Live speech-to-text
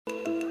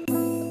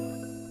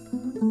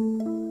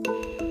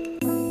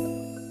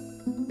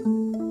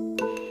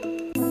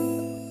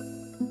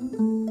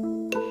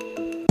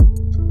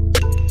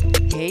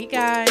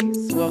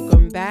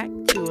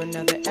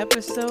another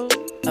episode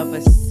of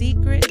A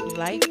Secret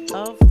Life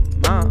of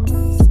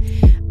Moms.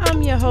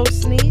 I'm your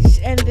host, Niche,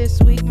 and this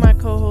week my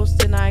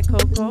co-host and I,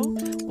 Coco,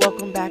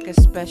 welcome back a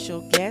special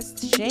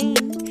guest, Shane,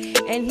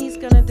 and he's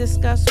going to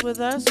discuss with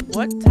us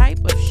what type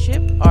of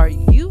ship are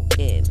you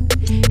in?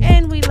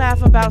 And we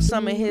laugh about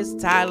some of his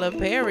Tyler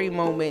Perry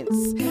moments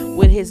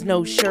with his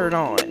no shirt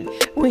on.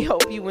 We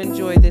hope you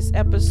enjoy this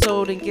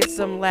episode and get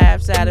some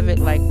laughs out of it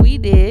like we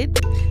did.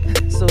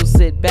 So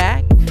sit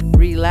back,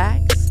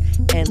 relax,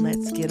 and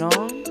let's get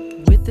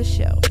on with the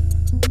show.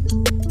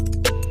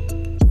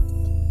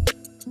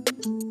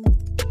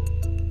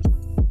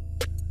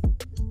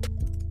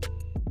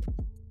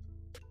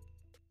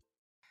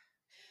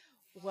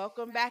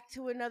 Welcome back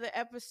to another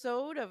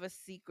episode of A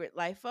Secret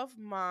Life of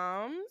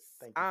Moms.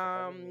 Thank you for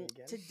having me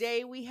again.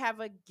 Today we have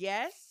a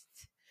guest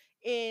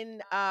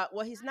in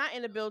well, he's not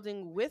in the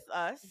building with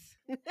us,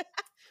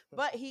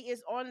 but he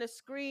is on the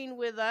screen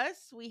with us.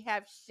 We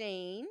have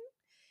Shane.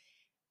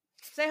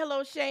 Say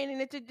hello, Shane, and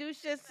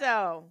introduce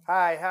yourself.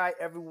 Hi,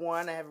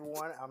 everyone.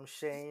 I'm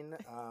Shane.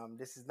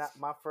 This is not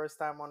my first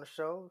time on the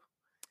show.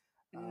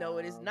 No,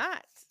 it is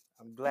not.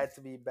 I'm glad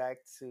to be back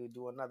to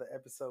do another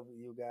episode with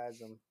you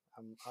guys.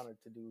 I'm honored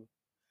to do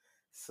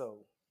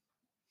so.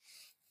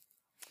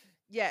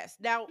 Yes.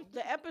 Now,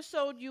 the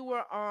episode you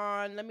were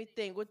on, let me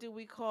think. What did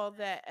we call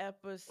that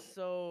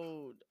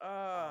episode?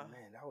 Oh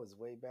man, that was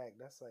way back.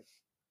 That's like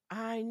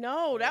I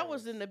know. That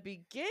was yes. in the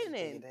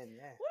beginning. Yeah.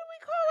 What do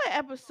we call that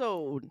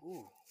episode?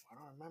 Ooh, I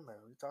don't remember.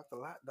 We talked a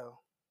lot though.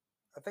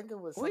 I think it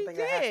was We something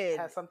that did.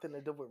 had something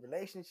to do with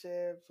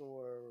relationships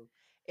or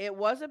It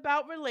was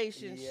about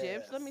relationships.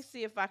 yes. Let me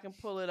see if I can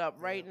pull it up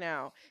right Yeah.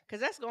 now,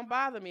 because that's going to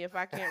bother me if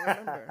I can't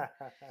remember.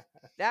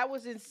 That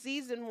was in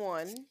season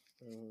 1.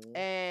 Mhm.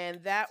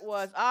 And that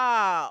was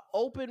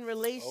open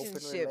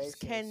relationships.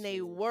 Can they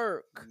relationships.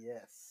 work?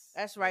 Yes.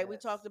 That's right. We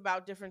Yes. talked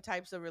about different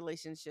types of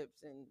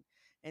relationships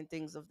and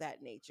things of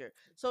that nature.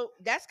 So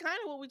that's kind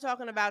of what we're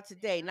talking about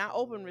today. Not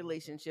open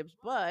relationships,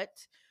 but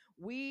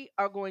we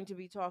are going to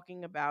be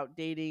talking about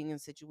dating and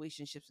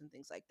situationships and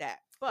things like that.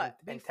 But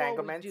before we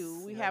Entanglements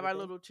do, we and have our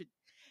everything. little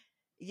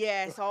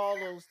yes, all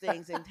those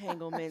things,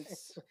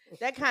 entanglements.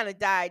 That kind of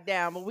died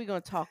down, but we're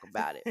going to talk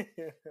about it.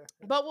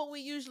 But what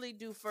we usually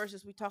do first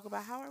is we talk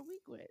about how our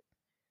week went.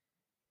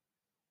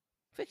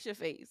 Fix your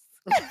face.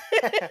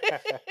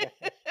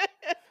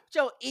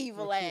 Your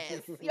evil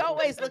ass. You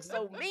always look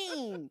so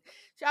mean.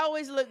 She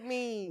always look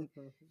mean.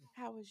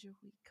 How was your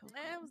week, Coco?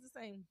 It was the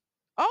same.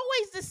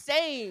 Always the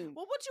same.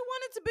 Well, what you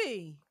want it to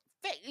be?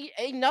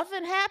 Ain't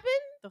nothing happened?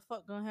 The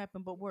fuck gonna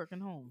happen but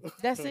working home?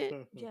 That's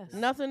it? Yes.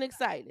 Nothing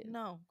exciting?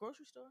 No.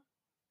 Grocery store?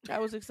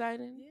 That was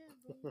exciting?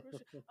 Yeah.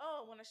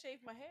 Oh, when I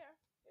shaved my hair.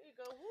 There you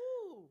go.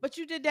 Woo. But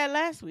you did that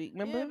last week,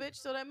 remember? Yeah, bitch.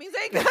 So that means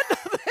they ain't got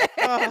nothing.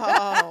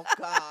 Oh,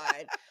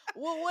 God.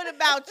 Well, what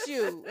about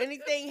you?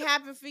 Anything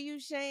happened for you,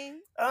 Shane?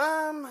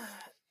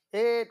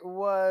 It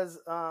was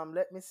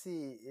let me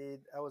see.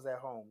 I was at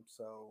home,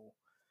 so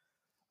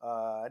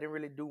I didn't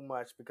really do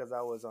much because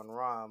I was on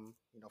ROM,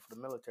 for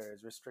the military,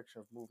 it's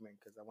restriction of movement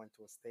because I went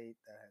to a state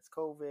that has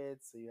COVID,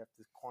 so you have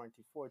to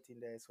quarantine 14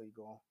 days so you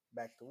go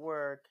back to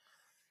work.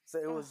 So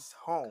it was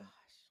home.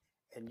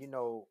 And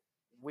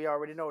we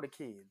already know the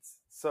kids.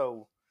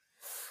 So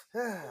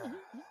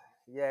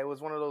yeah, it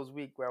was one of those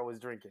weeks where I was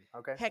drinking.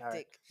 Okay. Hectic. All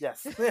right.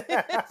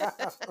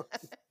 Yes.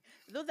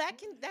 Though that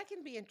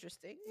can be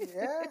interesting.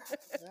 yeah.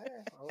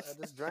 I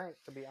just drank,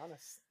 to be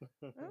honest.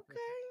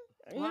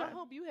 Okay. Well, I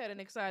hope you had an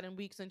exciting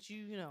week since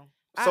you know.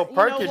 So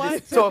perky.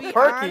 Honest,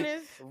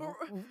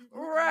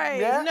 Right.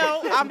 Yeah.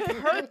 No, I'm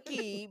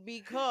perky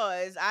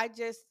because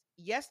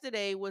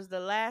yesterday was the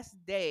last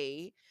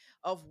day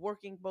of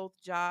working both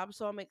jobs.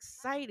 So I'm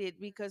excited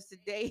because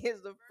today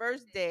is the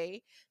first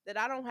day that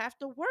I don't have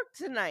to work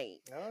tonight.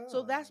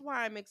 So that's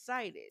why I'm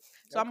excited.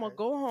 So I'm going to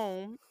go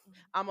home.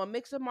 I'm going to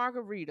mix a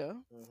margarita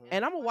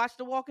and I'm going to watch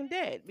The Walking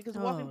Dead because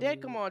The Walking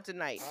Dead come on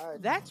tonight.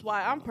 That's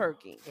why I'm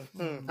perky.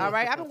 All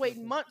right. I've been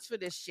waiting months for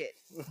this shit.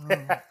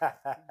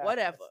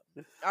 Whatever.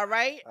 All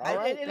right. All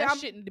right. And That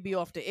shit need to be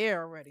off the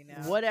air already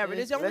now. whatever.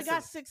 There's only Listen.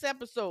 got 6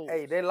 episodes.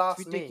 Hey, they lost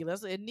me.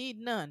 Ridiculous. It need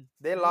none.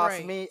 They lost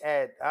Right. me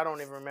at I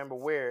don't even remember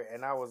where,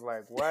 and I was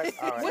like, "What?"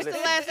 All right, What's the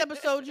listen. last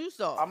episode you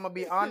saw? I'm gonna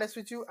be honest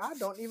with you. I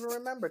don't even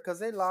remember because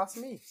they lost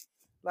me.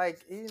 Like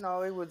it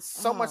was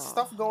so much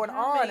stuff going you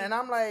know what I on, mean? and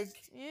I'm like,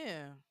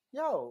 Yeah.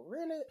 "Yo,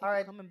 really?" People All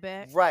right, coming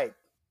back. right.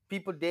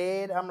 People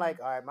dead. I'm like,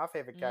 all right, my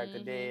favorite character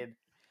Mhm. dead.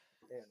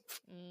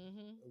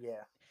 Mm-hmm.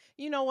 Yeah,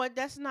 You know what?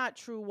 That's not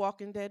true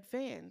Walking Dead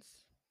fans.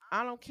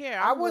 I don't care.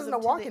 I I'm with wasn't a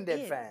them to the Walking Dead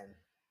end. fan.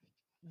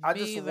 I Me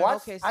just either.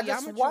 watched. Okay, I see,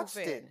 just I'm a true watched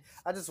fan. it.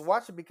 I just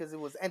watched it because it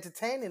was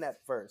entertaining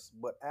at first,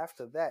 but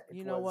after that, it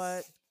You know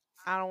was, what?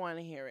 I don't want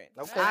to hear it.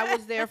 Okay. I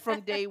was there from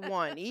day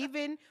one.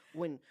 Even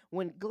when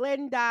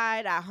Glenn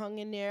died, I hung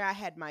in there. I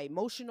had my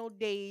emotional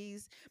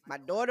days. My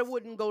daughter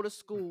wouldn't go to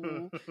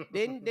school.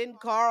 then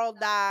Carl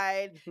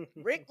died.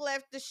 Rick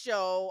left the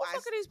show. Who the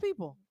fuck are these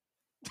people?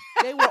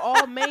 They were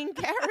all main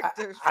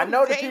characters. I from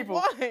know the day people.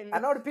 one. I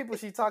know the people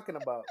she's talking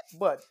about,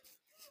 but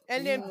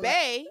And then Mm.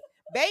 Bay,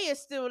 Bay is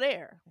still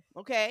there.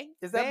 Okay,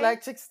 Is that Bay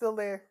black chick still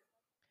there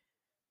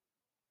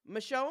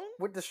Michonne,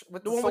 with the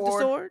the one with the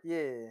sword? sword.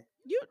 Yeah.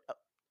 You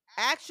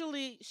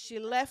actually, she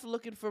left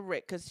looking for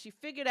Rick because she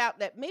figured out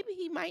that maybe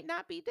he might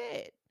not be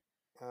dead.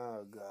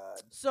 Oh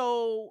God.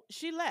 So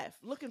she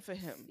left looking for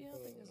him. Yeah, I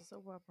think it's a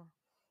soap opera.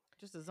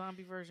 Just a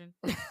zombie version.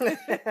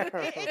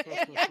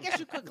 I guess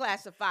you could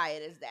classify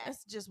it as that.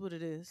 That's just what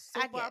it is.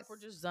 I Soap guess. opera,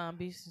 just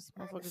zombies. Just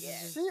motherfuckers is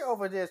Yeah. just. She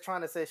over there is trying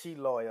to say she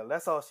loyal.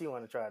 That's all she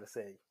want to try to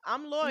say.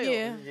 I'm loyal.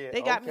 Yeah. Yeah.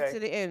 They got me Okay. to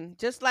the end,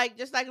 just like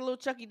a little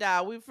Chucky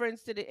doll. We're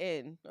friends to the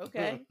end.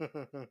 Okay.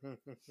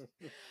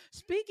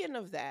 Speaking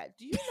of that,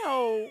 do you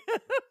know?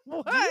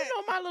 What? Do you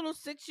know my little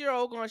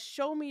 6-year-old gonna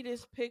show me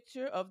this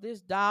picture of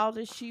this doll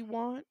that she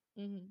want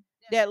Mm-hmm.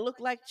 that look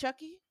like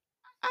Chucky?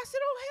 I said,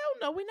 "Oh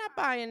hell no, we're not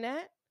buying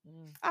that."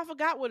 Mm. I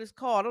forgot what it's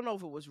called. I don't know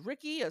if it was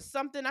Ricky or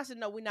something. I said,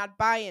 "No, we're not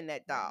buying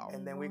that doll."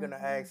 And then we're gonna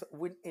ask,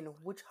 in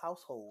which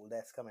household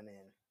that's coming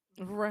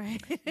in.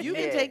 Right. You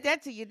can Yeah. take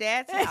that to your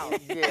dad's house.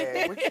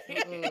 Yeah.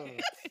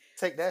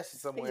 Take that shit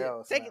somewhere Yeah,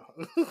 else take it,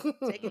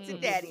 now. take it to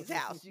daddy's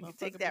house. You can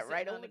take Motherfucker be that right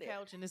sitting on over the there.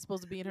 couch and it's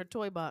supposed to be in her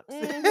toy box.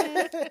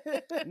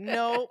 Mhm.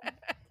 Nope.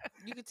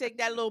 You can take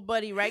that little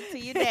buddy right to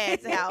your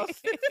dad's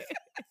house.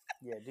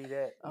 Yeah, do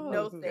that.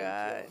 No, Oh thank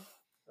God. you.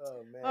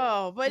 Oh man.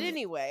 Oh, but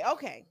anyway,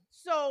 okay.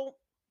 So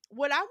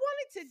what I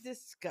wanted to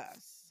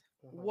discuss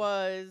Mhm.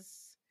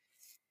 was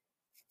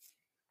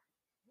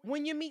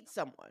when you meet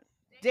someone,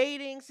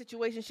 dating,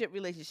 situationship,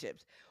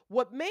 relationships.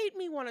 What made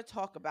me want to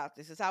talk about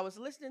this is I was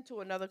listening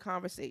to another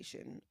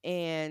conversation,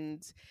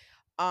 and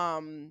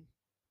um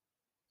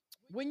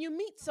when you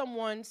meet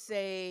someone,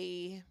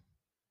 say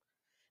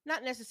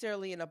not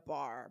necessarily in a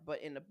bar,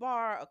 but in a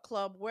bar, a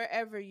club,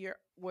 wherever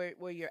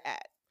where you're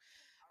at.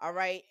 All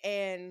right.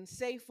 And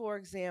say for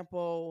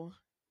example,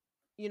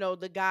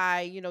 the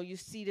guy, you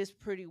see this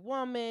pretty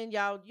woman,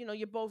 y'all,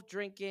 you're both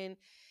drinking.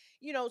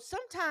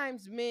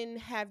 Sometimes men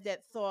have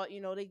that thought,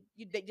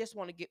 they just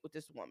want to get with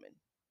this woman,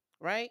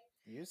 right?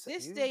 You say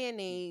This day and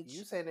you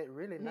age, saying it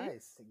really hmm?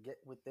 nice to get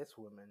with this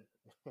woman.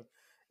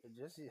 It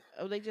just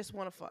Oh, they just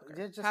want to fuck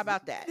her. just How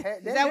about that? hey,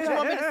 Is that what you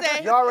want me to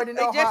say? you already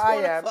They know how just I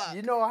want to am. fuck.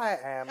 You know how I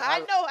am. I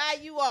know how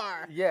you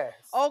are. Yes.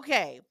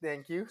 Okay.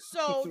 Thank you.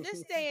 So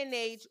this day and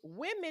age,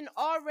 women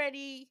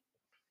already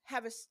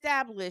have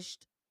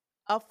established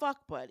a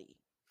fuck buddy.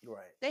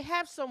 Right. They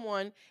have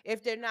someone,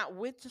 if they're not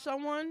with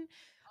someone,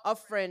 a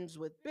friends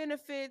with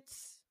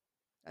benefits,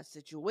 a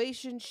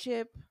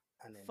situationship,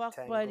 An fuck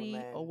buddy, or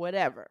entanglement.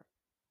 whatever.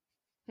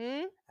 Hmm?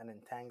 An An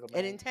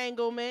entanglement.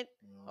 entanglement.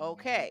 Hmm.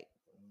 Okay.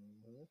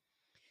 Hmm.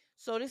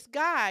 So this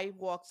guy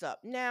walks up.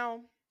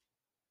 Now,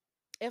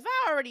 if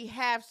I already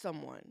have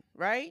someone,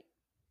 right?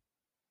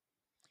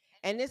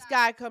 And this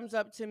guy comes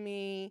up to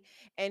me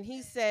and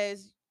he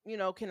says,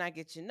 can I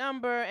get your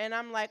number? And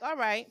I'm like, all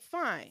right,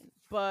 fine.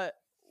 But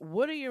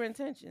what are your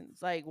intentions?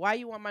 Like, why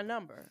you want my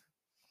number?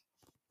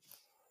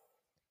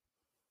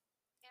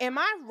 Am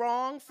I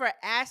wrong for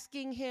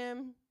asking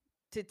him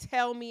to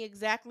tell me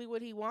exactly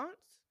what he wants?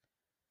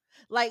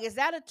 Like, is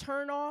that a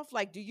turn off?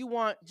 Like, do you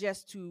want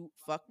just to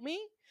fuck me?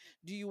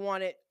 Do you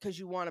want it because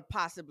you want to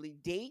possibly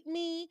date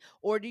me?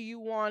 Or do you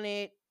want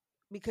it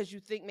because you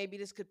think maybe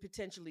this could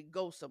potentially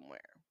go somewhere?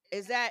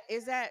 Is that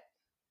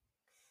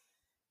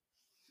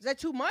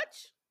too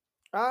much?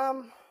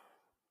 Um.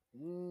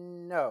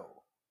 No.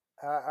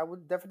 I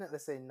would definitely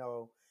say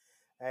no,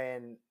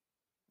 and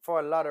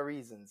for a lot of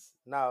reasons.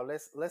 Now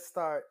let's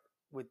start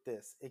with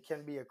this. It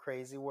can be a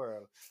crazy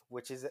world,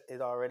 which is it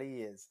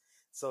already is.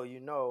 So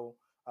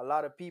a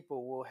lot of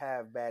people will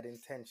have bad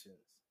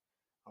intentions.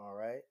 All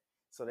right.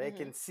 So they Mm-hmm.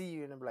 can see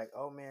you and they're like,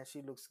 oh man,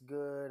 she looks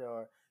good,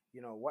 or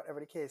whatever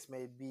the case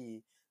may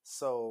be.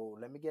 So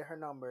let me get her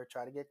number,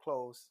 try to get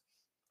close,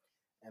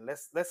 and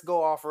let's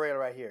go off rail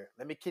right here.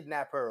 Let me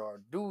kidnap her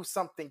or do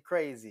something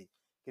crazy,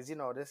 because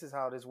this is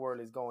how this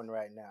world is going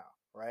right now,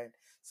 right?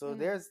 So Mm-hmm.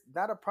 there's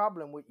not a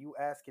problem with you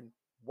asking,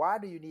 why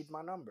do you need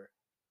my number?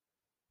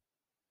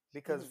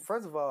 Because Mm-hmm.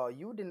 first of all,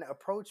 you didn't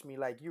approach me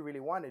like you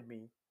really wanted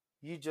me.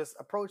 You just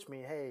approached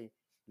me, hey,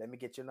 let me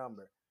get your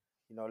number.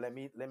 Let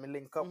me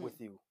link up Mm-hmm. with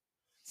you.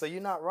 So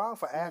you're not wrong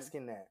for Mm-hmm.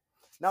 asking that.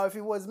 Now, if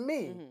it was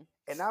me Mm-hmm.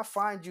 and I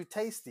find you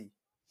tasty,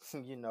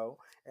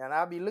 and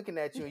I'll be looking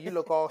at you and you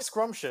look all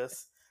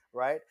scrumptious,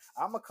 right?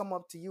 I'm gonna come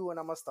up to you and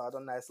I'm gonna start a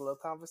nice little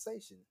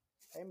conversation.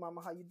 Hey,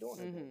 mama, how you doing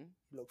today? Mm-hmm.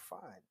 You look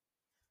fine.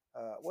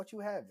 What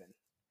you having?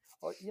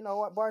 Or you know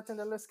what,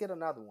 bartender? Let's get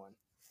another one.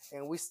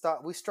 And we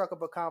struck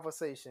up a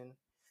conversation.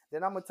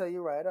 Then I'm gonna tell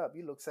you right up.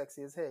 You look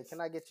sexy as hell.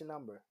 Can I get your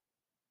number?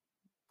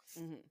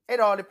 Mm-hmm. It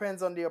all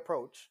depends on the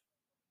approach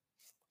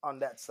on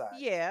that side.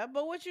 Yeah,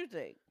 but what you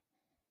think?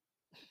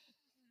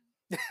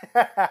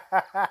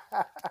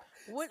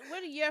 What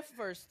are your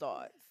first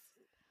thoughts?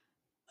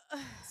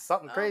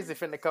 Something crazy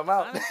finna come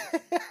out. Honestly,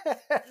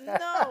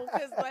 no,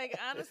 because like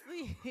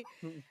honestly,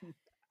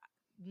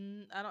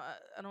 I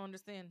don't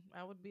understand.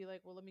 I would be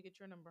like, well, let me get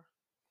your number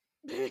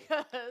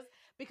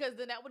because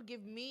then that would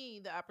give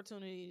me the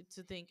opportunity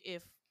to think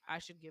if I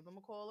should give him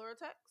a call or a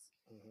text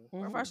Mhm.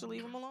 or if I should Mm-hmm.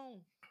 leave him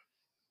alone.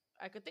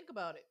 I could think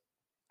about it.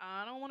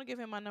 I don't want to give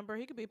him my number.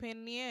 He could be a pain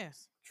in the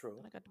ass. True.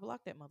 And I got to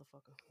block that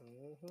motherfucker.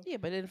 Hmm. Yeah,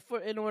 but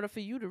in order for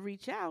you to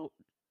reach out,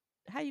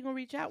 how you gonna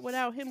reach out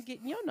without him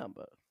getting your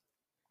number?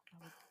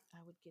 I would I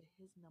would get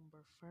his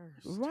number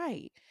first.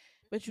 Right.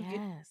 But you get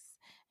Yes.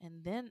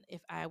 And then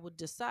if I would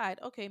decide,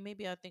 okay,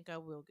 maybe I think I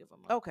will give him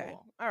a okay.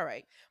 call. All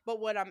right. But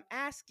what I'm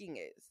asking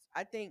is,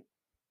 I think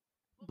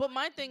But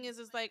my thing is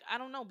like I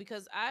don't know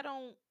because I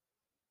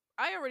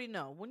already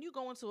know when you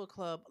go into a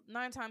club,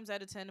 9 times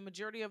out of 10, the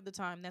majority of the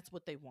time that's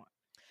what they want.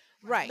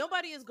 right.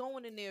 Nobody is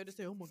going in there to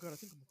say, "Oh my god, I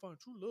think I'm gonna find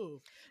true love." Or,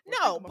 I think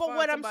No, I'm gonna but find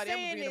what I'm somebody I'm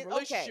gonna saying be in a is okay.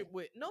 relationship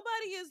with.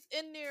 Nobody is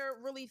in there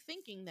really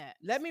thinking that.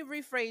 Let me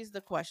rephrase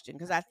the question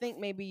because I think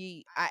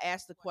maybe I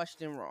asked the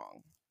question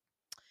wrong.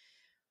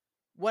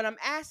 What I'm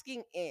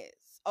asking is,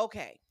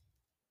 okay,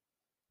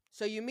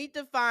 so you meet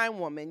the fine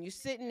woman, you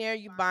sitting there,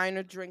 you buying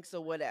her drinks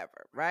or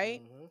whatever,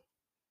 right? Hmm.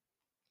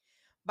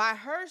 By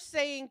her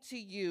saying to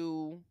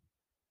you,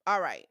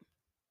 all right,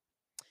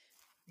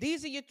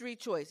 these are your three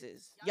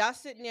choices. Y'all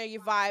sitting there,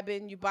 you're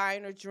vibing, you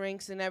buying her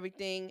drinks and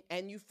everything,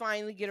 and you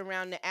finally get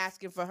around to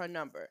asking for her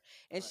number.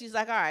 And Right. she's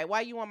like, all right,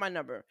 why you want my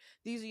number?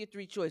 These are your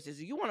three choices.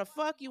 You want to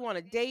fuck, you want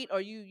to date, or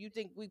you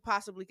think we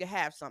possibly could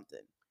have something?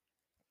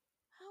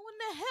 How in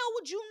the hell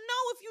would you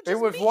know if you It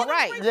just was meeting what? them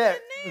Right. right Yeah. then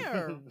and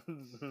there? What?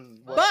 What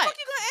the But fuck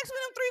you gonna ask me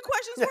them 3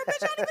 questions for,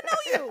 bitch? I don't even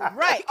know you.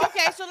 right,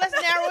 okay, so let's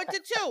narrow it to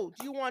two.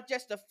 Do you want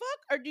just to fuck,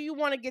 or do you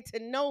want to get to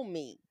know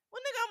me?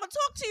 Well, nigga, I'm gonna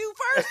talk to you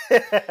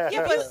first.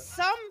 Yeah, but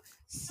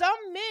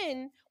some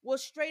men will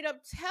straight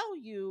up tell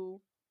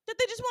you That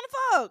they just want to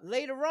fuck.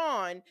 later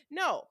on.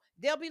 No,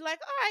 they'll be like,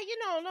 all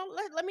right,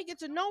 no, let me get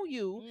to know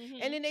you, Mhm.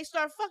 and then they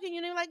start fucking you.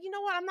 And they're like, you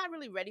know what? I'm not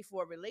really ready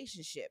for a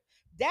relationship.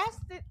 That's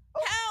the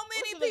How look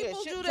many at that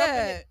people shit do jumping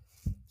in- that?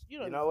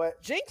 You know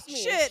what? jinx me.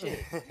 Shit. And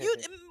shit.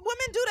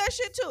 Women do that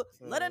shit too.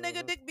 Let a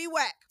nigga Mhm. dick be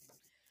whack.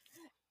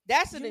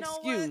 That's an You know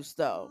what? excuse,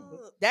 though.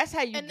 Ugh. That's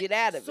how you And get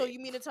out of so it. you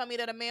mean to tell me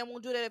that a man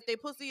won't do that if they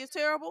pussy is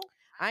terrible?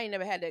 I ain't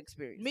never had that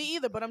experience. Me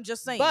either, but I'm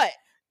just saying. But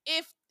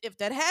if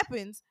that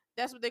happens,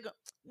 that's what they go.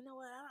 You know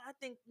what? I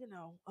think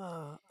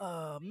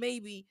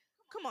maybe.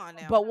 Come on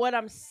now. but what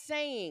I'm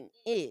saying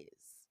is,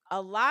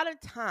 a lot of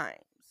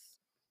times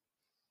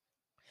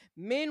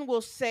men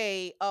will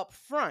say up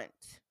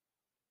front,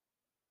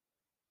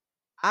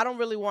 I don't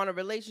really want a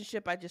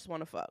relationship, I just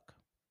want to fuck.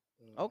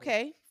 Mhm.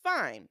 Okay,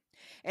 fine.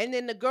 And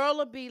then the girl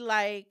will be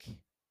like,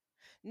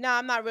 no,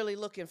 I'm not really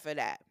looking for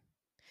that.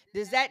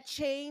 Does that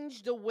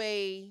change the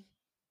way,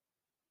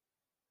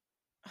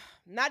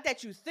 not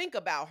that you think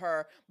about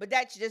her, but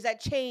does that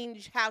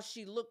change how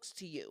she looks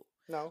to you?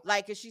 No.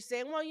 Like, is she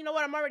saying, well, you know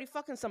what, I'm already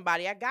fucking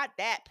somebody, I got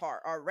that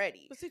part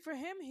already? But see, for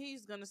him,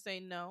 he's gonna say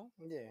no.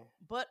 Yeah.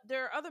 But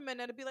there are other men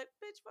that'll be like,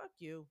 "Bitch, fuck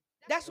you."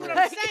 That's what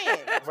Yeah. I'm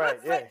saying. Right,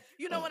 yeah.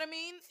 You know what I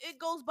mean? It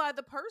goes by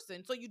the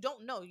person, so you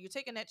don't know. You're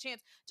taking that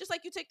chance, just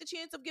like you take the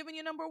chance of giving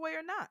your number away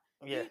or not.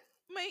 Yeah.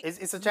 You may, It's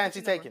a "Let me chance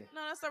get you're your number." taking.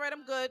 No, that's all right.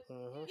 I'm good.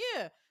 Hmm.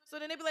 Yeah. So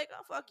then they be like,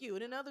 "Oh, fuck you,"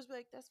 and then others be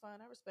like, "That's fine.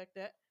 I respect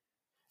that."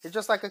 It's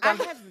just like a I con-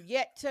 have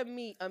yet to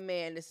meet a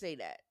man to say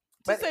that.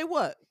 To But- say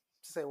what?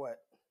 to say what?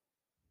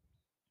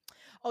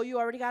 Oh, you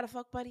already got a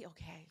fuck buddy?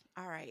 Okay.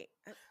 All right.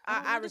 I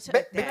don't I need to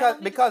respect tell- that. don't need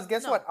to- Because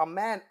guess no. what? A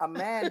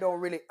man don't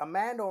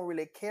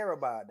really care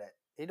about that.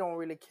 He don't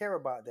really care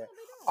about that. No,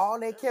 they don't. All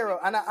they That's care big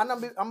about, and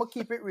ass I'm gonna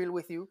keep it real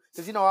with you,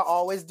 because I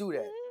always do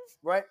that,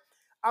 right?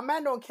 A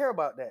man don't care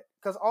about that,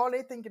 because all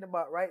they thinking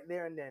about right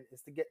there and then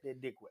is to get their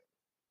dick wet,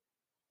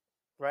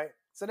 right?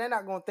 So they're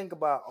not gonna think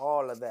about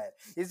all of that.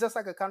 It's just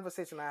like a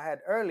conversation I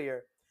had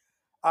earlier.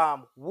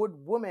 Would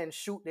women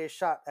shoot their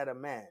shot at a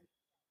man,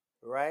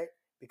 right?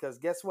 Because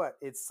guess what?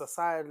 It's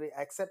societally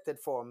accepted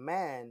for a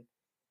man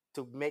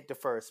to make the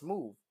first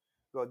move.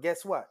 Well,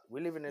 guess what?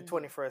 We live in the Mhm.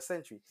 21st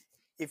century.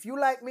 If you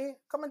like me,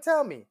 come and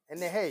tell me, and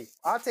then hey,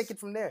 I'll take it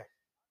from there.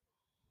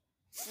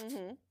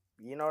 Mhm.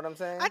 You know what I'm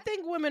saying? I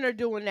think women are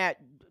doing that,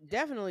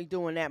 definitely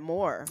doing that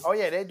more. Oh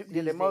yeah, they do.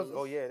 They these most. days.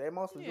 Oh yeah, they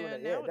mostly do Yeah,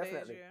 that. Yeah, nowadays,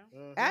 definitely. yeah.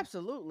 Mhm.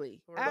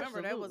 Absolutely. Remember,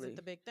 Absolutely. that wasn't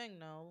the big thing,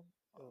 though.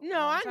 A No,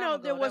 long I time know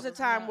ago, there was that a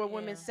time not- where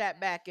women yeah. sat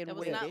back and That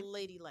was waited. not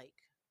ladylike.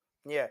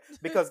 Yeah,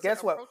 because To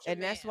guess what? approach a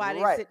And that's man. why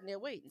they Right. sitting there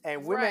waiting.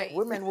 And Right.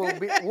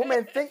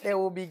 women think they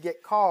will be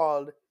get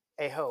called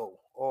a hoe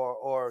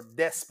or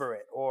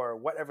desperate or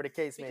whatever the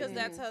case may Because be.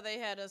 that's how they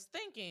had us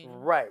thinking.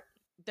 Right.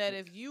 That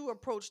if you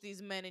approach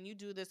these men and you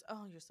do this,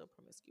 oh, you're so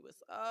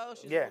promiscuous. Oh,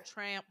 she's a Yeah. little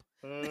tramp.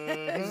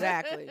 Mhm.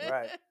 Exactly.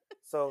 Right.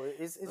 So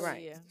it's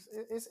Right. Yeah.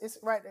 it's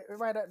right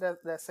at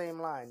that same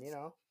line,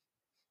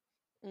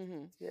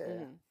 Mm-hmm. Yeah.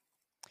 Mm-hmm.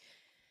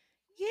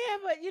 Yeah,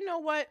 but you know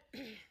what?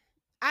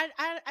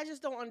 I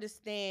just don't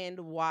understand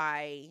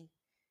why,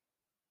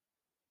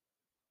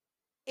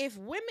 if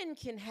women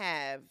can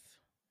have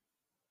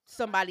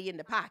somebody in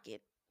the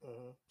pocket,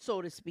 Mhm.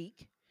 so to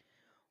speak,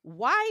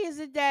 why is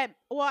it that,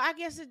 well, I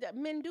guess that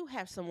men do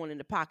have someone in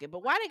the pocket, but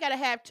why they gotta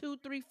have 2,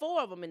 3,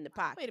 4 of them in the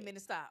pocket? Wait a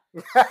minute, stop.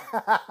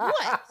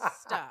 What?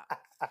 Stop.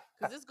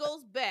 Because this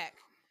goes back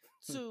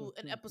to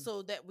an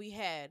episode that we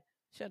had.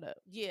 Shut up.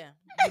 Yeah,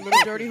 you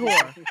little dirty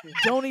whore.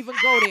 Don't even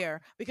go there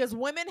because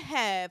women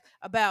have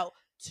about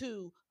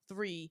 2,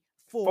 3,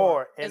 four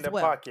Four in as the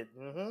well. pocket.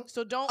 Mm-hmm.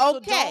 So don't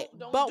Okay,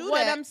 don't but do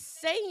what that. I'm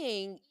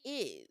saying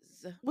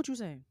is, What you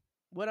saying?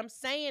 what I'm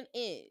saying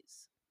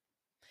is,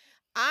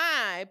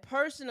 I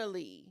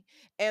personally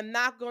am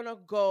not gonna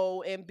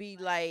go and be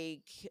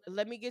like,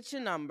 let me get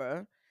your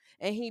number.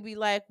 And he be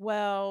like,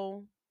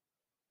 well,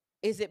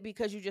 is it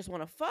because you just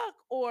want to fuck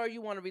or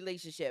you want a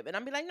relationship? And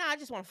I'm be like, nah, I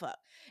just want to fuck.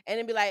 And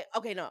then be like,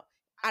 okay, no,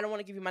 I don't want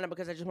to give you my number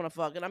because I just want to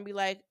fuck. And I'm be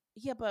like,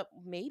 yeah, but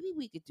maybe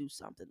we could do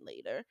something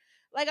later.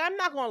 Like, I'm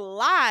not gonna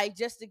lie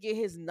just to get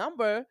his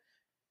number.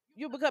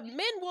 You because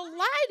men will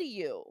lie to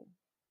you.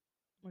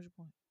 What's your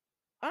point?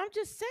 I'm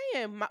just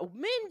saying,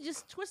 men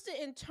just twist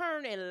it and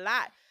turn and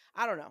lie.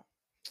 I don't know.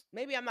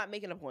 Maybe I'm not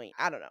making a point.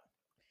 I don't know.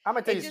 I'm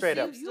gonna tell It you just straight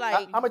up. seems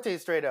like I'm gonna tell you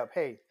straight up.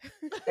 Hey,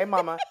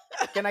 mama,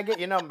 can I get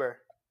your number?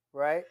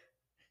 Right?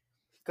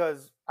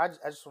 Because I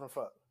just want to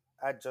fuck.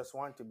 I just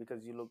want to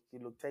because you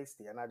look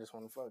tasty, and I just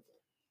want to fuck.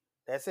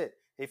 That's it.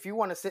 If you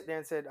want to sit there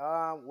and say,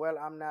 well,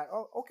 I'm not.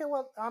 Oh, okay.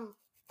 Well,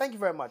 thank you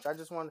very much. I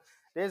just want.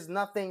 There's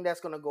nothing that's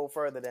gonna go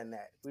further than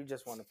that. We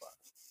just want to fuck.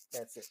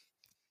 That's it.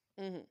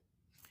 mhm.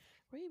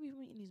 Where you be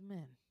meeting these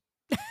men?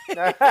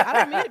 I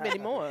don't meet him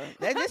anymore.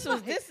 This I'm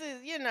was like,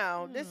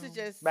 this is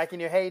just Back in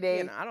your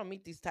heyday, I don't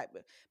meet these type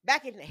of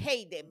back in the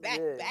heyday,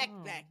 yeah.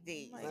 back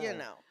days, Uh,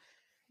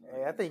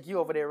 Hey, I think you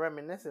over there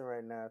reminiscing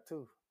right now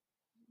too.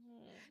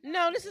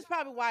 No, this is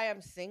probably why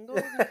I'm single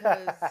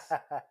because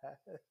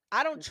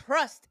I don't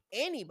trust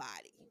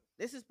anybody.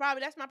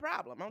 That's my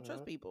problem. I don't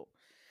trust Mhm. people.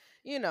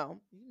 You know,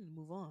 you need to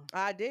move on.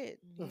 I did.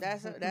 Yeah.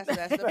 That's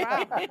the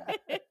problem.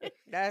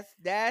 That's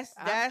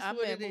I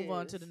what may it move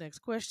on to is. the next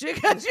question.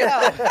 'Cause, Yo.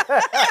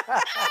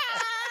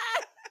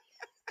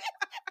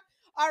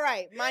 All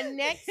right, my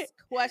next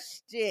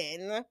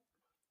question.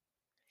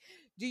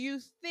 Do you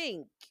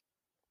think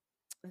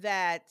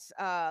that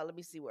let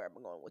me see where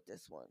I'm going with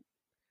this one.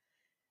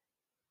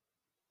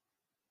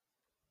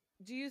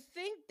 Do you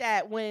think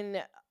that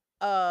when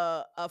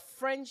a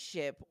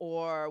friendship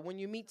or when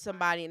you meet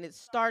somebody and it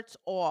starts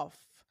off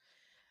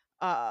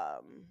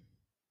um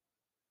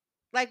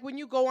like when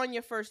you go on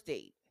your first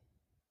date,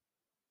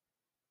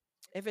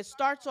 if it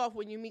starts off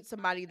when you meet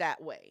somebody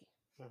that way,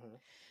 Mhm.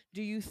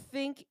 do you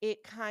think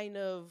it kind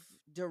of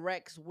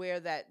directs where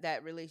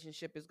that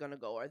relationship is going to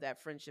go or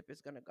that friendship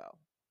is going to go?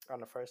 On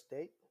the first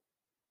date.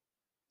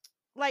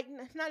 Like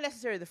not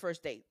necessarily the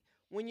first date.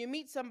 When you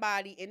meet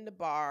somebody in the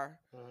bar,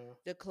 Mhm.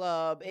 the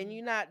club, and Mhm.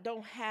 you not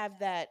don't have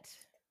that.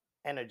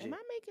 Am Energy, I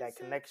making that sense?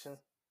 connection.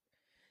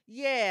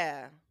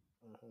 Yeah.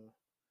 Hmm.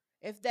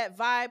 If that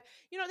vibe,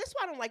 that's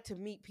why I don't like to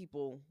meet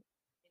people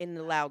in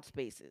the loud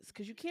spaces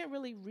because you can't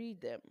really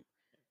read them.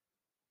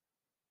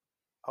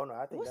 Oh no,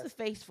 I think What's the that's.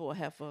 face for,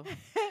 heifer?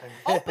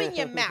 Open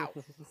your mouth.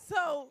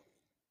 So,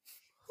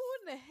 who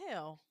in the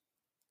hell?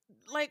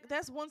 Like,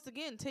 that's once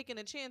again taking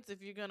a chance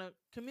if you're gonna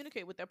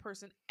communicate with that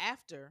person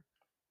after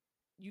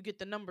you get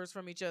the numbers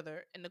from each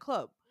other in the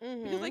club.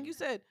 Because, like Mm-hmm. you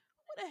said,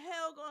 who the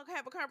hell gonna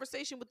have a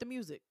conversation with the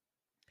music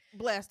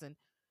blasting?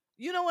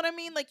 You know what I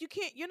mean? Like, you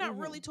can't. You're not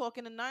Mm-hmm. really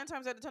talking, and 9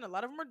 times out of 10, a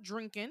lot of them are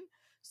drinking.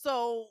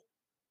 So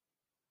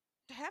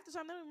half the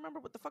time they don't remember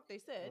what the fuck they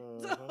said.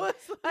 So Hmm. it's But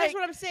that's like,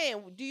 what I'm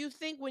saying. Do you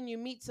think when you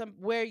meet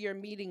where you're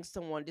meeting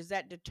someone, does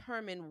that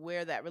determine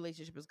where that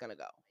relationship is gonna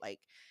go? Like,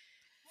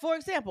 for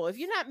example, if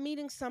you're not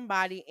meeting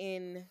somebody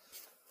in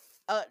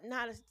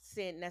not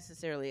saying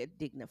necessarily a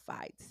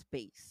dignified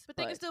space, but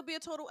they can but still be a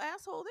total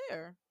asshole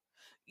there.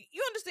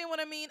 You understand what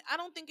I mean? I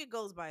don't think it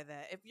goes by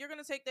that. If you're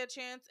gonna take that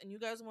chance and you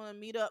guys want to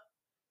meet up,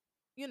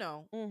 even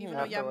though mm-hmm.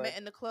 y'all met Afterwards,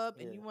 in the club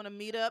and yeah. you want to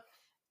meet up,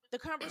 the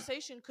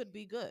conversation could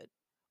be good.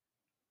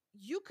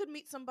 You could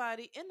meet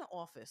somebody in the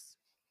office,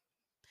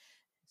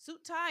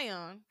 suit tie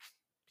on,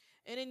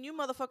 and then you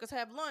motherfuckers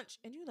have lunch,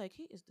 and you're like,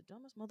 he is the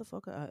dumbest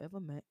motherfucker I ever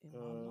met in my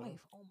Mhm. life.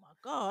 Oh my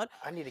god!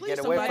 I need to Please, get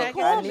away Yeah, somebody from. I guess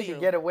I call that's need to me.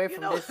 true. get away You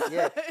from know, this.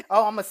 Yeah.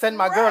 Oh, I'm gonna send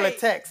my girl a right,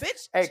 text.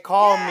 bitch? Hey,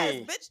 call Yes,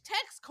 me. bitch.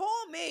 Text,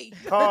 call me.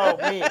 Call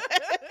me.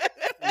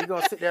 You're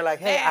gonna sit there like,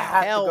 hey, I Now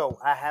have to help. go.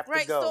 I have to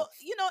Right. So, go.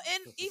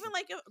 and even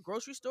like a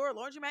grocery store,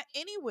 laundromat,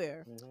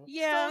 anywhere. Hmm. So,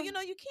 Yeah, you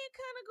can't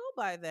kind of go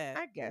by that.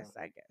 I Yeah. guess.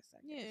 I guess. I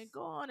Yeah, guess.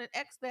 go on and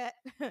X that.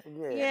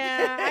 Yeah.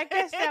 Yeah, I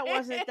guess that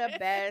wasn't the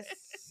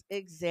best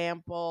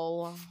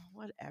example. And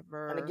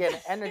Whatever.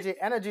 again,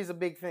 energy is a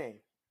big thing.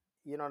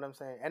 You know what I'm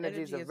saying?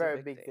 Energy is Energy a is a very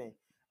big big thing. thing.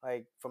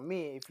 Like for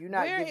me, if you're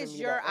not Where giving is me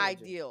that your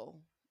energy, ideal?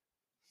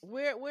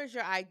 Where's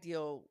your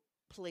ideal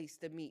place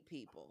to meet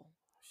people?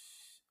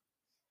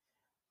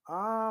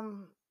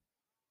 um,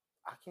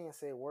 I can't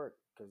say work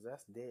because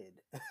that's dead.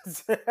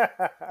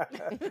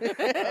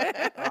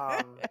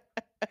 um,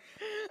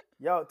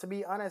 yo, to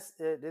be honest,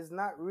 there's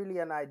not really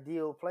an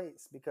ideal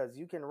place because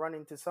you can run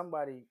into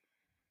somebody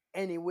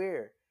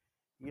anywhere.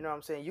 You know what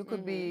I'm saying? You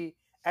could Mhm. be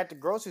at the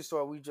grocery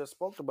store we just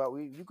spoke about.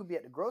 You could be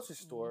at the grocery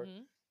store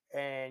Hmm.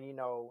 and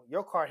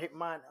your car hit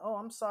mine. Oh,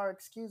 I'm sorry,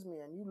 excuse me.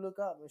 And you look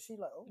up and she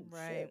like, oh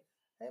Right. shit.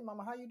 Hey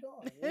mama, how you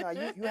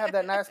doing? You have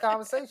that nice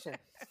conversation.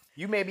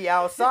 You may be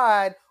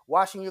outside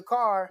washing your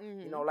car,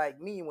 Mhm. like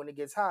me when it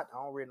gets hot, I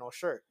don't wear no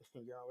shirt.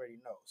 You already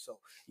know. So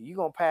you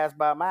gonna pass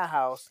by my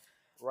house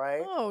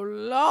right? Oh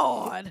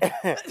Lord.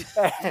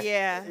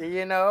 Yeah.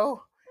 You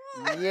know,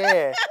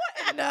 yeah.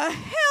 What in the hell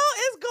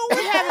is You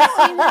going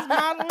haven't seen his on?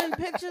 modeling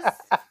pictures?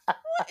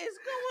 What is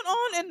going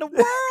on in the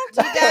world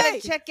You gotta today?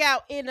 check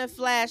out Inner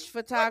Flash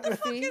What the fuck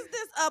Photography. is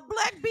this? A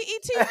black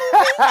BET movie?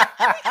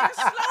 He in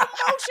slow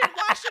motion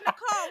washing the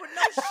car with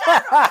no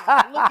shirt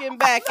on. Looking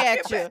back at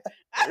Looking you. back.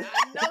 I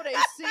know they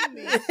see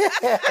me.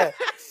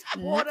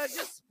 you, Water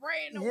just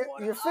spraying the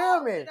water. you feel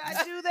Oh, me? did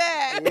I do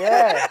that?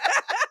 Yeah.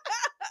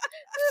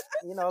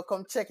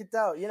 Come check it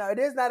out. It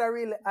is not a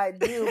really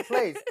ideal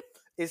place.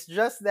 It's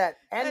just that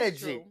That's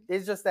energy. true.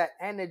 It's just that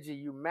energy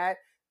you match.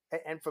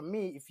 And for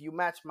me, if you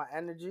match my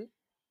energy,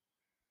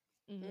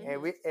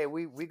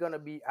 Mhm. we're gonna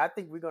be. I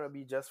think we're gonna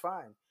be just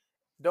fine.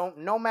 Don't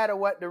No matter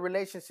what the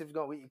relationship's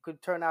going, it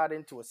could turn out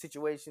into a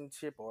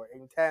situationship or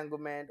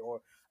entanglement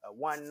or a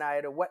one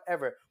night or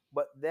whatever.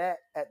 But that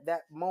at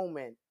that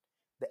moment,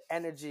 the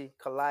energy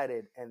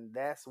collided, and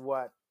that's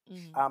what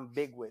Mhm. I'm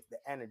big with. The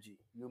energy.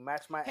 You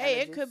match my Hey,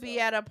 it energy. could be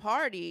So at a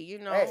party,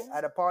 hey,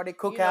 at a party, You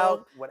know,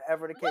 cookout,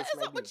 whatever the What case is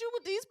may up be. with you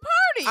with these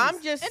parties?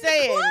 I'm just in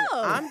saying. The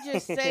club? I'm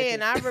just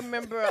saying. I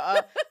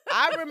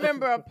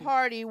remember a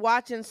party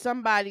watching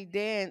somebody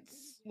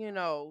dance,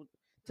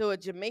 to a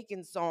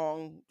Jamaican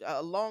song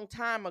a long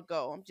time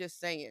ago. I'm just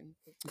saying.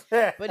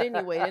 But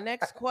anyway, the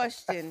next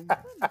question.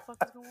 What in the fuck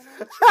is going on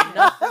with you?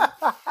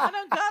 Nothing. I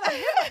done got a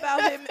hip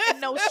about him in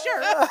no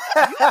shirt.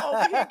 You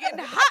over here getting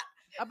hot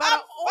about I'm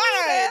an old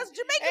fine. ass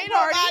Jamaican Ain't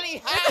party.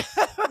 nobody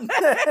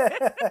hot.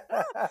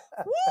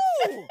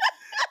 Woo!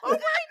 All right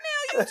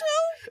now, you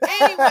two.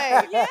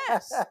 Anyway,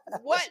 Yes.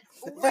 what's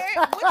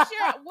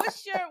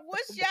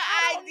your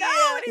I don't idea?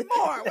 know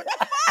anymore. What the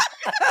fuck?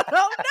 I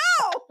don't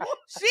know.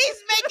 She's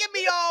making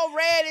me all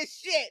red as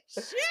shit.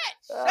 Shit.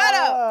 Shut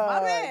up. My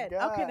Oh, bad.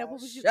 Okay, now gosh. what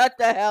was you? Shut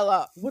the hell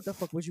up. What the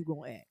fuck was you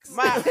gonna ask?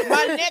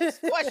 My next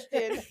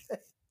question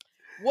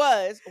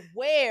was,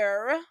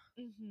 where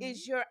Mhm.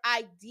 is your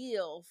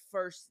ideal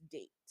first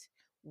date?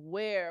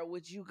 Where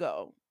would you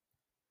go?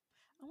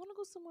 I want to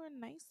go somewhere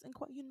nice and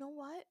quiet. You know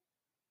what?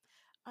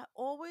 I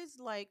always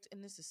liked,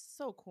 and this is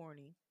so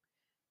corny,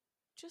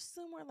 just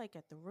somewhere like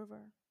at the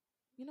river.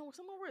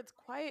 Somewhere where it's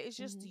quiet. It's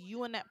just Mhm.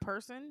 you and that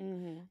person.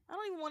 Mhm. I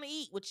don't even want to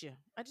eat with you.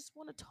 I just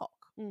want to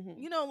talk. Mhm.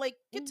 Like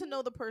get to Mhm.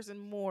 know the person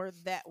more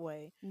that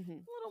way.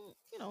 Mhm. A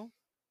little,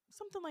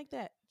 something like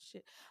that.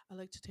 Shit. I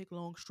like to take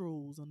long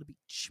strolls on the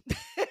beach.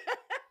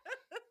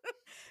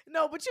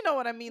 No, but you know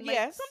what I mean. Like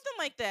Yes. something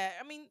like that.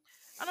 I mean,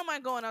 I don't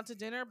mind going out to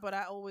dinner, but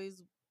I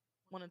always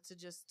wanted to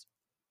just,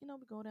 we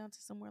go down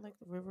to somewhere like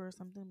the river or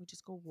something. We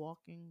just go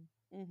walking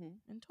Mhm.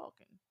 and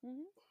talking.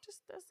 Mhm.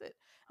 Just that's it.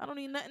 I don't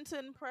need nothing to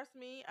impress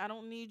me. I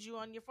don't need you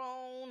on your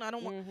phone. I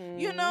don't want,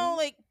 Mhm.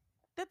 like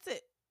that's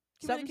it.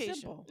 Something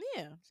Communication. simple.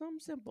 Yeah. Something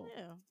simple.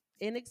 Yeah.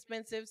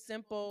 Inexpensive,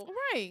 simple,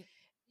 Right.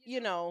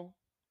 you know,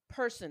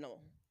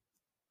 personal.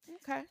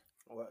 Okay.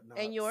 Well, no,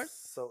 And yours?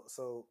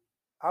 so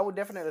I would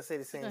definitely say the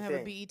We're same gonna have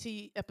a thing.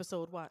 BET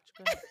episode. Watch.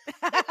 Go ahead.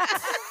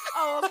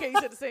 Oh, okay. You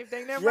said the same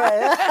thing. Never mind.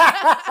 Yeah,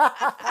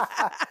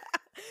 yeah.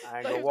 I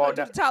ain't Thought gonna he was walk gonna do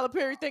down. the Tyler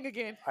Perry thing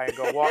again. I ain't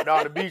gonna walk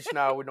down the beach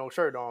now with no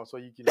shirt on, so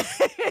you can.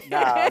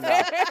 Nah,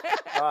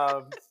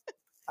 nah.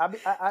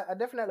 I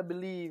definitely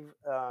believe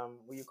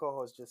what your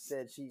co-host just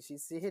said. She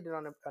hit it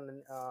on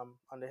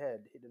the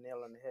head, hit the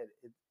nail on the head.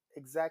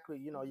 Exactly.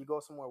 You go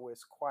somewhere where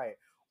it's quiet,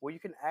 where you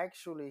can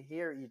actually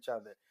hear each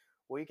other,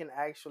 where you can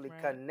actually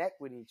Right.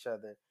 connect with each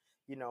other.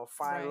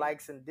 Find Right.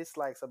 likes and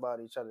dislikes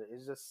about each other.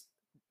 It's just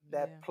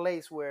Yeah. that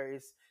place where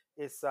it's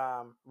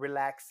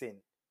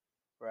relaxing,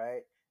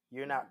 right?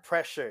 You're Mhm. not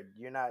pressured.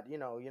 You're not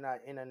in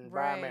an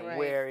environment Right. Right.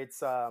 where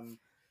it's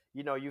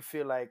you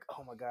feel like,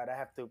 oh my god, I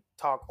have to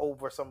talk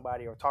over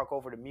somebody or talk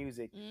over the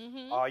music.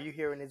 Mm-hmm. All you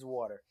hearing is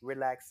water,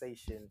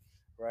 relaxation,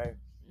 right?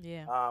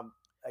 Yeah. Um,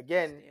 This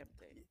again, damn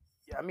thing.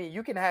 I mean,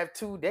 you can have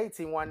two dates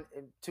in one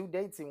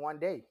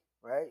day,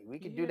 right? We You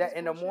could do hear this that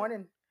in the bullshit?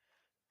 morning.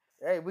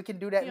 Hey, we can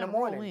do that He in the on a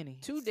roll, morning. ain't he?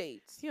 2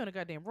 dates. He on a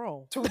goddamn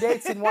roll. 2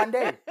 dates in one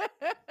day.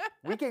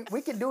 We can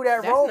do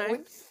that That's roll.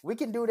 nice. We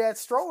can do that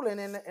strolling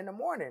in the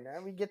morning,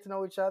 and we get to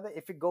know each other.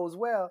 If it goes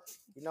well,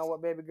 you know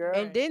what, baby girl.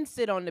 And then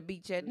sit on the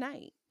beach at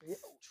night Yeah.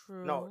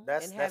 No, True.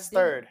 that's and that's have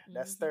dinner. third.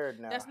 That's Mhm. third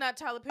now. That's not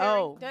Tyler Perry.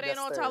 Oh. That ain't That's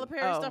all third. Tyler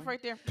Perry stuff Oh.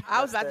 right there.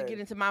 I was That's about to third. get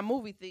into my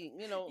movie thing,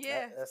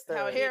 Yeah. That's how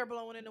third. it Hair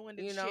blowing in the wind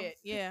and you know. shit.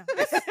 Yeah.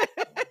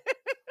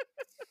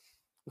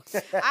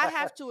 I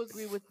have to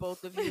agree with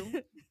both of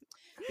you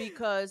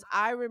because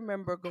I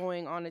remember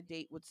going on a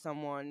date with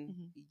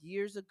someone Mhm.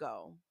 years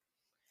ago,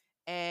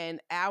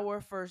 and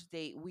our first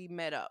date we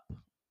met up.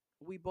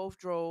 We both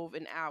drove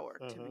an hour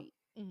to Mhm. meet,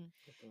 Mhm.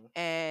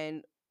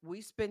 and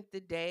we spent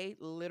the day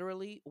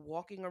literally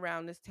walking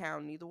around this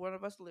town neither one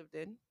of us lived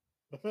in,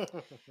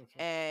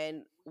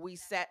 and we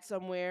sat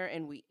somewhere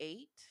and we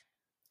ate,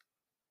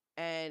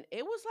 and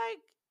it was like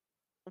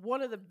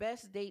one of the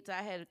best dates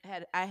I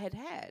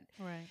had.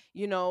 Right.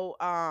 You know,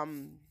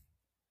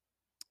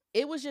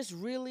 it was just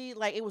really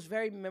like it was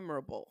very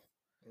memorable.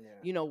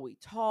 Yeah. We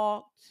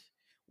talked,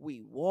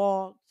 we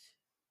walked.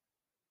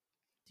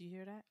 Do you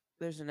hear that?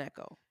 There's an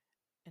echo.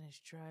 And it's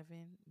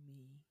driving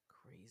me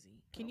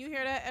crazy. Can you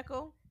hear that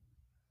echo?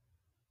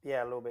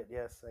 Yeah, a little bit.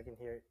 Yes, I can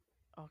hear it.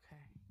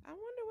 Okay. I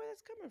wonder where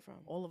that's coming from.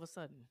 All of a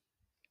sudden.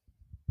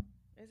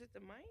 Is it the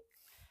mic?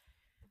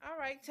 All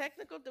right,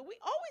 technical. We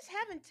always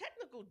having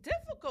technical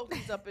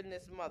difficulties up in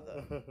this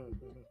mother.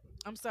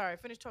 I'm sorry.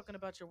 Finish talking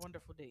about your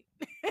wonderful date.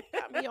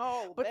 Got me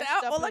all But messed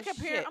up all I and kept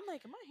hearing, shit. I'm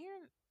like, am I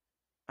hearing?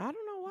 I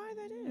don't know why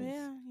that is.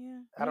 Yeah, yeah.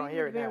 I don't You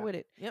hear need it to bear now. with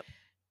it. Yep.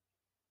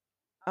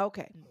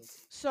 Okay. Mm.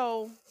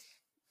 So,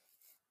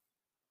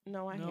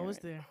 no, I No, hear it's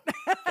it. there.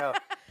 Oh.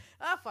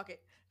 Ah, fuck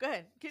it. Go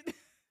ahead.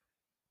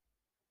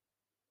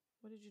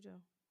 What did you do?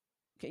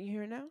 Can you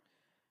hear it now?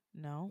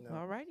 No. No.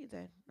 All righty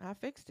then. I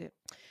fixed it.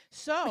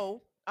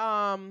 So,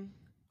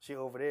 She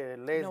over there, her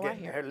legs no, I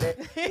getting hear her it.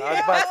 leg.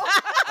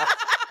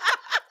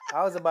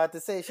 I was about to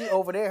say she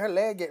over there, her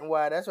leg getting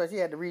wide. That's why she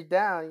had to reach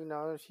down. You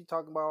know, she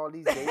talking about all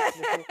these dates.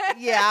 And shit.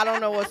 Yeah, I don't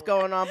know what's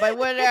going on, but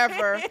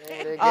whatever. Over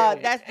there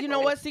getting- That's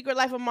what, Secret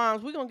Life of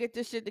Moms. We're gonna get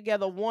this shit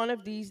together one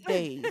of these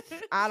days.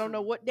 I don't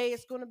know what day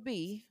it's gonna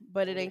be,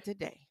 but it ain't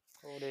today.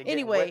 over there getting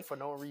Anyway, wet for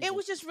no reason. it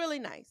was just really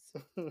nice.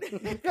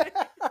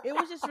 It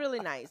was just really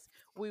nice.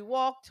 We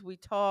walked, we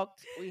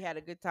talked, we had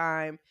a good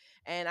time,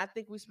 and I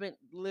think we spent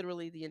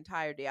literally the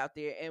entire day out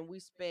there, and we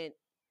spent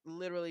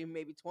literally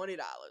maybe $20,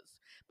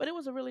 but it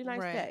was a really nice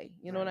Right. day.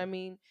 You know what I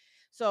mean?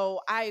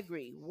 So I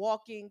agree.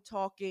 Walking,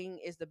 talking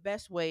is the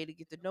best way to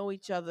get to know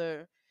each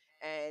other,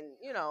 and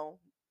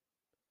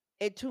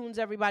it tunes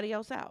everybody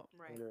else out.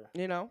 Right.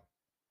 Yeah. You know.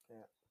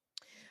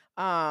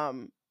 Yeah.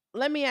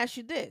 Let me ask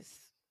you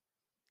this: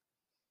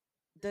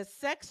 does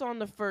sex on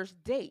the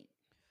first date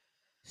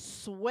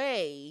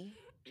sway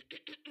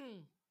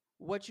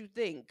what you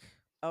think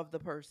of the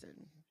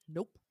person?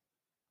 Nope.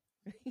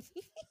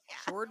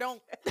 Sure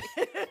don't.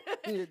 You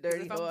 'Cause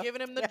dirty if I'm whore.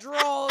 giving him the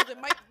draws, it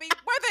might be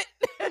worth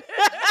it.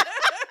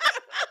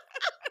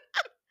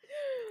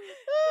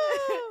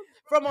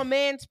 From a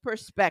man's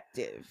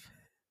perspective,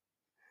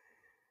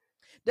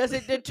 does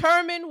it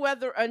determine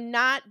whether or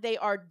not they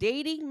are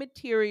dating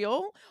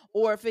material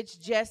or if it's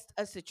just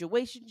a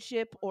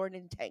situationship or an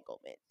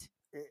entanglement?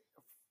 It-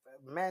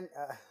 men,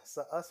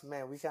 so us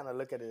men, we kind of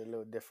look at it a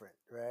little different,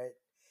 right?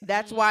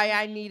 That's why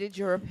I needed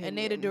your opinion. And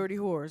they the dirty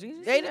whores.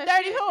 You They see the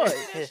that dirty shit?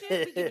 whores. That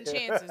shit, we giving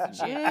chances and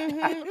shit.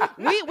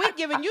 We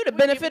giving you the We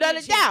benefit giving of you the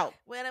a chance. doubt.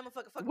 Well, that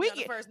motherfucker fucked We me on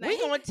the get- first we night.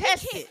 gonna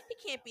test he it.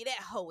 He can't be that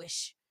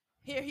hoish.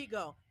 Here he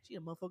go. She a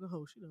motherfucking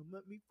hoe. She done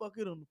let me fuck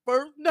it on the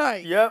first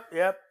night. Yep.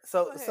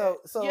 So Go ahead.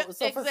 so Yep,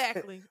 so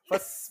exactly.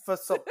 for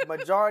so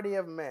majority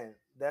of men,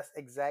 that's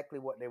exactly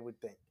what they would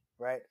think,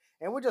 right?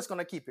 And we're just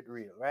gonna keep it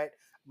real, right?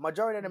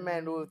 Majority of the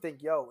men will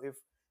think, yo,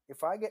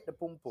 if I get the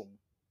pum pum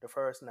the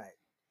first night,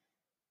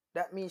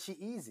 that means she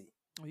easy.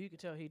 Oh, you can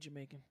tell he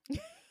Jamaican. Yeah,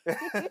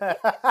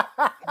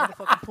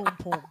 Motherfucking poom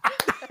poom.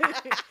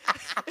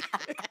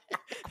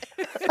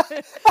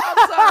 I'm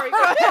sorry.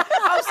 Go ahead.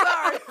 I'm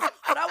sorry,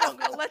 but I wasn't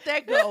gonna let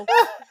that go.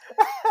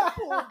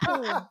 Poom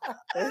poom.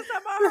 Last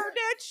time I heard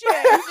that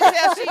shit.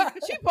 Yeah,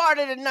 she part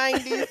of the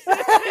 90s.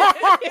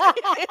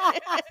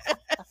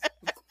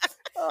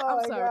 oh I'm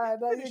my sorry.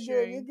 god, no, Finish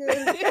you're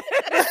good.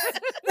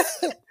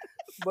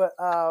 But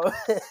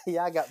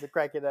yeah, I got me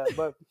cracking up.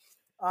 But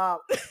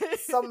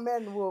some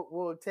men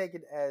will take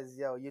it as,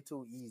 yo, you're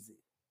too easy,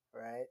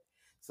 right?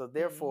 So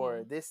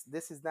therefore, this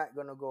is not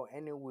gonna go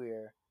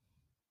anywhere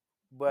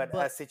but a But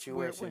where it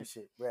situation went.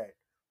 shit, right?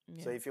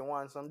 Yeah. So if you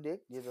want some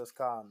dick, you just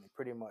call me.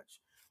 Pretty much,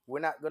 we're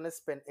not gonna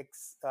spend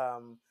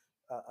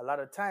a lot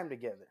of time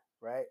together,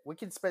 right? We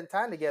can spend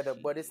time together,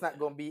 but it's not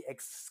gonna be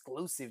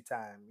exclusive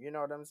time. You know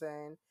what I'm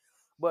saying?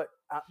 But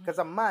because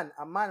a man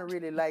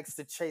really likes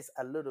to chase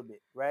a little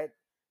bit, right?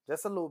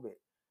 Just a little bit,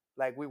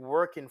 like we're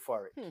working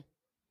for it.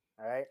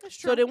 All right. That's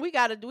true. So then we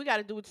gotta do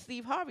what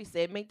Steve Harvey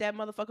said: make that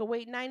motherfucker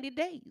wait 90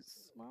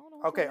 days. Well, I don't know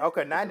what's Okay. gonna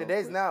Okay. happen. 90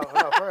 days now.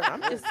 No, first,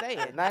 I'm just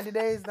saying. 90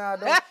 days now.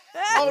 Don't.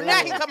 Oh, now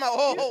Mm. he's talking about.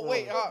 Oh,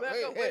 wait, Go back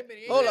up, wait a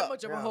minute. Ain't hold that up.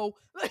 much of a Yeah. hoe.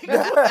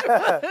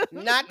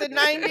 Not the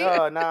 90.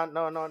 No,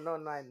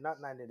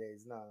 not 90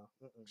 days. No.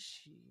 Mm-mm.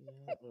 Shit.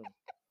 Mm-mm.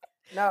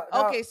 Now,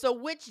 Okay, so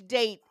which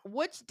date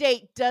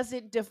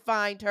doesn't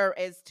define her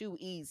as too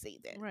easy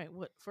then? Right.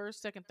 What?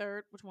 First, second,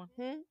 third? Which one?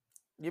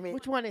 you mean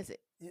Which one is it?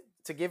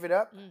 to give it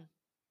up? Mm.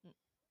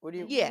 What do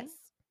you? Yes.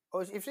 Oh,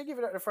 if you give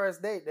it up the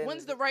first date, then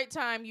When's the right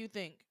time you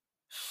think?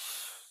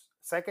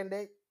 second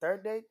date,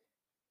 third date?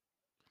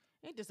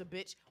 Ain't this a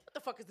bitch? What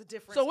the fuck is the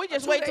difference? So we A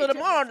just wait 2-day till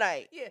tomorrow difference?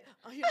 night. Yeah.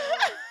 You know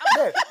what? I'm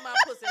gonna keep my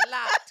pussy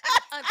locked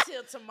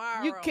until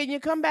tomorrow. Can you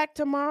come back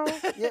tomorrow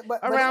Yeah,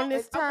 but around it,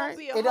 this I time? won't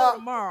be a It hoe all-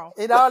 tomorrow.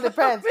 It all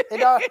depends.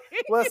 It all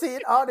well, see,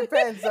 it all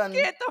depends on.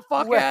 Get the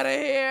fuck where- out of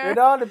here. It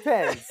all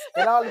depends.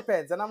 It all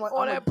depends, and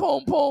All that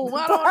poom poom.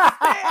 I don't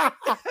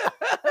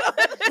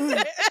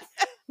understand.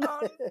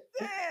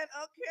 Understand.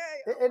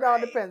 Okay. It all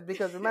depends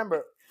because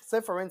remember,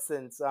 say for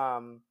instance,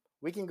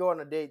 we can go on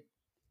a date,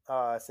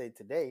 say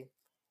today,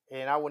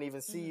 and I wouldn't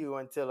even see you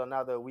until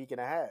another week and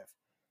a half.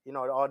 You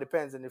know, it all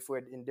depends on if we're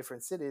in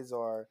different cities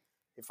or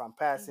if I'm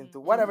passing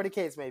through, whatever the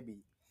case may be.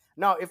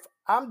 Now, if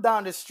I'm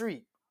down the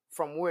street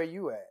from where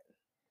you at,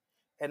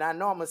 and I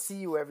know I'm gonna see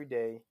you every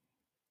day,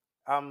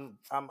 I'm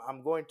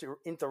going to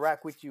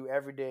interact with you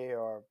every day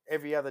or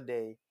every other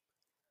day,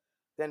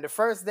 then the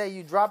first day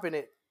you dropping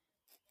it,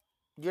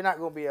 you're not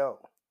gonna be out.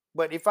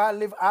 But if I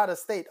live out of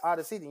state, out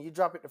of city, and you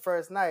drop it the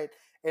first night,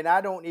 and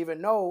I don't even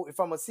know if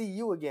I'm gonna see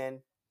you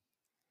again,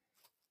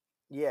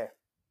 yeah.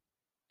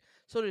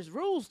 So there's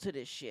rules to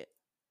this shit.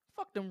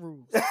 Fuck them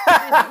rules. There's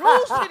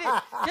rules to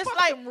this. Just Fuck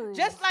like them rules.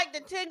 just like the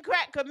 10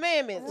 crack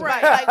commandments.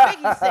 Right. Right. Like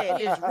Biggie said,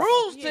 Yeah. there's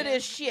rules to Yeah,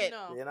 this shit.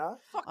 No. You know,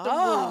 Fuck them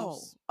Oh,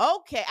 rules.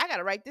 okay. I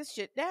gotta write this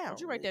shit down.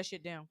 Would you write that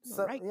shit down? I'm gonna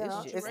so write you this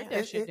know, shit it's, Write down.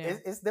 that shit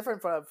down. it's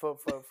different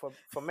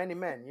for many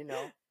men. You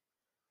know,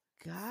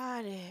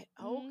 Got it.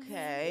 Mhm.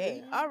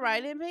 Okay. Yeah. All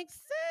right. It makes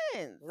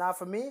sense. now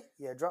for me,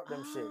 yeah, drop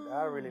them shit.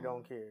 I really Oh.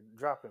 don't care.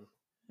 Drop him.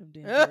 Them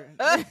damn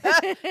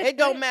birds. It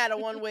don't matter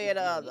one way or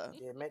the other.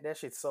 Yeah, make that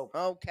shit soap.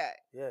 Okay.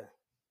 Yeah.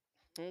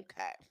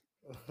 Okay.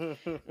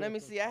 Let me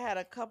see. I had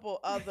a couple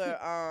other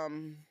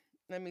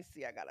let me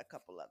see. I got a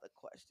couple other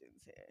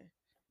questions here.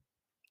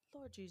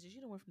 Lord Jesus,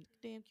 you done went from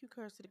the damn cue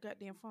cards to the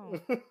goddamn phone.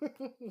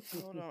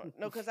 Hold on.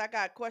 No, because I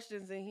got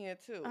questions in here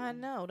too. I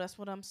know. That's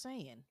what I'm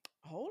saying.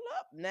 Hold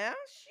up now.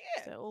 It's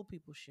Shit. that old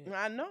people shit.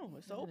 I know.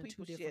 It's Living old in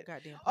people two different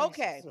shit. goddamn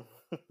Okay.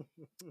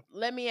 places.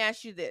 Let me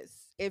ask you this.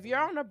 If you're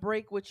on a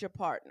break with your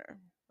partner,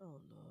 Oh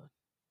Lord.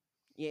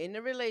 you're in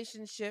a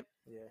relationship,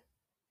 Yeah.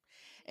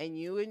 and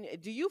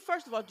do you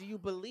first of all, do you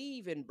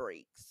believe in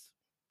breaks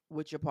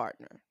with your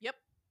partner? Yep.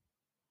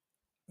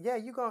 Yeah,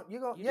 you going You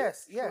do?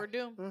 yes, yeah. Sure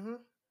do. Mm-hmm.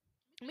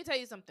 Let me tell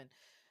you something.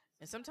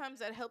 And sometimes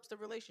that helps the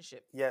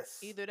relationship. Yes.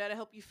 Either that'll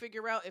help you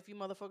figure out if you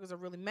motherfuckers are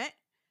really met,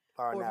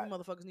 Or or if not. you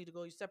motherfuckers need to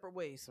go your separate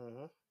ways.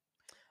 Mm-hmm.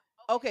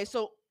 Okay,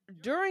 so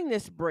during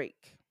this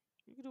break,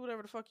 You can do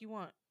whatever the fuck you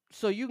want.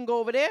 so you can go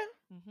over there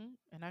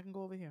And I can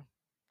go over here.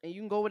 and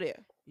you can go over there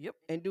Yep.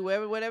 and do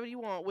whatever you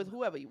want with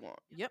whoever you want.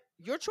 Yep.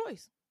 Your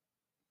choice.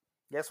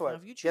 Guess Now, what?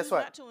 if you choose Guess what?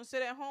 not to and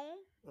sit at home,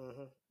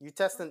 Mm-hmm. You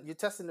testing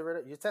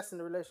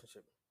the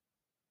relationship.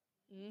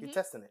 mhm. You're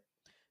testing it.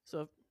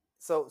 So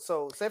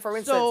So say for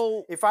instance,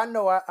 So if I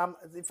know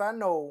if I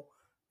know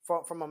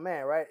from a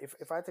man, right?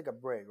 If I take a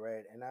break,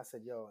 right, and I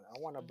said, yo, I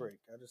want a Mhm. break.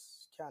 I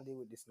just can't deal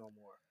with this no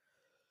more.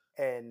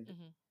 And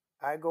Mhm.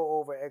 I go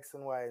over X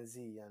and Y and Z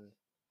and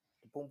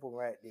the boom boom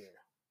right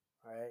there,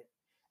 right?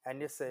 And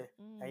you say,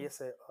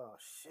 oh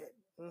shit,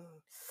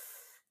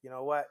 you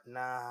know what?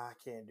 Nah, I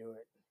can't do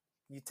it.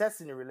 You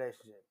testing the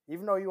relationship,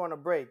 even though you on a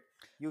break.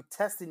 You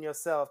testing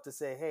yourself to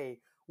say,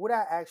 hey, would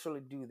I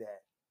actually do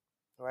that?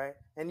 Right?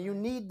 And you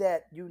Right. need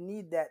that. You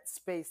need that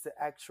space to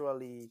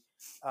actually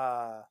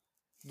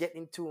get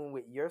in tune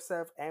with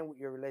yourself and with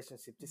your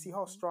relationship to see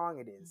how Mhm. strong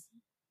it is.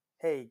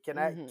 Hey, can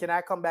Mhm.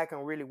 I come back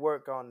and really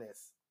work on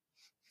this?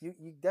 You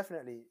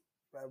definitely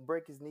a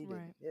break is needed.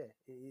 Right. Yeah,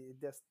 it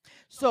just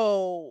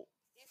so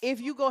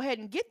if you go ahead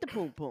and get the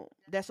poom poom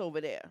that's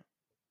over there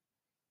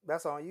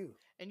that's on you.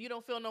 And you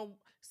don't feel no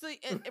see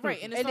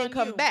right, and it's and then on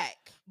come you.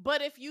 back.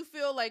 But if you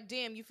feel like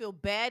damn, you feel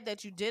bad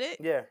that you did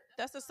it, Yeah,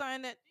 that's a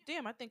sign that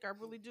damn, I think I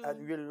really do I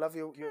really love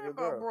your care your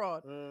about girl.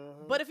 broad.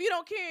 Mhm. But if you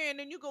don't care and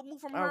then you go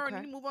move from her and Okay.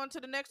 then you move on to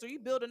the next, or you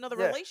build another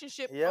Yeah.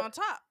 relationship Yep. on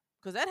top,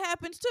 because that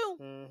happens too.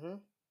 Mm-hmm.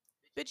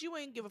 Bitch, you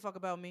ain't give a fuck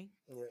about me.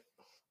 Yeah.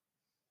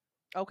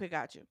 Okay,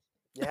 got you.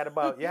 You had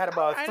about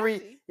Alright, I three.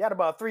 see. You had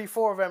about 3,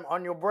 4 of them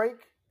on your break.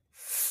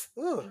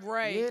 Ooh,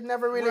 Right. You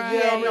never really. Right. You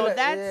Yeah, don't no, really.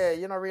 that's- Yeah,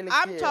 you don't really.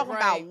 I'm care. talking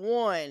Right. about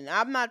one.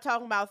 I'm not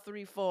talking about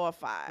 3, 4, or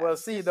 5. Well,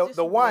 see, Just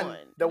the one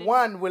And the then-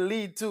 one will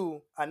lead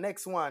to a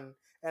next one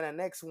and a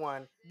next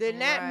one. Then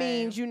that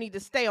means Right. you need to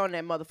stay on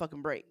that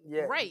motherfucking break.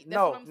 Yeah. Right, that's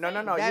No, what I'm no, no,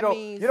 saying. no. That You don't.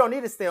 means- You don't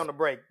need to stay on the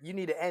break. You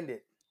need to end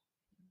it.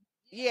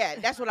 Yeah,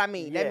 that's what I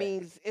mean. Yeah. That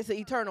means it's an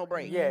eternal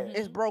break. Yeah.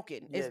 It's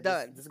broken. Yeah, It's just-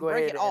 done. Just go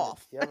Break ahead it and end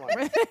off. Yeah,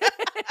 man.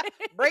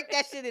 Break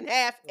that shit in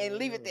half and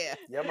leave it Mhm. there.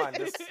 Yeah, man.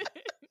 Just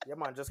yeah,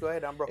 man. Just go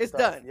ahead and broke It's it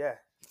off. done. Yeah.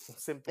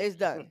 Simple. It's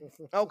done.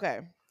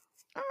 Okay.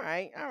 All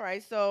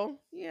right. So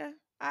yeah,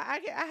 I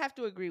have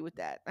to agree with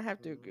that. I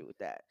have to agree with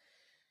that.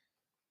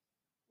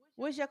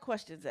 Where's your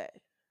questions at?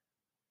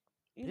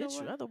 You know Bitch,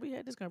 what? I thought we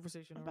had this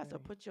conversation. I'm about to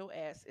already. put your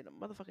ass in a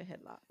motherfucking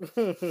headlock.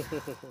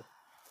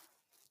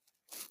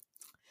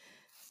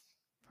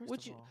 First What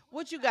of you all,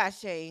 what you got,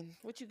 Shane?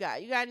 What you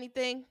got? You got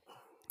anything?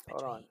 bet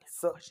Hold you on. he ain't got no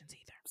So questions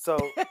either. so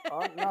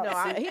no,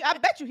 No, see? I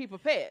bet you he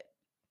prepared.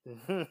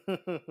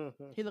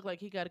 He looked like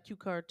he got a cue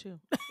card too.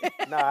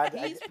 No,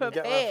 He's I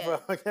get my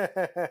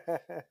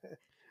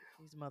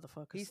These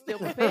motherfuckers. He's still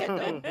prepared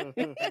though.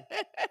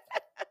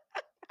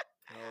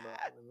 Hold on,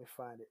 let me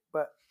find it.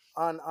 But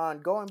on going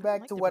I don't back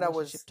like to the what I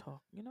relationship was,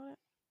 talk. You know that?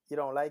 you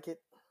don't like it.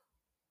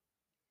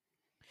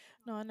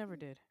 No, I never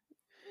did.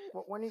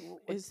 When you,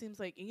 It seems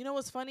like you know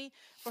what's funny?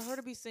 For her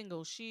to be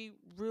single, she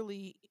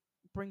really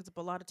brings up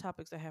a lot of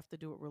topics that have to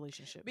do with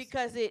relationships.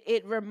 Because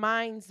it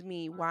reminds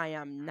me why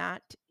I'm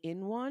not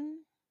in one.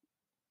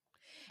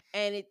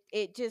 And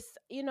it just,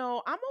 I'm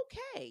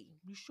okay.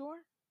 You sure?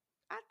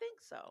 I think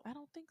so. I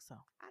don't think so.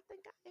 I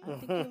think I I am.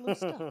 think you're a little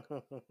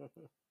stuck.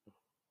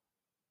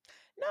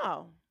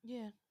 No,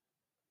 Yeah.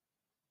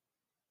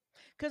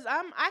 because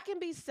I can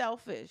be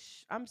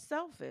selfish. I'm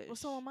selfish. Well,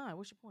 so am I.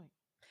 What's your point?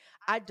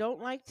 I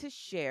don't like to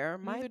share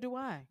Neither do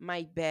I.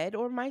 my bed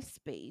or my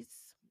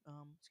space.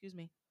 Excuse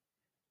me.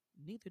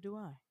 Neither do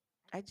I.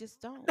 I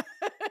just don't.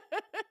 I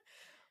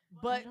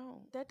But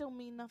don't. that don't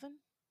mean nothing.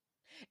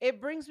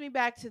 It brings me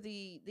back to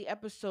the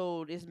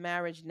episode, is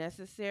marriage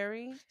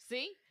necessary?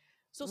 See?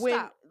 So When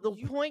stop. the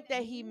You point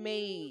that he you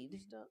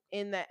made stuck.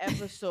 in that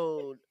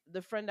episode,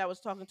 the friend I was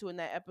talking to in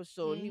that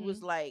episode, he was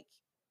Mhm. like,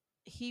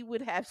 he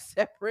would have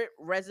separate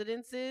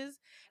residences,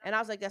 and I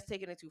was like, that's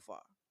taking it too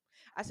far.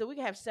 I said we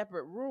can have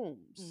separate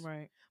rooms,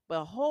 Right.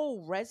 but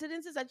whole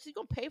residences. I just, you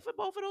gonna pay for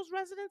both of those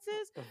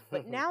residences?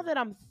 But now that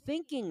I'm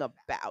thinking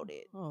about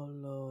it, Oh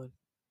Lord.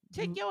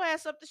 take your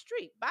ass up the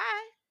street.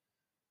 Bye.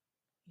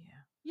 Yeah.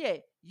 Yeah,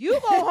 you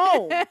go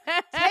home.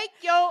 Take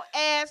your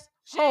ass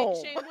home.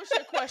 Shane, what's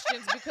your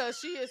questions? Because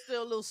she is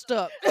still a little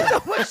stuck. So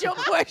what's your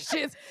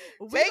questions?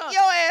 Take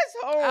your ass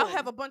home. I'll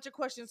have a bunch of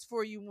questions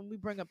for you when we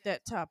bring up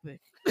that topic.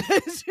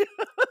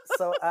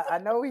 So I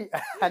know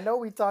I know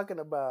we talking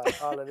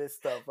about all of this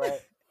stuff, right?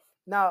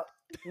 Now,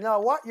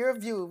 what your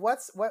view?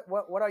 What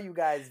are you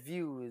guys'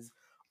 views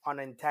on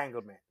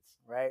entanglements,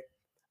 right?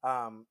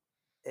 Um,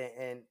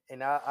 and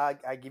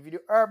I give you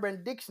the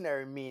Urban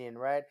Dictionary meaning,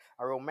 right?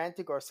 A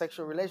romantic or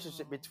sexual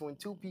relationship between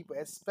two people,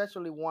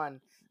 especially one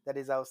that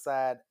is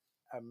outside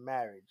a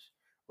marriage,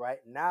 right?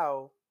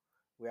 Now,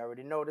 we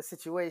already know the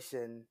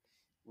situation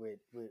with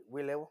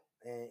Willow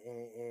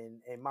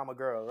and Mama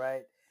Girl,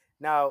 right?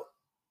 Now,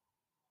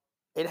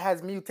 it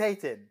has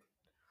mutated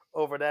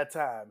over that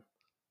time,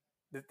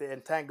 the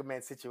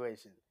entanglement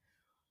situation.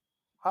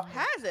 How,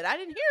 Has it? I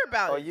didn't hear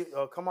about oh, it.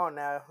 oh, come on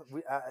now.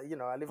 I live in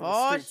the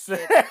Oh, streets.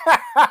 shit.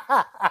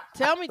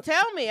 Tell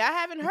me. I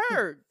haven't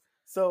heard.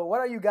 So, what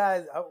are you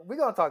guys? We're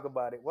gonna talk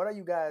about it. What are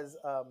you guys'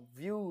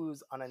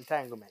 views on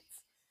entanglements?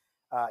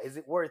 Is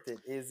it worth it?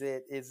 Is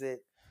it?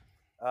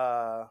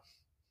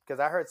 Because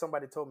I heard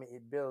somebody told me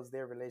it builds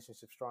their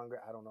relationship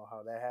stronger. I don't know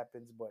how that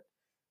happens, but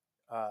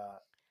uh,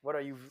 what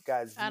are you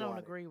guys' view I don't on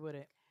agree with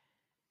it.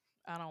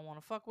 I don't want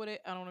to fuck with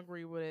it. I don't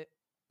agree with it.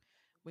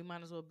 We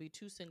might as well be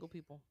two single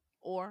people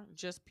or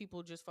just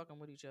people just fucking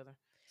with each other.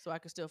 So I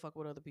can still fuck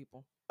with other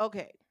people.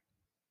 Okay,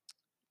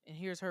 And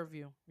here's her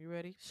view. You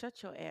ready?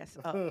 shut your ass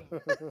up.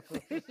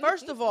 it?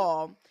 First of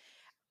all,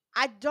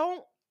 I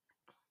don't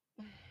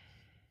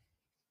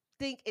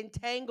think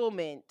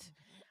entanglement.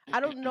 I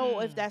don't know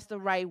if that's the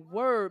right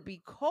word,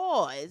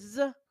 because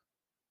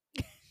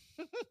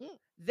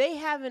they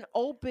have an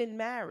open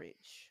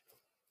marriage.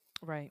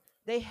 right.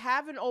 They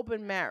have an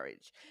open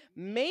marriage.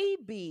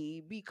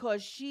 Maybe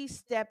because she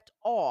stepped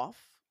off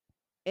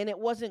and it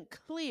wasn't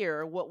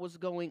clear what was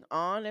going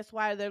on. That's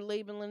why they're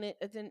labeling it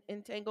as an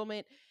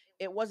entanglement.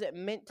 It wasn't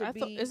meant to I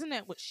thought, be. isn't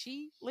that what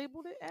she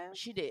labeled it as?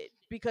 She did,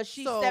 because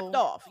she stepped So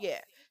off. Yeah,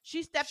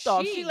 she stepped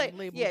off. She she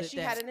labeled yeah, it she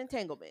had that. an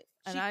entanglement.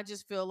 And She I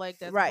just feel like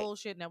that's right.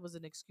 bullshit and that was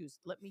an excuse.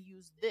 Let me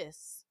use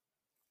this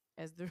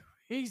as the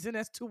reason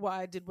as to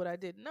why I did what I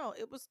did. No,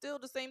 it was still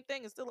the same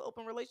thing. It's still an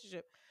open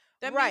relationship.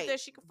 That means Right, that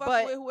she can fuck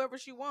but with whoever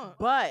she wants.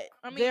 but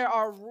I mean, there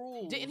are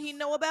rules. didn't he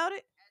know about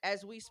it?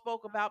 As we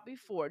spoke about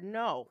before?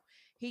 No,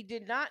 he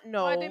did not Why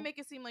know. they make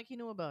it seem like he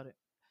knew about it?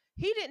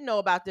 He didn't know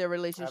about their I don't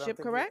relationship, think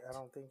I correct?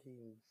 don't think he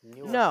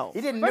knew. No.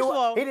 He didn't First know. of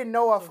all, He didn't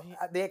know of So he-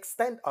 the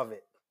extent of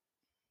it.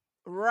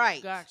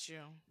 right. Got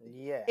you.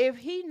 Yeah. If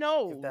he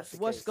knows that's the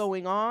what's case.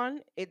 going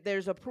on,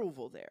 there's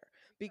approval there,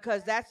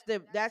 because that's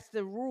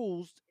the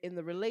rules in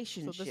the So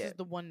relationship. this is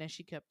the one that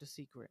she kept a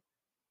secret.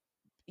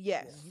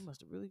 Yes. Yeah, he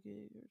must have really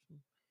gave her some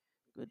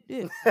good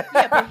dick.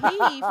 Yeah, but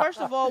he first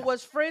of all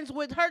was friends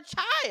with her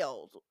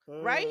child,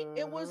 right?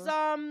 It was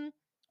Mhm.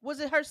 was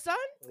it her son?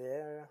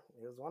 Yeah,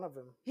 it was one of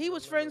them. He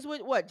was friends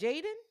with what,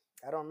 Jaden?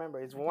 I don't remember.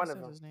 It's I think one said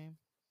of them. his name.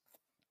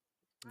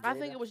 I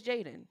think Jada. it was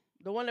Jaden,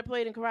 the one that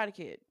played in Karate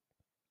Kid.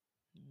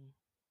 Mm.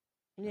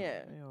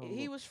 Yeah, they all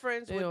he look- was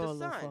friends They with all the a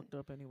little son. fucked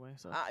up anyway.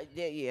 So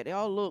They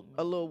all look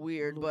a little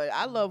weird, but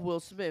I love Will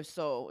Smith,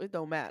 so it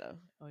don't matter.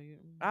 Oh, you,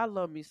 I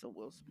love me some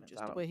Will Smith. just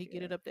I the don't way he get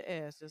care. it up the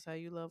ass. That's how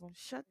you love him.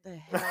 Shut the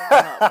hell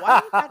up.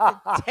 Why you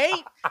got to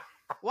taint?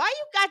 Why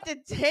you got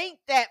to taint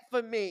that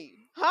for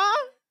me?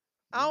 Huh?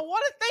 I don't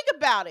want to think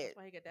about That's it.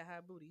 why he got that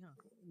high booty,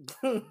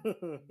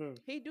 huh?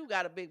 He do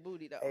got a big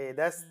booty though. Hey,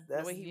 that's Mhm.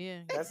 that's way he-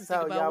 Yeah. that's just Think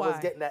how about y'all was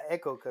why. getting that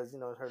echo because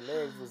her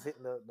legs was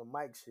hitting the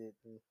mic shit.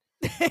 And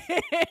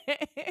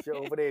she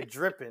over there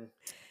dripping.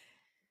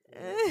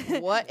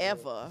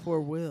 Whatever.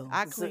 For Will.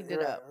 I cleaned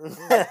it up.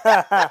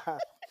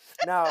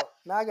 now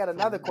I got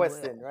another For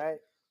question, Will. right?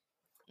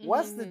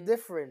 What's the Mhm.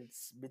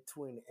 difference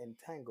between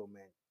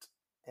entanglement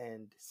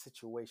and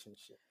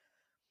situationship?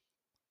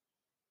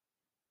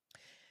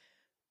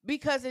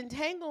 Because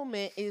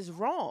entanglement is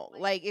wrong.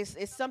 Like it's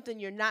something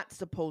you're not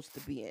supposed to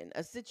be in.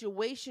 A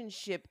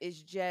situationship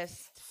is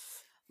just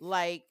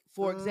like,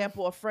 for Mm.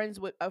 example, a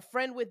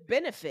friend with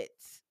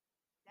benefits.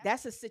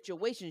 That's a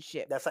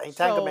situationship. That's an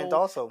entanglement So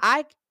also.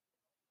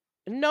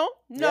 no,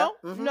 Yeah,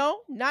 mhm.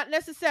 no, not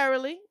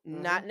necessarily.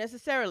 Mhm. Not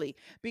necessarily.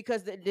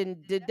 Because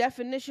the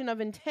definition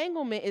of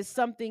entanglement is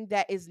something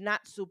that is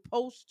not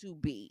supposed to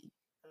be.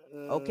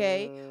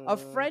 Okay? A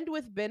Mm, friend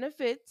with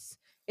benefits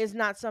is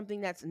not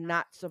something that's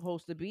not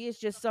supposed to be. It's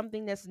just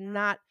something that's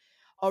not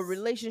a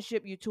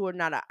relationship. You two are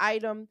not an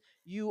item.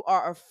 You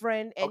are a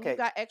friend, and you Okay,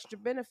 got extra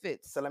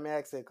benefits. so let me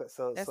ask you.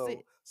 So That's so it.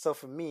 so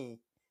for me,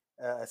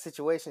 a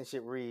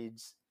situationship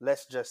reads: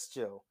 let's just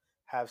chill,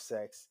 have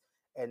sex,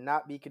 and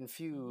not be Mhm.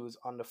 confused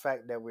on the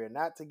fact that we're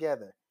not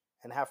together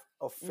and have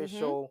Hmm.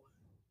 official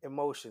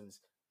emotions.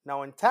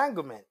 Now,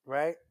 entanglement,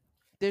 right?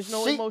 There's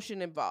no She,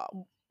 emotion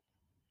involved.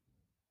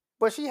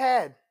 but she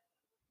had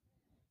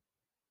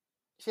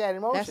That's an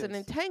emotions.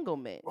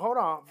 entanglement. Hold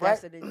on, right?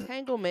 That's an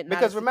entanglement, not a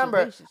Because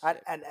remember,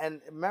 situationship.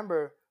 and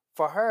remember,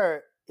 for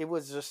her, it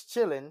was just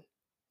chilling.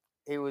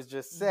 It was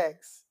just Mhm.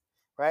 sex,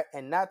 right?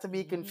 And not to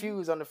be Mhm.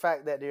 confused on the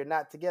fact that they're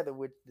not together.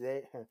 Which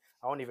they,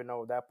 I don't even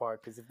know that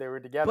part because if they were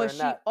together But or she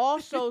not.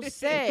 also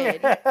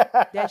said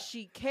that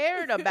she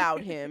cared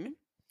about him.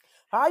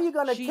 How are you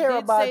gonna She care did say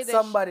about that she,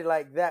 somebody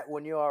like that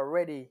when you're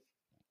already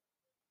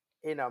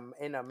in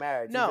a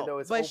marriage, even no, though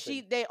it's but open?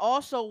 she they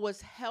also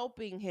was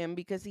helping him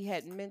because he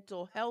had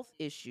mental health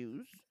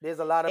issues There's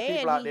a lot of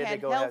people and out he there that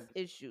had go ahead. health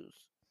issues.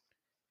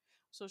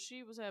 So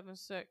she was having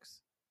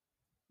sex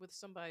with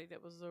somebody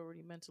that was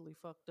already mentally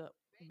fucked up.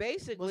 Wasn't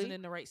Basically,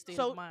 in the right state of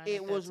so mind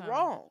it at that was time.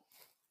 wrong.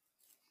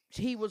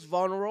 He was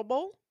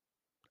vulnerable.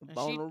 And she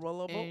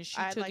Vulnerable. and she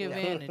I took like that.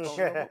 advantage.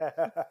 Vulnerable.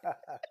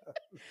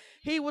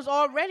 He was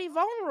already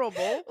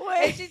vulnerable and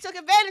Wait. she took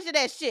advantage of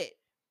that shit.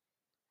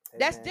 Hey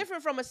That's man,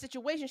 different from a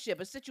situationship.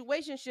 A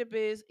situationship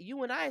is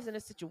you and I is in a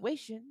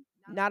situation,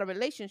 not a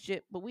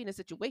relationship, but we in a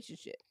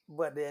situationship.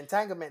 but the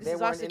entanglement, This they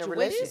is our weren't in a These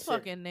situation. relationship.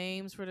 fucking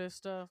names for this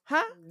stuff.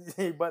 Huh?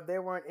 But they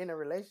weren't in a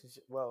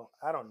relationship. Well,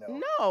 I don't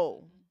know.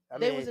 No. I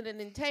They mean, wasn't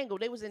an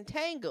entangled. They was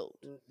entangled.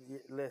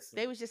 listen,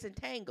 They was just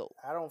entangled.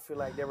 I don't feel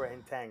like they were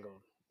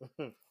entangled.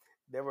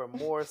 They were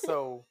more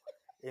so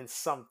in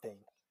something.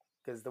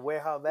 Because the way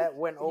how that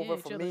went Yeah, over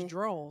for each other's me,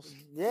 draws.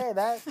 yeah,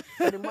 that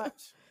pretty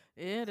much.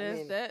 Yeah, I that's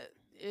mean, that.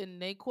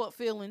 And they caught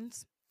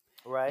feelings,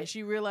 and right,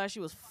 she realized she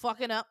was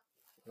fucking up.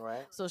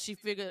 right. So she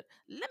figured,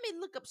 let me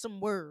look up some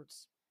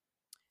words.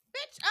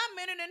 Bitch, I'm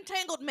in an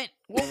entanglement.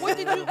 Well, what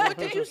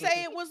did you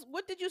say it was?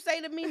 What did you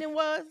say the meaning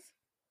was?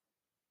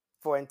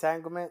 For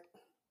entanglement,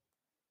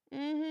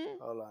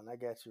 Mm-hmm. hold on, I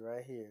got you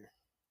right here.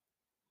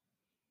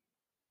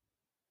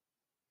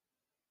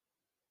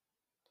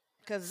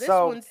 Because this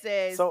So, one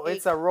says so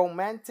it's a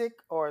romantic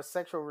or a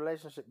sexual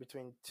relationship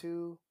between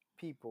two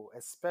people,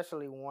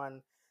 especially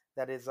one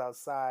that is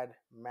outside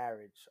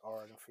marriage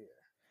or an affair.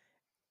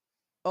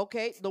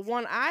 okay, the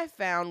one I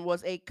found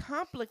was a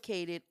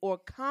complicated or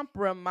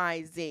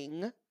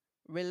compromising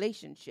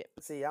relationship.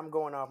 See, I'm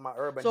going off my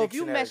Urban So if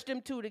you Dictionary. mesh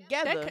them two That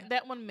together,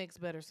 that one makes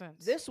better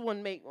sense. this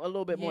one make a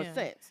little bit more Yeah,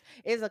 sense.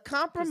 It's a because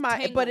compromise, but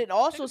tangle. it Think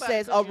also about it,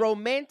 says a cooking.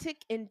 romantic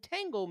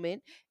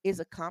entanglement is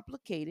a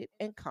complicated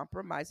and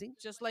compromising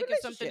Just like if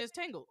something relationship is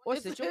tangled, or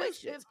it's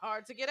situation. it's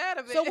hard to get out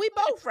of So it. we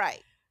both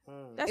right.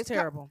 Mm. That's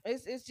terrible.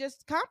 It's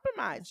just That's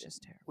compromising.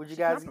 just terrible. Would you She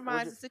guys? Would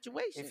compromised you? the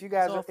situation. If you It's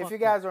guys all are, if you fucked up.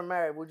 guys were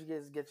married, would you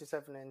guys get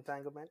yourself in an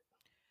entanglement?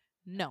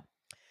 No,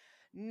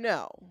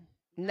 No,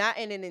 not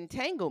in an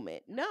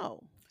entanglement.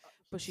 No.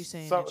 but she's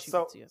saying So, that she so,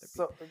 wants the other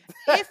so. people.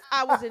 If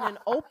I was in an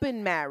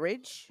open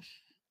marriage,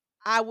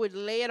 I would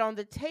lay it on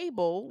the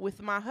table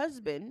with my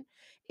husband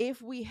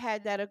if we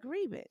had that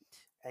agreement.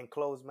 And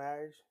closed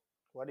marriage.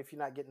 What if you're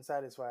not getting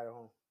satisfied at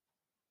home?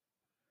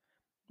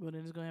 Well,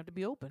 then it's gonna have to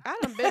be open. I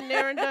done been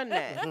there and done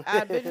that.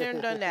 I've been there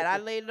and done that. I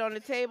laid it on the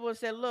table and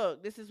said,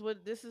 "Look, this is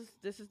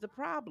the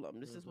problem.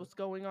 This is Mhm. what's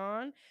going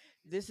on.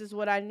 This is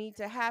what I need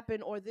to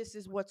happen, or this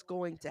is what's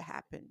going to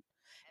happen."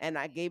 And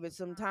I gave it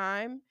some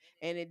time,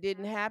 and it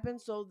didn't happen.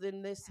 So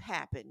then this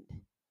happened.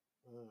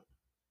 Mm.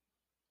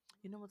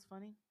 You know what's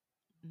funny?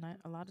 Not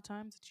a lot of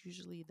times it's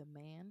usually the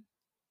man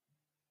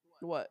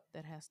What?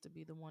 that has to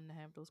be the one to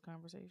have those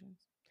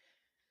conversations.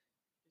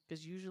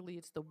 Because usually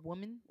it's the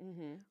woman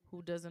Mm-hmm.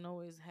 who doesn't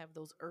always have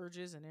those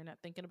urges and they're not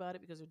thinking about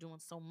it because they're doing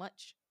so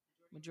much.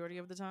 Majority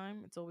of the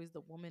time, it's always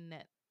the woman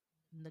that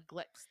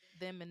neglects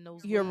them in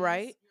those You're ways.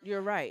 right.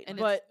 You're right. And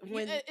But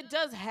when it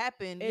does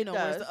happen, it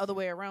where it's does, the other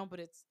way around, but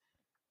it's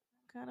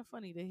kind of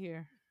funny to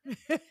hear.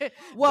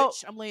 well,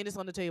 Bitch, I'm laying this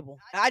on the table.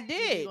 I Either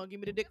you're did. gonna give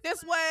me the dick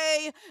this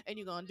way, and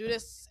you're gonna do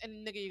this,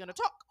 and nigga, you're gonna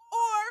talk,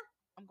 or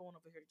I'm going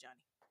over here to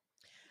Johnny.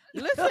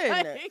 Listen,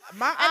 Like,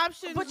 my and-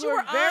 options but you were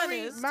were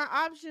very honest. my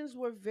options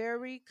were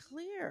very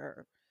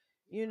clear.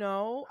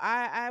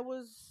 I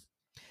was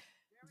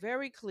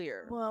very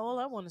clear. Well, all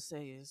I want to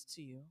say is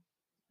to you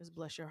is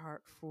bless your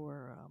heart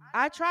for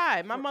I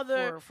tried. My for,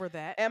 mother for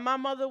that. and my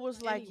mother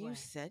was like, "You Anyway.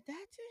 said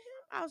that to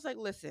him?" I was like,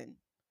 "Listen,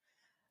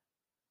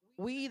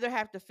 we either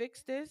have to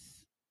fix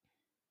this,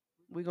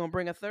 we're going to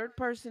bring a third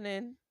person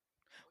in,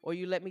 or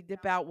you let me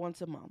dip out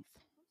once a month."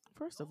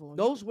 First of all,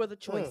 Those were the Mm.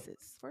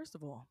 choices. first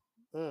of all,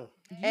 Mm.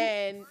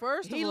 And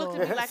first of he looked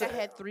all, at me like I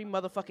had three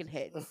motherfucking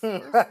heads.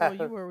 first of all,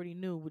 you already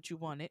knew what you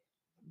wanted.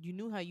 You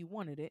knew how you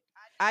wanted it,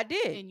 I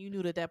did. and you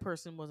knew that that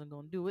person wasn't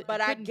going to do it,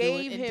 But and I couldn't do it,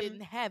 gave and him-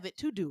 didn't have it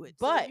to do it.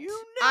 But so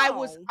you I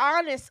was know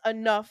honest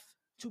enough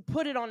to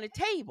put it on the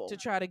table to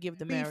try to give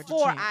the marriage a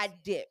before chance. I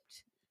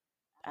dipped.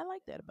 I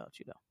like that about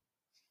you,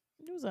 though.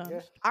 You was Yeah.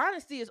 honest.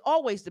 Honesty is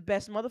always the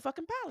best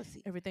motherfucking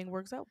policy. Everything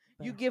works out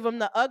You better. give them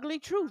the ugly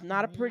truth,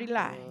 not a pretty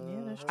lie.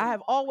 Yeah, that's Hmm. I true.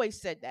 have always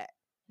said that.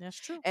 That's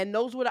true. And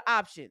those were the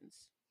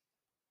options.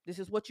 This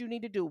is what you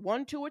need to do: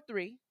 one, two, or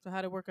three. So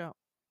how'd it work out?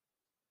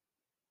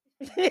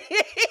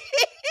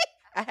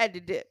 I had to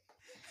dip.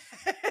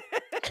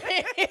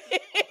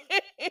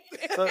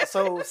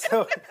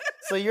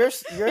 So you're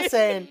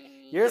saying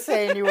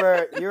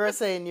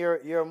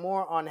you're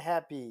more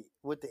unhappy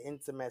with the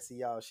intimacy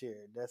y'all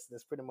shared. That's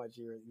pretty much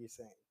you're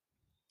saying.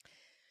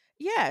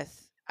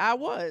 Yes, I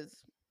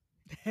was.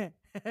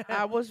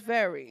 I was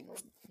very.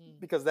 Mm.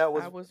 Because that I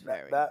was was that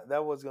very. that,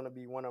 that was going to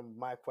be one of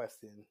my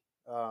questions,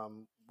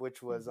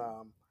 which was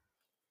Mhm.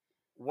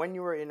 when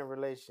you were in a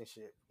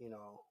relationship,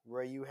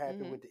 were you happy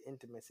Mhm. with the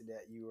intimacy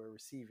that you were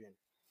receiving?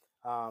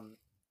 um,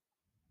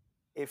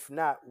 if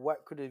not,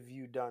 what could have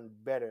you done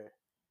better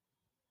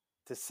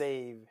to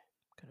save?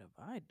 Could have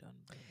I done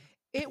better?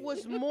 It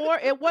was more.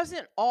 It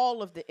wasn't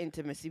all of the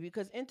intimacy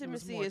because There was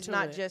intimacy more is to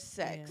not it. just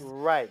Yeah. sex.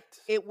 Right,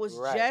 It was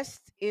right.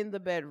 just in the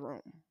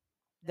bedroom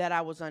that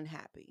I was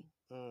unhappy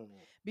Mm,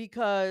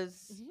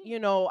 because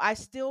Mhm. I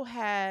still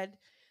had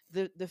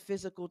the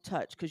physical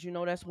touch because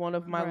that's one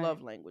of my Right.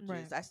 love languages.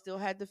 Right. I still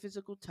had the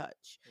physical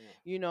touch, yeah,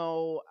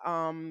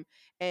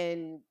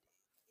 and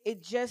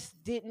it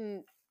just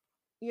didn't.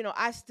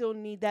 I still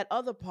need that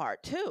other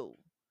part too,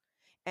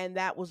 and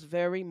that was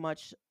very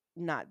much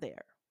not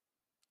there.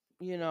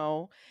 You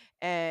know,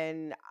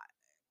 and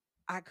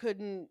I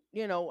couldn't.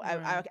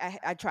 Right.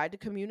 I tried to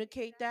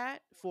communicate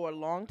that for a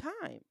long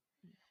time.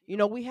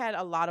 We had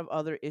a lot of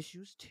other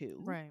issues too,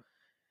 Right.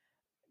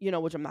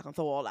 which I'm not gonna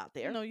throw all out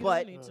there. No, you don't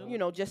But, need to.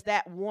 mhm, just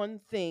that one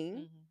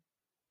thing,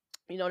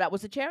 Hmm. that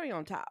was a cherry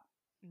on top.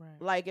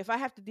 Right. Like if I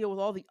have to deal with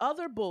all the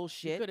other You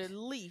bullshit, could at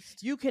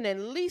least. you can at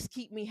least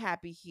keep me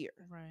happy here.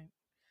 Right.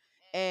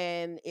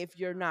 And if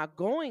you're not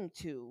going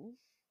to,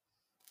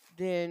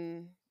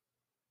 then,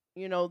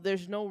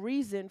 there's no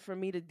reason for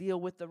me to deal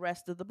with the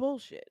rest of the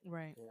bullshit,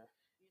 Right. yeah.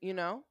 you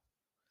know?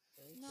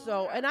 No,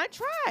 So, and I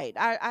tried.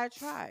 I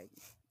tried.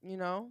 It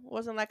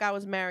wasn't like I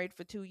was married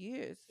for 2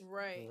 years.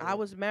 right. I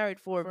was married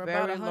for a For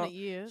about very 100 long.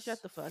 years.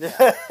 Shut the fuck up.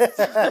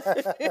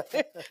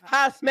 Mhm.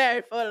 I was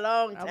married for a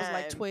long I was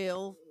like time.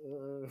 12.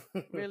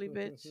 Really,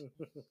 bitch.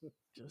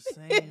 Just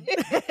saying.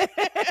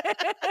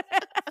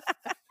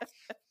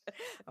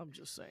 I'm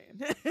just saying.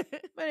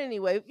 But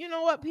anyway, you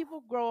know what?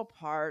 People grow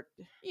apart.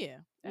 Yeah.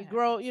 You That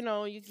grow,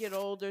 happens. you get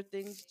older,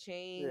 things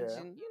change, Yeah,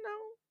 and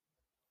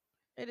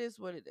it is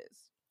what it is.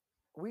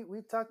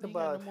 we talked You got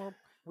no about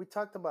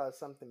more.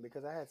 something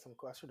because I had some.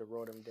 I should have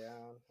wrote them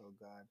down. Oh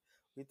God,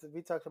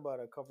 we talked about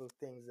a couple of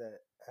things that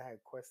I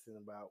had questions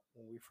about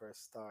when we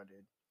first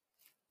started,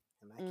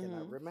 and I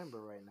cannot Hmm.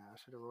 remember right now. I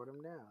should have wrote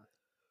them down.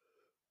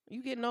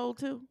 You getting old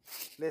too.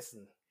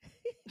 Listen,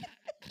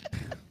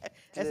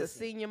 That's a listen.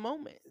 senior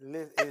moment.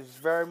 It's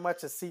very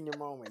much a senior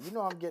moment.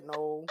 I'm getting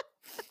old.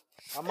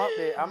 I'm up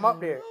there. I'm up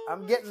Mm. there. Oh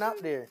I'm my getting up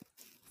goodness.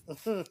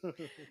 there.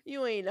 Did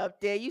You ain't up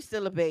there. You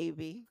still a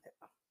baby.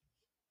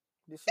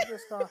 she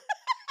just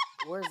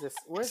Where's this?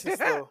 Where's this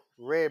little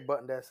red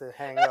button that says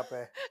hang up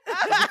at?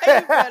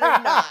 You better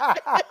not.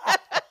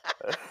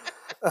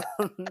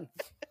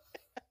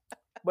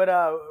 But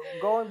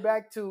going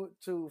back to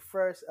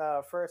first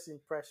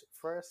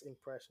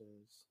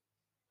impressions.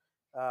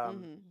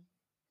 Um, Hmm.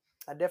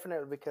 I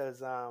definitely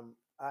because I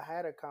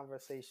had a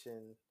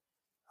conversation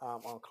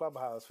on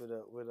Clubhouse with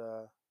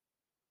a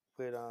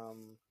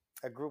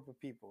group of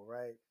people,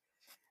 right?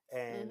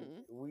 And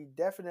Hmm. we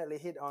definitely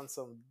hit on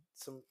some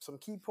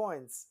key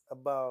points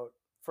about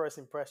first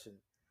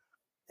impression,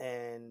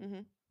 and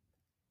Hmm.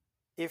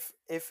 if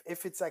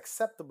it's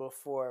acceptable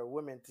for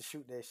women to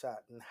shoot their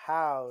shot and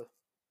how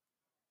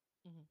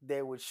Mhm.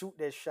 they would shoot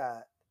their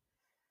shot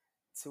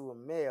to a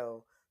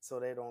male so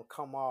they don't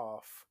come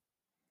off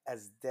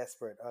as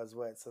desperate as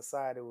what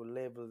society would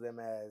label them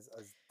as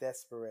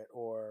desperate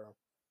or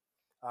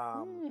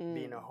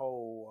being a Mm.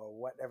 hoe or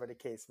whatever the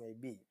case may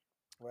be,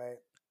 right?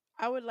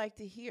 I would like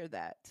to hear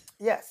that.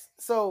 Yes.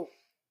 So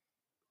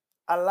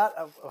a lot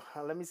of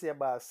let me say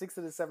about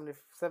 60 to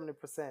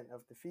 70%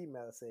 of the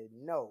females say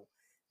no,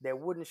 they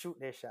wouldn't shoot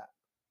their shot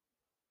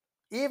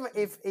even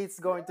if Mhm. it's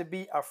going to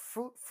be a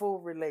fruitful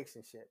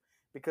relationship,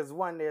 because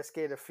one, they're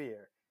scared of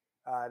fear,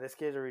 they're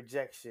scared of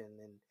rejection,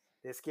 and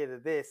they're scared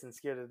of this and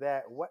scared of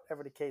that,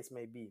 whatever the case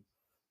may be.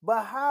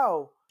 But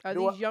how Are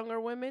do I? these younger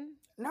women?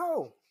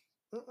 No.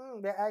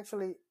 They're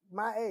actually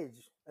my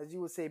age, as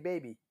you would say,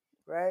 baby,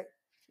 right?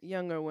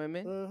 Younger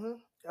women.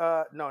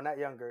 Mm-hmm. No, not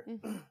younger,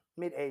 Mm.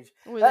 mid age.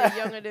 Were they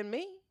younger than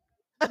me?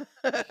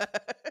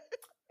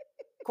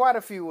 Quite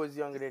a few was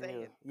younger Just than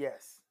you. saying.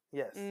 Yes,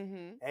 yes.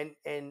 Hmm.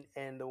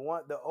 And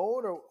the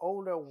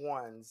older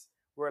ones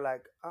were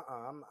like,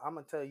 I'm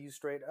gonna tell you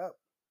straight up.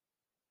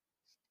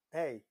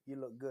 Hey, you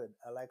look good.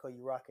 I like how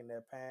you rocking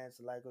their pants.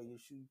 I like how you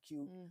shoe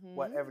cute. Hmm.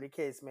 Whatever the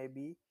case may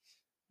be.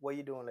 What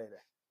you doing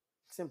later?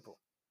 Simple.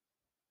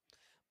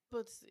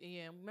 But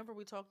yeah, remember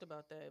we talked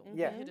about that. When you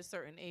Yeah, hit Mhm. a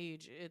certain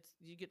age, it's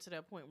you get to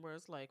that point where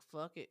it's like,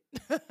 fuck it.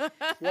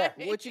 yeah,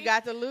 What you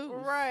got to lose?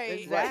 Right. right.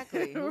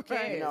 Exactly. Who You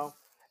Right. cares? know,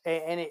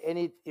 and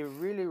it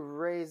really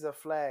raised a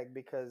flag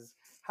because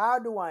how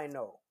do I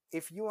know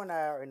if you and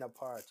I are in a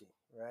party,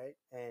 right?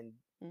 And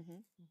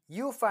Mhm.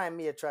 you find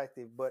me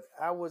attractive, but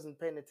I wasn't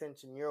paying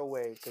attention your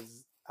way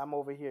because I'm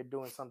over here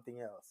doing something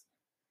else.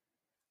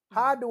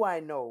 How Mhm. do I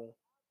know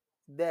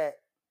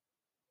that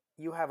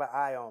you have an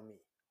eye on me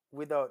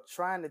without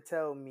trying to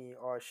tell me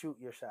or shoot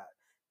your shot?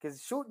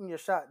 Because shooting your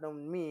shot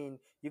don't mean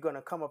you're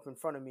gonna come up in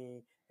front of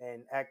me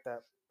and act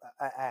a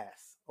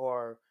ass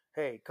or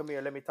hey, come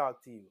here, let me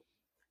talk to you.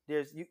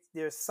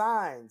 There's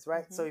signs,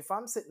 right? So Mhm. if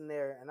I'm sitting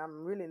there and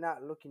I'm really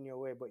not looking your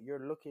way, but you're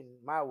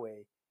looking my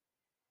way,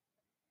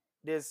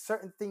 there's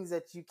certain things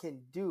that you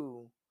can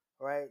do,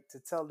 right, to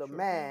tell the True.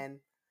 man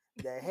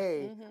that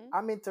hey, Mhm.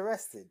 I'm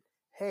interested.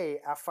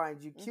 Hey, I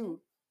find you Mhm.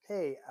 cute.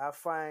 Hey, I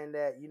find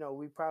that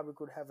we probably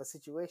could have a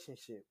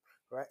situationship,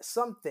 right?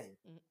 Something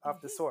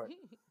of the sort.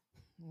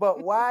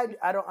 But why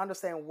I don't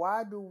understand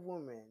why do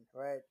women,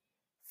 right,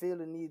 feel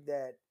the need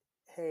that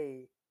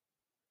hey,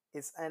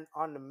 it's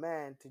on the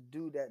man to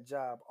do that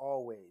job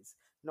always.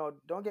 No,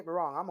 don't get me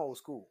wrong, I'm old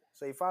school.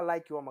 So if I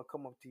like you, I'm gonna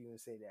come up to you and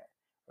say that.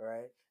 All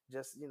right.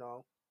 Just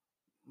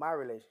my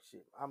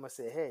relationship. I'm gonna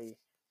say, hey,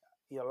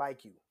 you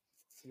like you.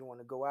 You want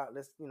to go out?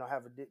 Let's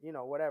have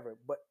whatever.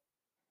 But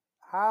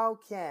how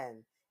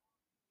can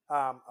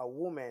a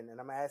woman, and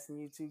I'm asking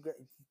you two,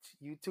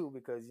 you too,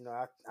 because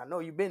I know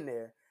you've been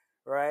there,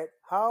 right?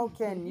 How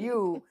can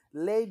you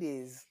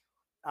ladies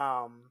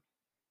um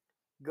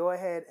go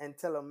ahead and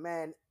tell a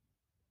man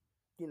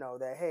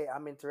that hey,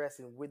 I'm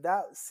interested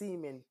without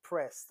seeming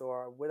pressed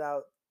or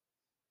without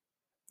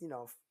you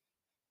know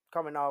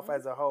coming off Mhm.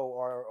 as a hoe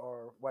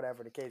or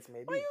whatever the case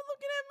may Why be. you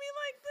looking at me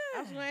I like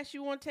was gonna that? ask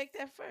you. Want to take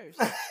that first?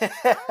 I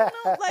don't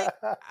know. Like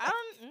I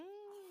don't.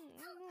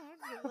 I don't know. I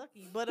can get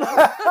lucky, but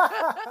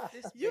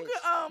This you bitch.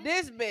 could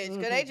This bitch.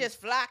 Cause they just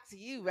flock to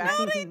you, No, right?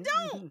 they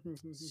don't.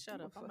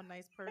 Shut up. I'm a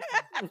nice person.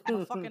 I'm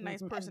a fucking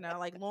nice person. I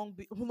like long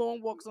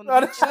walks on the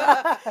beach.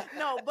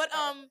 No, but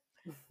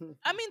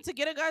I mean, to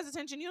get a guy's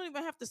attention, you don't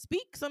even have to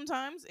speak.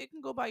 Sometimes it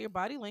can go by your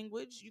body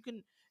language. You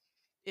can,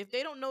 if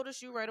they don't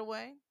notice you right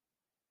away,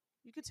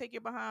 you could take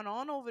your behind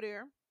on over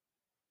there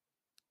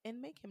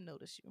and make him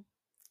notice you.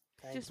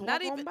 Thank Just you.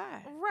 Not walk even on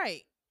by.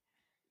 right.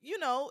 You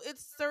know,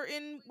 it's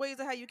certain ways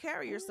of how you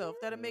carry yourself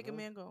Mhm. that'll make a Hmm.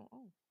 man go,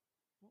 oh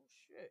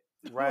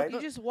Right. You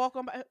shit. just walk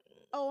on by.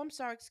 Oh, I'm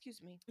sorry.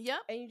 Excuse me. Yep.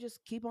 And you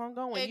just keep on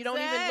going. You don't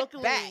even look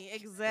back. Exactly. Hmm.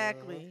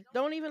 Exactly.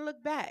 Don't even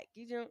look back.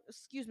 You don't.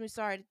 Excuse me.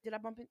 Sorry. Did I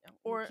bump it? You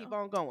Or keep oh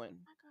on going.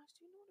 my gosh,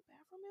 do you know what the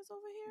bathroom is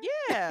over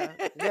Yeah.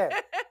 here? Yeah.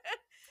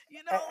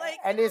 You know, like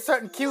And there's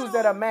certain just cues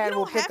that a little. You man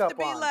will don't pick have to up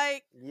be on.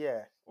 like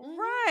Yeah. Mhm.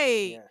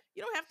 right. Yeah.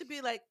 You don't have to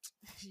be like,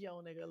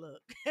 yo, nigga,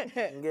 look.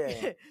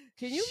 Yeah.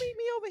 Can you meet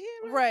me over here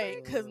real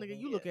Right, quick? cause nigga,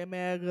 Hmm. you Yeah. looking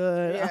mad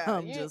good. Yeah.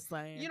 I'm You just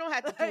saying, you don't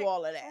have to do like,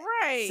 all of that.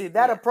 See, right,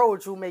 that Yeah.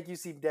 approach will make you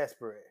seem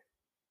desperate,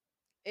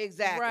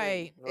 Exactly.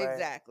 right. right?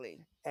 Exactly.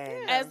 And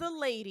Yeah. As a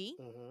lady,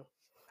 hmm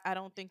I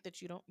don't think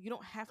that you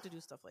don't have to do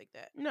stuff like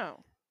that.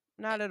 No.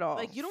 Not at all.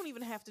 Like you don't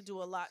even have to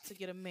do a lot to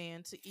get a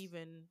man to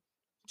even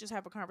just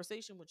have a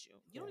conversation with you.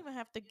 You don't yeah, even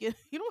have to get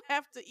you don't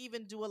have to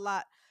even do a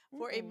lot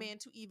for a Mm-mm. man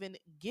to even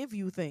give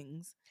you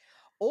things.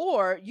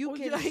 Or you Or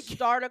you can like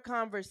start a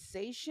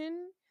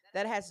conversation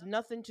that has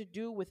nothing to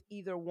do with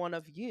either one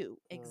of you.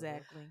 hmm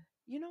exactly.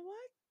 You know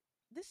what?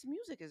 This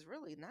music is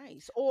really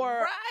nice.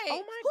 Or, Right.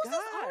 oh my Who's this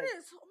God,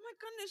 artist? Oh my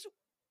goodness, you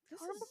this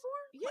heard him is,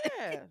 before? Like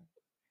yeah.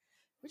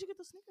 where'd you get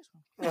those sneakers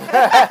from?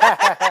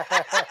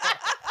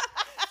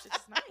 Shit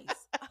is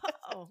nice.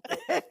 Oh.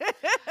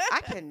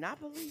 I cannot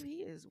believe he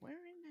is wearing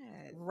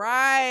that.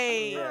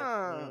 Right. yeah.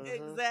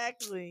 Hmm.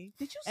 Exactly.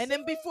 Did you And see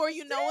then what before he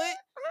you know it,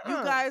 said?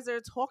 you guys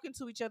are talking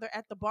to each other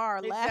at the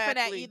bar, laughing at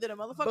Exactly. either the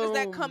motherfuckers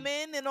that come Boom.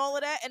 in and all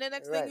of that, and the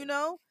next thing Right. you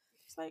know,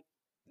 it's like,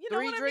 you know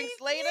Three what I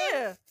drinks later, mean?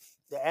 Yeah.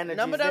 The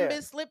number energy's done there.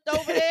 been slipped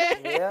over there.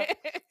 Yeah.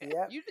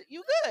 Yeah. You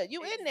good.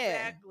 You in there.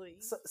 Exactly.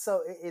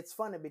 So it's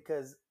funny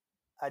because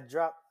I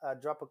drop a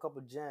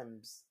couple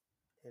gems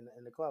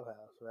in the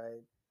clubhouse,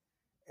 right?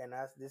 And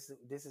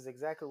this is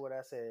exactly what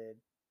I said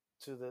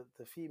to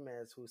the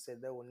females who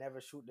said they will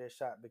never shoot their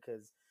shot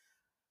because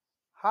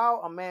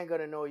how a man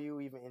gonna know you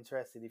even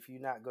interested if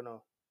you're not gonna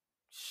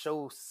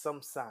show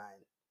some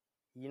sign?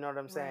 You know what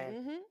I'm Right. saying?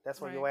 Mm-hmm.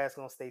 That's why Right. your ass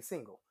gonna stay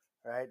single,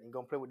 right? And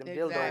gonna play with them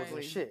dildos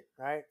and Right. Exactly. shit,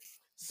 right?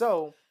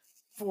 So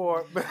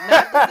for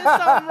Not that there's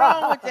something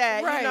wrong with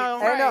that, you Right, know.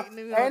 ain't no right.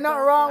 You know, ain't nothing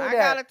wrong with I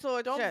got that. a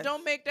toy don't chest.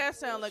 don't make that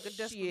sound like a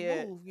desperate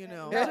Shit. move, you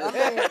know. No, I Just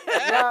mean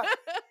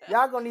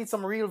y'all gonna need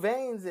some real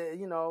veins,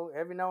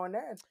 every now and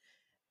then.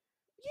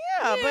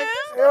 Yeah, but yeah. there's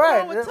All nothing right,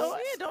 wrong with toys.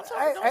 Yeah, don't talk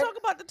hey, don't hey, talk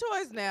about the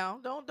toys now.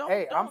 Don't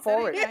hey, don't I'm don't that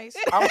for ain't it. nice.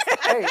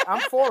 I'm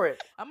for it.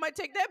 I might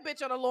take that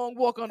bitch on a long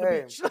walk on the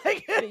Hey, beach.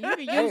 Like You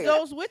can use hey,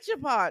 those with your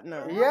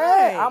partner. yeah,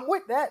 right. I'm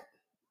with that.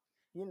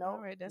 All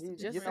right, that's a you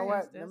Just know different. saying.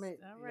 what? That's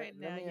all right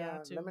now, y'all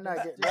Let too. me not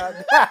That's get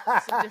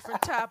it's a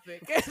different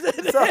topic.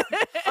 so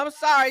I'm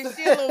sorry,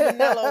 she a little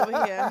vanilla over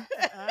here.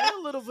 I ain't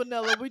a little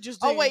vanilla. We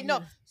just Oh didn't. wait, no,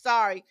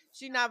 sorry,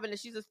 she's not vanilla.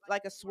 She's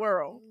like a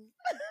swirl.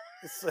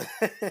 so,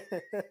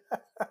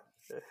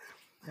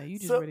 Now you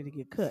just so ready to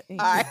get cut,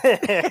 All ain't right,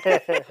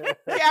 you?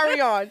 carry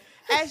on.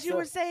 As you so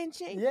were saying,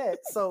 Ching. yeah,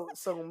 so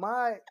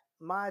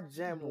my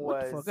I don't gem know what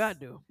the was fuck I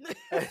do.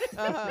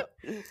 Uh-huh.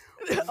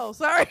 Oh,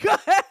 sorry. Go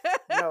ahead.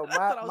 no I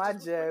thought I was my just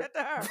whispering gem that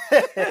to her.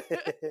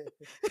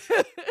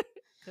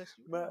 Cuss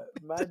you my out.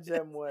 my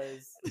gem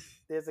was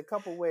there's a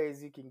couple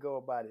ways you can go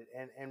about it,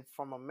 and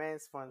from a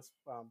man's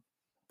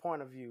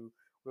point of view,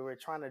 we were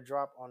trying to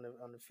drop on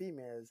the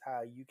females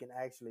how you can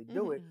actually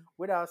do it Mhm.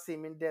 without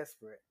seeming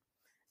desperate.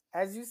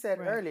 As you said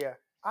Right. earlier,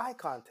 eye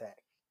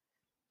contact.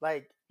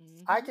 Like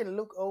I Mhm. can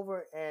look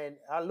over and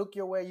I look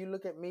your way, you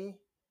look at me.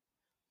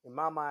 In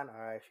my mind,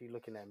 all right, she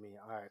looking at me.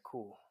 All right,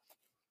 cool.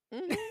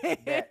 Hmm.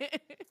 Bet.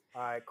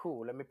 All right,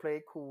 cool. Let me play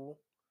it cool.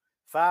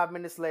 5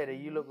 minutes later,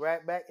 you Mhm. look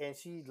right back and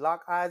she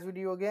lock eyes with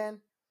you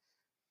again.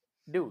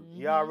 Dude,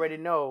 you Mhm. already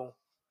know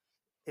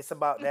it's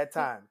about that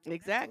time, right?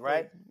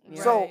 Exactly.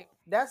 Yeah. So Right.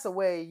 that's a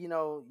way, you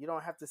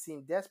don't have to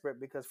seem desperate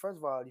because first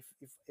of all,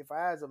 if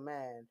I as a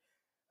man,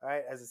 all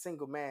right, as a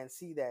single man,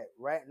 see that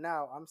right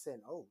now, I'm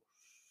saying, oh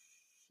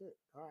shit,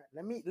 all right,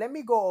 let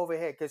me go over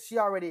here because she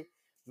already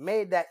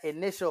made that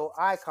initial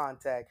eye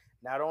contact,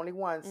 not only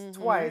once, Hmm.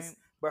 Right. twice,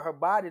 but her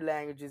body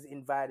language is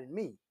invited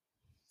me.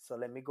 So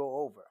let me go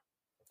over.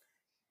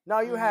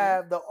 Now you Hmm.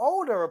 have the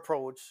older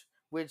approach,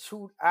 which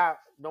who I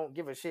don't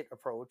give a shit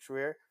approach,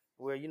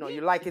 where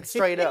you like it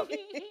straight up,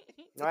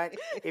 right?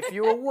 If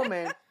you're a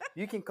woman,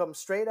 you can come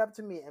straight up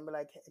to me and be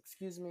like, "Hey,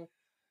 excuse me,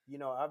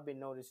 I've been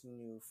noticing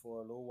you for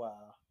a little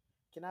while.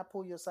 Can I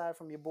pull you aside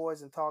from your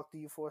boys and talk to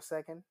you for a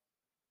second?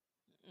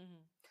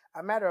 Mhm.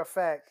 A matter of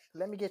fact,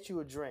 let me get you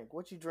a drink.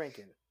 What you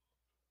drinking?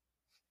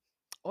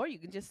 Or you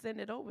can just send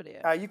it over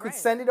there. You could Right.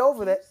 send it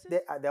over. Can you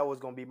That send? that was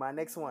gonna be my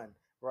next one,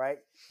 right?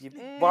 You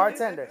Hmm.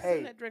 bartender, Send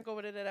hey, that drink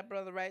over to that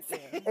brother right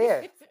there.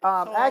 yeah.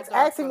 Tall, dark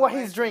Ask him brother what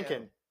he's right there.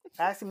 drinking.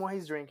 Ask him what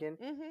he's drinking.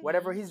 Hmm.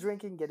 Whatever Mhm. he's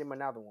drinking, get him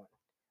another one,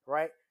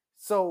 right?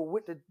 So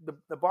with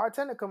the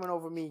bartender coming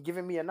over me,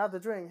 giving me another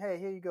drink, hey,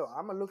 here you go.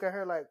 I'm gonna look at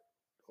her like,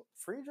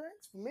 free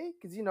drinks for me,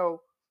 because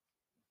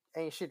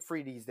ain't shit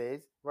free these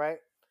days, right?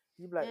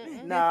 You be like,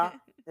 Mm-mm. nah,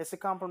 it's a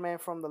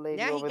compliment from the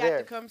lady Now he over got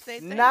to there. come say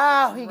thank you.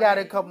 Now he got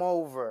to Right. come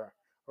over,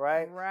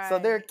 right? So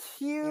they're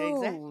Right.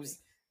 Exactly. cues,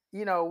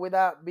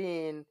 without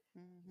being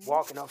Hmm.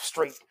 walking up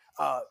straight.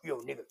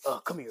 Yo,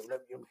 nigga, come here.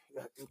 Let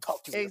me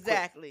talk to you real quick.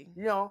 Exactly.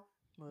 You know,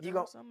 Well, you there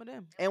are go. some of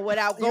them. And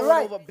without You're going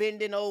right. over,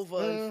 bending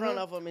over in front hmm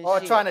of him and Or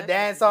Yeah, trying shit. to that's just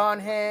dance on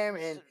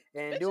ridiculous. him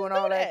and Bitches doing do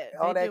all that that.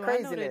 all They that do. I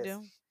know they craziness.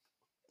 do.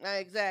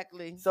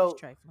 Exactly. Just So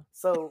trifling.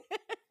 so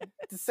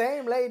the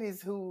same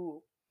ladies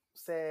who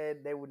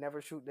said they would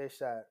never shoot their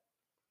shot,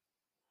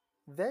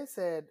 they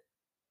said,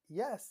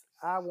 yes,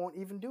 I won't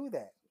even do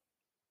that.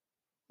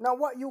 Now,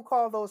 what you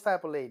call those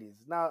type of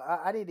ladies? Now,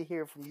 I need to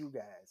hear from you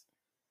guys.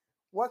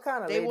 What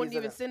kind of They wouldn't ladies are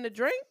even them? send a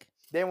drink.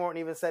 They won't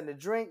even send a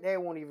drink. They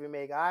won't even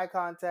make eye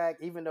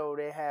contact, even though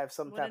they have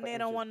some Well, then type of they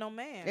don't interest. want no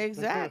man.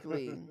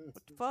 Exactly. What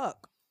the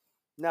fuck?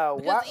 Now,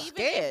 Because what?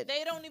 even if Scared.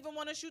 they don't even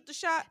want to shoot the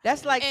shot,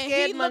 That's hmm like and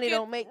scared he money looking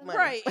don't make money.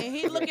 right, and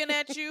he Yeah. looking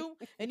at you,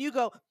 and you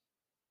go,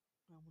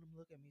 I want him to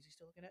look at me. Is he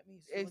still looking at me?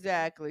 Is he still looking at me?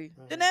 Exactly.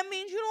 Then hmm that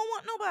means you don't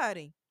want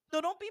nobody.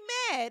 So don't be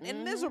mad and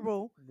Mhm.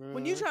 miserable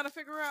when you hmm trying to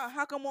figure out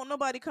how come won't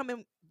nobody come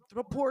and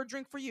pour a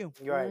drink for you.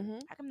 You're right.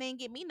 Mhm. How come they ain't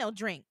get me no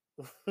drink?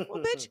 Well,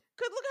 bitch,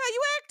 cause look how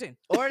you acting.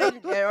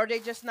 Or they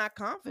just not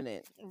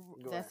confident.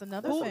 You're right. That's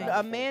another That's Who thing. another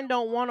a thing. man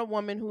don't want a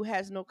woman who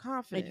has no And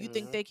you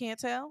think confidence hmm they can't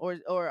tell?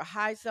 or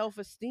high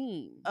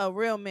self-esteem. A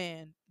real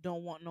man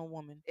don't want no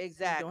woman who don't have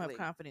Exactly.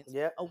 confidence.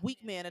 Yep. A weak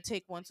man to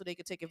take one so they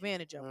could take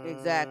advantage of her.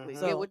 Exactly.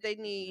 hmm Get So what they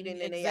need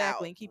and then they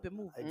exactly, out. and keep it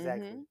moving.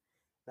 Exactly. Mhm.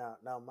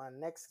 Now, my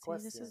next See,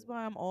 this question, is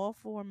why I'm all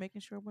for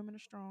making sure women are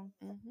strong.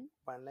 Mhm.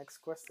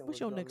 What's was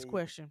your gonna next be,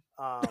 question?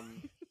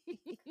 um,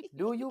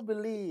 do you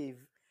believe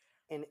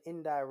in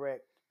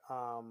indirect,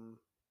 um,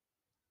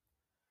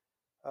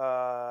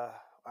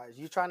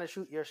 you trying to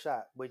shoot your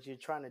shot, but you're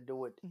trying to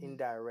do it Mhm.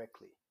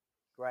 indirectly,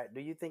 right?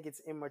 Do you think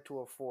it's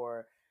immature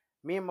for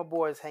me and my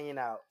boys hanging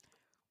out,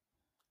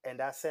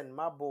 and I send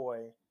my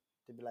boy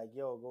to be like,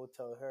 "Yo, go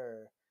tell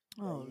her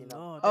that Oh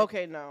Lord, that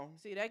Okay, no.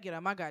 see that get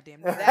on my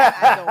goddamn nerves. That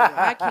I don't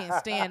I want. can't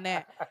stand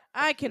that.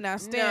 I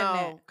cannot stand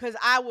that. No, cuz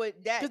I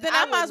would that Cause then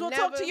I I might would as well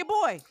talk never to your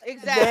boy. There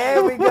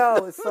exactly. we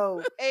go.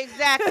 So,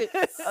 Exactly.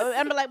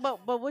 I'm like,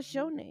 but what's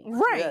your name? yeah,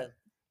 Right.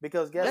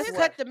 because Let guess Let's his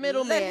what? cut the let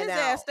middleman his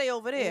ass out. stay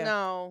over there.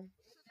 No.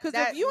 Cause if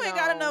That you ain't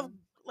got enough, no.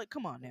 like,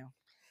 come on now.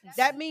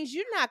 That means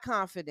you're not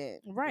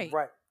confident. Right.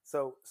 Right.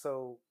 So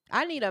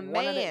I need a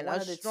one of the man, one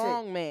a of the chick,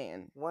 strong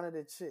man. one of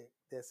the chick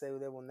that say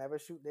they will never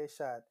shoot their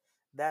shot.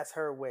 That's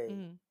her way.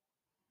 Mhm.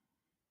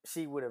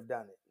 She would have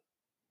done it,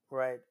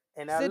 right?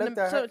 And I Send looked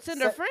them at her. so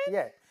send her friend?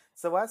 Yeah.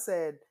 So I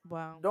said,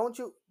 Wow. don't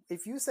you?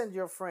 If you send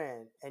your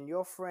friend and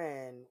your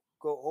friend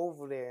go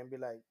over there and be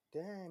like,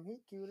 "Damn, he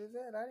cute as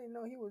that. I didn't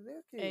know he was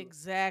this cute."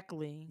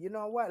 Exactly. You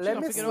know what? She Let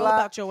gonna me forget all slide.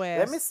 about your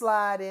Let me ass.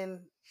 slide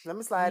in. Let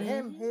me slide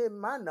Mhm. him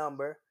my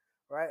number,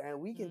 right?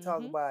 And we can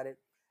talk Mhm. about it.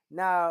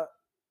 Now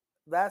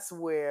that's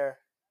where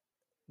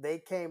they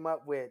came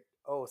up with,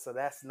 oh, so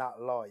that's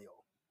not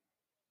loyal,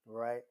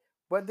 right?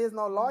 But there's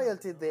no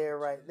loyalty there,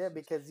 right there,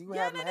 because you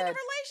Y'all haven't not in had. a It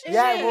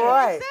Yeah, relationship. ain't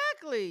right.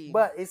 exactly.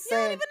 But it's Y'all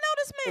don't saying even know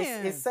this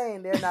it's man.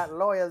 saying they're not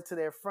loyal to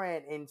their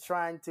friend in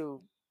trying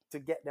to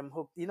get them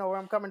hooked. You know where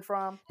I'm coming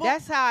from?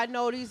 That's how I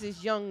know these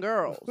is young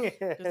girls.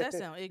 Because that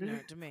sounds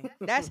ignorant to me.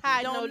 That's how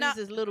I know Don't these not.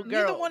 is little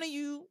girls. Neither one of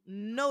you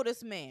know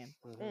this man.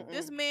 Mhm.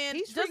 This Mm-mm. man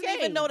He's free doesn't even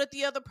game. know that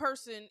the other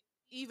person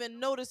even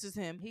notices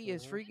him. He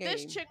is Mhm. free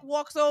This game. chick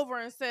walks over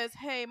and says,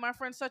 "Hey, my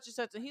friend such and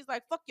such," and he's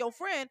like, "Fuck your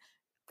friend.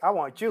 I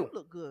want You you.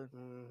 look good."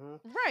 Hmm.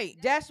 Right.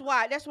 That's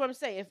why. That's what I'm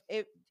saying.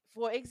 If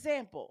for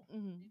example,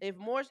 Mm-hmm. if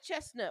Morris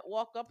Chestnut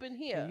walk up in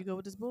Here here, you go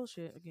with this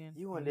bullshit again.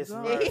 You Here and you this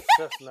go. Merce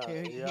chestnut,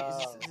 Here,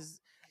 yeah.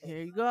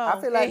 here you I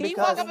go. feel like and he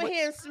walk because up in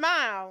here and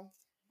smile,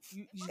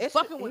 You it's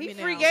fucking with he me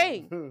free now.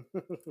 game.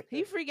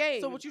 He free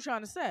game. So what you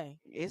trying to say?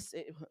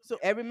 So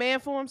every man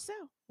for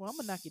himself. Well, I'm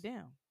gonna knock you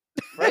down.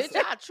 Bitch,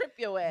 I'll trip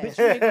your ass. Bitch,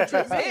 you ain't gonna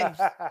trip me.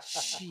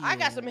 Bitch, I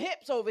got some Shit.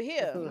 hips over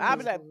here. I'll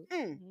be like,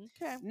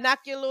 Okay. knock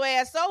your little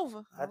ass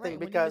over. I All think right, when you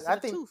because missing I a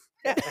think tooth.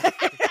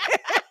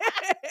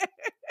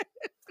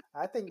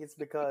 I think it's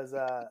because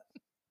the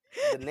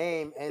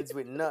name ends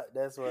with nut.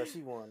 That's what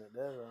she wanted.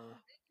 That's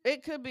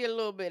It could be a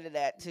little bit of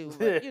that too,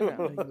 but you You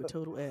know. know you a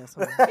total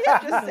asshole. just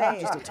You know you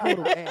saying. just a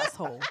total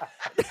asshole.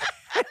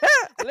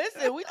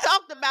 Listen, we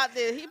talked about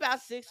this. He about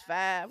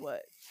 6'5",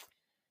 what?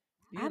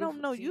 I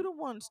don't know. Beautiful. You the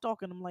one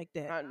stalking him like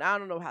that. I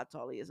don't know how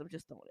tall he is. I'm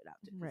just throwing it out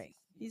there. 'Cause Right.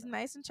 He's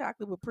nice and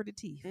chocolate with pretty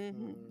teeth.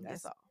 Mm-hmm. Mm.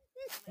 That's all.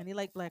 And he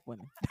like black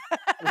women.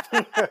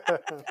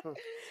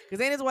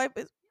 Because ain't his wife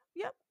is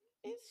yep.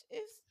 It's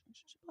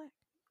She black.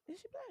 is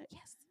she black?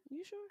 Yes.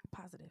 You sure?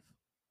 Positive.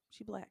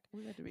 She black.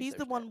 We got to He's the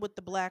research one with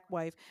the black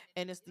wife,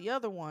 and it's the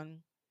other one.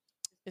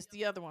 It's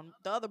the other one,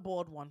 the other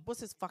bald one. What's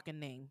his fucking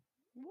name?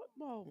 that. What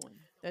ball one?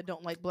 That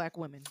don't like black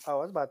women. Oh,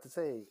 I was about to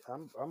say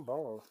I'm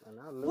bald, and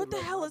I What the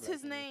love hell my is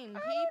his black women.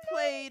 name? He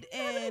played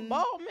in.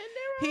 Ball man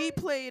there. He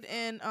played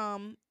in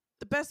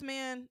The Best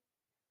Man.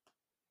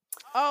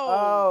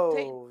 Oh,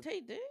 Oh,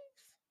 Tay Diggs.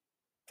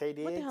 Tay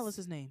Diggs. What the hell is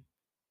his name?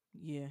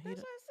 Yeah, That's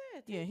what I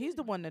said. yeah, Tay he's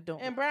the Diggs. one that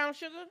don't. And brown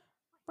sugar.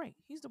 Right,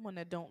 he's the one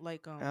that don't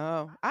like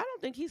Oh, I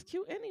don't think he's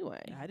cute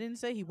anyway. I didn't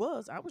say he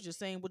was. I was just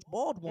saying which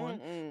bald one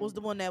was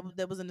the one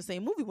that was in the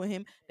same movie with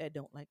him that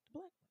don't like the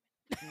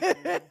black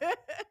women.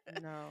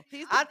 No,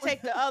 He's the I'll one-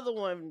 take the other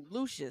one,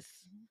 Lucius.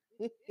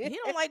 He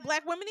don't like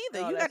black women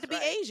either. Oh, You got that's to be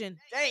right. Asian.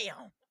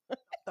 Damn,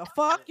 The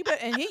fuck? You better,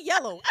 and he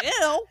yellow.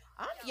 Ew.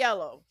 I'm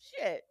yellow.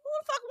 Shit. Who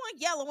the fuck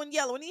want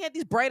yellow and he had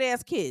these bright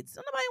ass kids?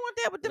 Nobody want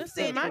that with them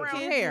Listen, sandy my brown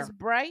kids hair. is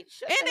bright.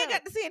 Shut And the they hell got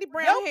up. the sandy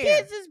brown Your hair.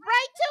 kids is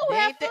bright too, They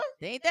ain't, heifer.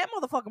 they ain't that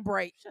motherfucking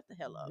bright. Shut the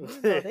hell up. You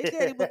know, they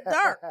daddy was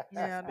dark.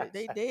 Yeah,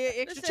 they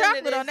extra Listen to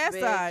chocolate on that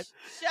this, side.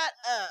 bitch.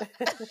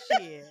 Shut up.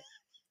 Shit.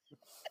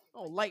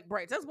 Oh, light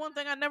brights. That's one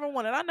thing I never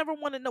wanted. I never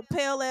wanted no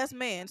pale ass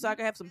man, so I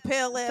could have some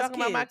pale ass Talking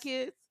kids. about my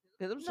kids?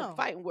 Because them some No.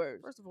 fighting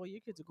words. First of all,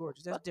 your kids are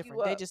gorgeous. That's fuck you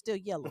different. They up. just still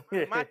yellow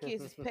My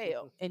kids is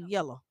pale. and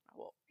yellow. I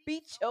will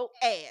beat your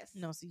ass.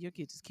 No, see, your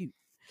kids is cute.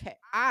 Okay.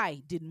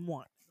 I didn't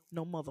want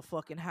no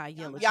motherfucking high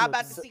yellow. Y'all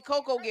about to children. see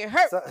Coco get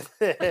hurt. So,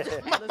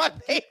 my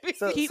baby.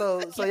 so, Keep-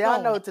 so, keep so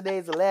y'all going. know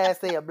today's the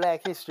last day of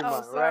Black History Oh,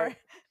 Month, sorry. right?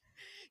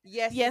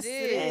 Yes, Yes, it it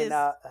is. And is.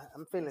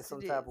 I'm feeling Yes, some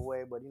it type of is.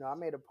 way, but I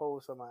made a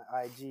post on my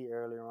IG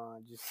earlier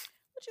on.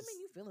 What you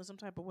mean you feeling some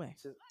type of way?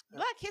 Just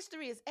Black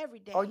history is every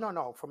day. oh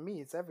no, for me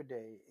it's every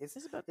day. It's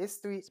about It's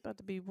three. it's about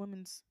to be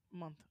Women's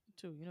Month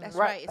too. You know That's that?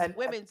 Right, right. It's and-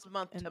 Women's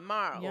Month and-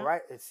 tomorrow. yeah.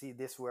 Right, and see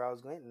this where I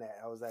was getting at.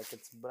 I was like,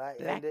 it's black,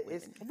 Black and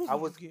it's. women. I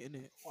was. getting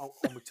it. I'm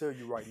gonna tell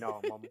you right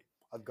now, Mama.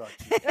 I got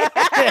you.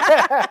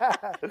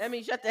 That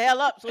means shut the hell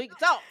up so he can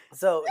talk.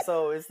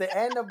 So it's the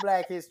end of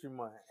Black History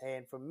Month,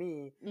 and for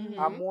me, I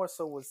Mhm. more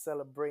so was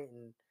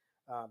celebrating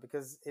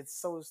because it's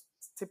so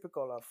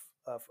typical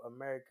of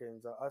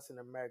Americans or us in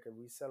America.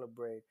 We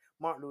celebrate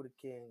Martin Luther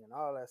King and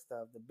all that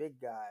stuff, the big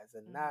guys,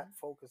 and not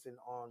focusing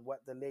on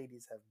what the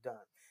ladies have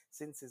done.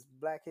 Since it's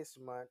Black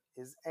History Month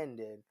is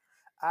ending,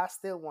 I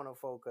still want to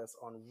focus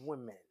on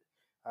women,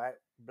 all right,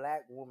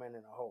 Black women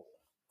in a whole.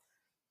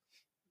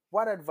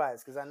 What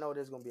advice? Because I know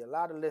there's going to be a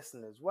lot of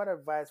listeners. What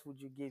advice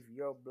would you give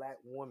your Black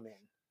woman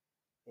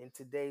in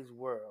today's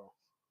world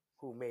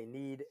who may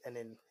need an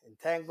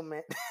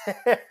entanglement,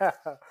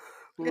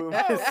 who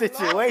Oh,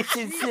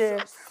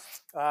 situationship,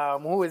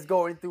 who is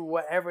going through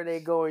whatever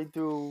they're going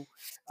through?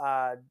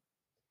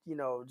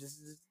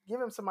 Just give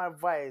them some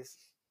advice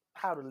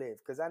how to live.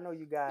 Because I know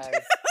you guys.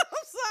 I'm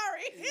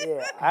sorry.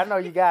 Yeah, I know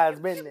you guys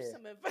been Give me there.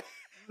 some advice.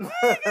 I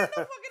ain't got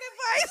no fucking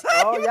advice.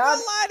 I Oh, ain't y'all-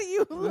 gonna lie to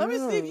you. Let me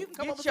see if you can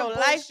come up Get with your some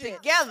life bullshit.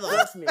 together.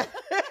 Trust me.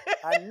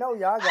 I know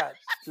y'all got.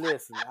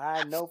 Listen,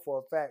 I know for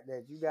a fact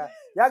that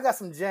y'all got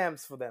some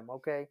gems for them.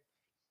 Okay.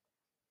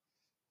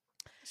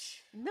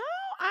 No,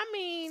 I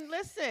mean,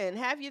 listen,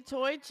 have your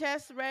toy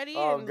chest ready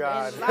Oh and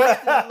God.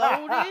 locked and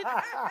loaded.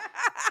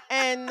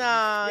 And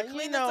Your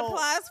cleaning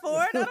supplies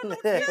for it. I don't know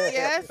what to tell you.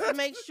 yes,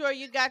 make sure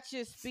you got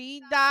your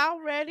speed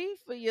dial ready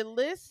for your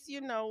list.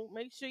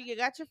 Make sure you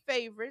got your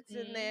favorites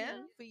in there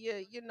Mhm. for your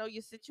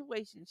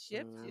situationships,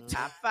 your Mhm.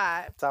 top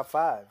five. Top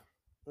five.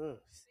 Mm.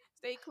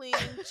 Stay clean.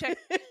 Check.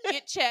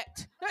 Get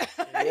checked.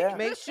 Yeah.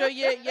 Make sure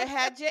you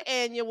had your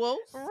annuals,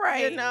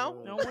 Right.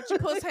 Mm. Don't want your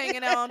puss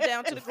hanging on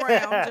down to the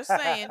ground. Just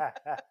saying.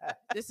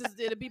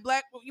 It'll be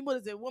Black. What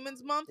is it?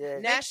 Women's Month. Yeah.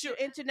 Make National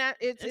sure. internet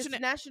it's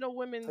Internet. National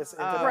Women's It's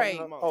Right.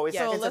 international. month. Oh, it's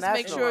So Yes, let's make in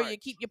international. sure you March.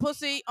 keep your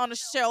pussy on the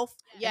shelf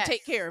and Yes.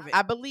 take care of it.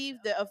 I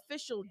believe the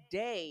official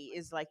day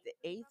is like the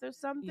 8th or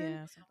something,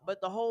 Yeah. Something.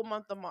 but the whole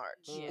month of March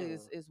Yeah.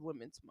 Mm. is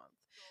Women's Month.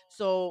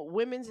 So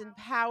women's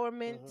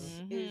empowerment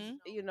Mhm. is,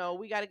 Mhm.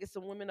 we got to get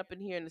some women up in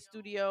here in the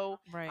studio.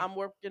 Right. I'm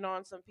working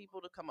on some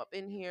people to come up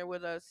in here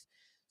with us.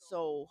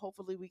 So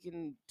hopefully we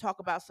can talk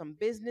about some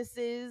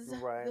businesses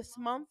Right. this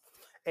month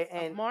And, of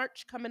and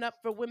March coming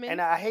up for women.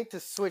 I hate to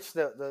switch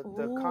the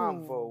Ooh.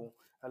 convo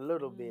a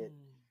little bit.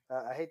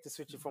 Mm. I hate to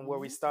switch it from where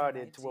we Mhm. Good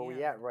started to where we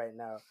idea. at right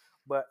now.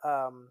 But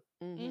Mhm.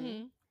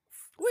 Mhm.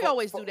 We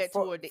always do that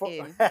toward the for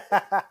end.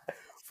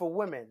 for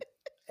women,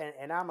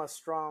 and I'm a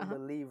strong Uh-huh.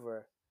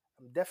 believer.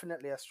 I'm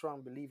definitely a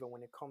strong believer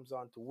when it comes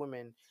on to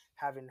women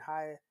having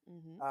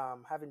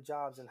Mhm. having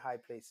jobs in high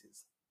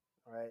places,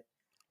 right?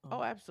 Oh,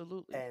 Oh.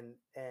 absolutely.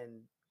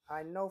 And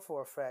I know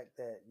for a fact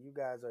that you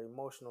guys are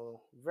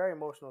emotional, very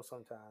emotional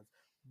sometimes,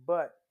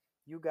 but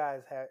you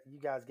guys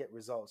get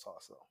results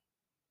also,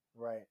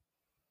 right?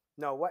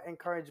 Now, what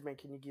encouragement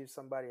can you give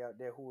somebody out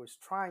there who is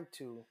trying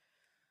to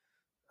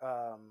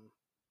um,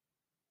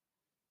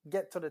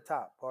 get to the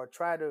top or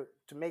try to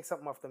make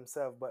something of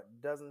themselves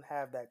but doesn't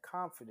have that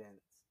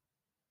confidence,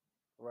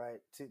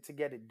 right, to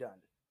get it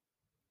done?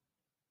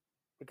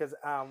 Because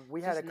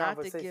we had a Just not to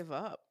conversation. give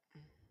up.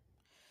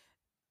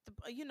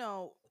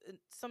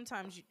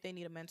 Sometimes they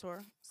need a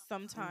mentor.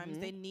 Sometimes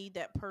they Mhm. need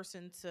that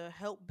person to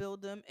help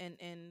build them,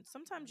 and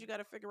sometimes you got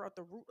to figure out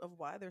the root of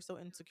why they're so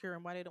insecure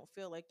and why they don't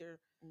feel like they're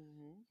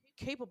Mhm.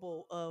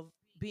 capable of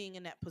being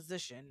in that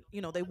position.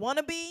 They want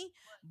to be,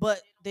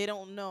 but they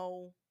don't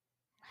know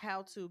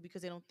how to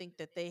because they don't think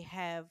that they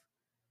have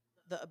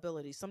the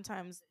ability.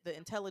 Sometimes the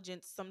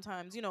intelligence,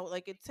 sometimes,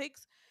 like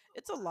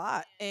it's a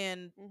lot.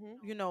 And,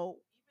 Mhm. you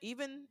know,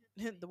 even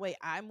the way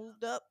I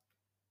moved up,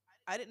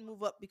 I didn't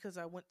move up because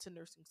I went to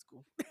nursing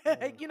school.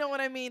 Mm, You know what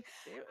I mean?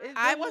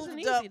 I That wasn't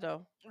moved up, easy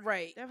though.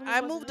 right. Definitely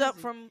I wasn't moved up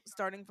easy. from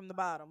starting from the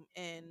bottom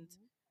and,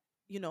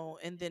 Mhm.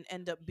 and then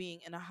end up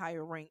being in a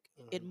higher rank.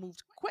 It mhm,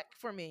 moved quick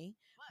for me,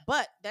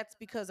 but that's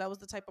because I was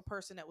the type of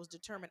person that was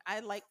determined. I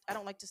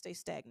don't like to stay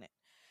stagnant.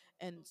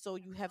 And so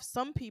you have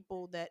some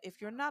people that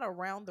if you're not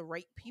around the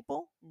right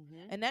people,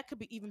 Mhm. and that could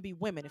be even be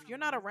women, if you're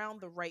not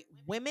around the right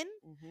women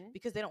Mhm.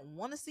 because they don't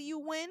want to see you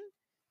win,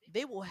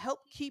 they will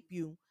help keep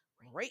you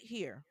right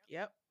here.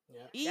 Yep.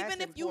 yeah, That's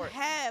Even if you important.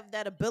 have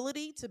that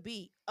ability to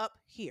be up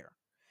here.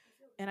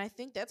 And I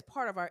think that's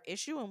part of our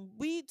issue. And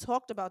we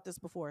talked about this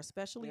before,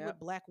 especially Yep. with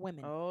Black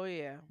women. Oh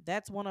yeah.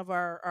 That's one of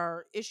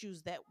our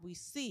issues that we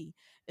see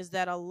is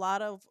that a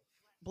lot of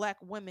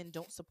Black women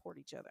don't support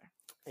each other.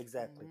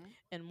 exactly. Mhm.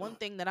 And one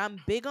thing that I'm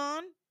big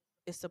on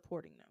is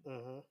supporting them.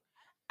 Hmm.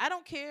 I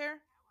don't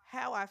care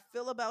how I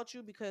feel about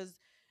you because,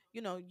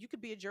 you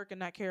could be a jerk and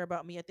not care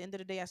about me. At the end of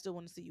the day, I still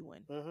want to see you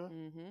win. Hmm.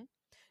 Mhm.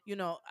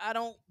 I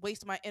don't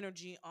waste my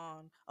energy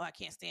on, oh, I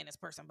can't stand this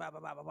person, blah, blah,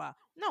 blah, blah, blah.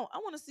 No, I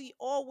want to see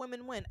all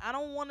women win. I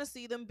don't want to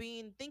see them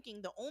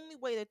thinking the only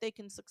way that they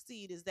can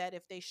succeed is that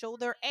if they show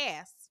their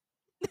ass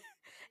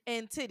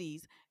and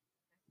titties,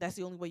 that's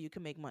the only way you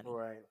can make money.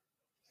 Right.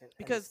 And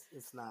Because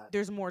it's not.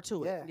 there's more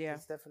to it. Yeah, Yeah.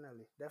 it's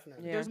definitely. Yeah.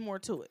 There's more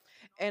to it.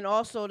 And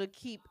also to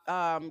keep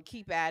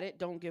at it,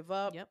 don't give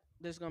up. Yep.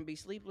 There's gonna be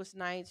sleepless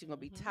nights. You're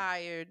gonna be Hmm.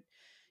 tired.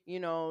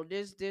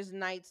 There's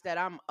nights that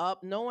I'm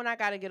up knowing I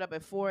gotta get up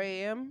at 4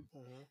 a.m.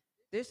 Hmm.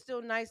 There's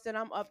still nights that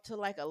I'm up to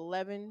like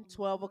 11,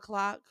 12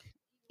 o'clock,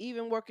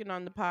 even working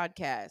on the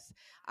podcast.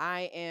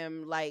 I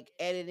am like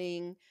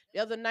editing. The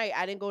other night,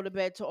 I didn't go to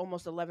bed till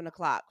almost 11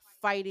 o'clock,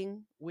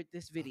 fighting with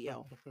this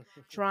video,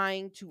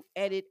 trying to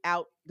edit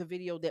out the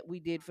video that we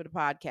did for the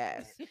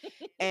podcast.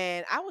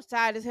 And I was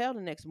tired as hell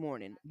the next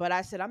morning, but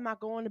I said, I'm not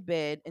going to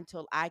bed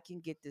until I can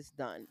get this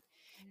done.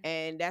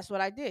 And that's what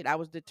I did. I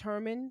was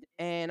determined,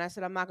 and I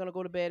said, I'm not going to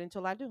go to bed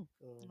until I do.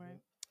 Hmm. Right.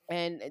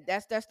 And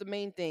that's the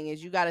main thing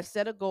is you got to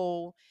set a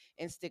goal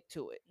and stick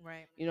to it.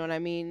 Right. You know what I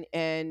mean?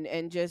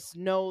 And just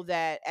know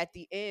that at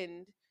the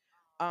end,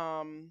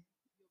 um,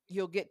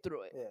 you'll get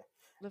through it. Yeah.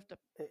 Lift up.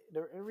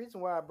 The reason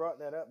why I brought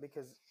that up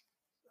because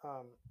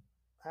um,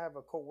 I have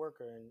a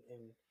coworker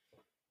and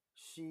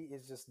she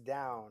is just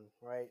down,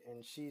 right?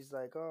 And she's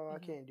like, "Oh, I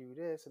Hmm. can't do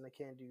this and I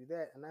can't do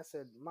that." And I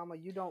said, "Mama,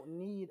 you don't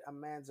need a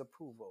man's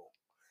approval.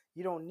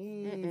 You don't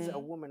need a Mm-mm.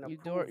 Hmm. woman You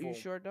approval,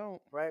 sure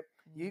don't. right?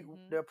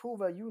 Hmm. The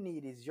approval you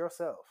need is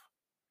yourself.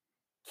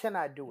 Can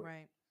I do it?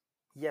 Right.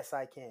 Yes,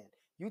 I can.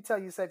 You tell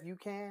yourself you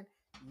can,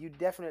 you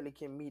definitely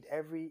can meet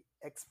every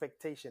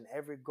expectation,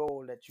 every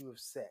goal that you have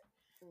set.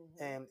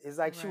 and it's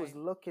like she was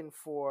Right. looking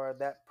for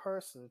that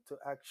person to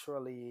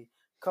actually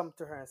come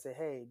to her and say,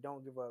 "Hey,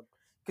 don't give up,"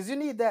 because you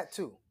need that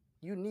too.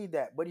 You need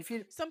that. But if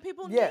you, Some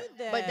people yeah, need But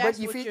that. but that's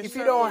if what you your if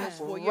you circle don't, is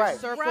Yeah. for, your right,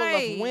 circle of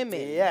Right. women.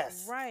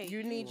 yes, Right.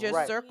 You need your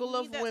right, circle You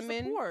of need that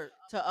women support.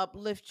 to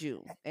uplift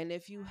you. And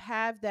if you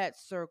have that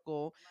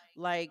circle,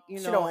 like, she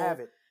don't have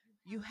it.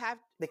 you have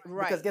Because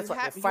right, guess what?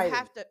 They're you fighting.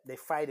 have to They're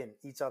fighting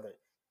each other.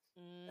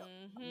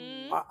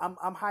 Mm-hmm.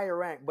 I'm higher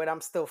rank, but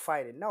I'm still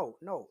fighting. No,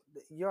 no,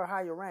 you're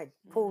higher rank.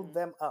 Pull mhm.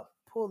 them up.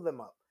 Pull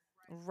them up.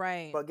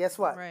 Right. But guess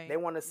what? They Right.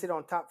 want to sit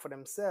on top for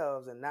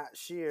themselves and not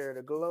share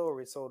the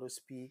glory, so to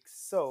speak.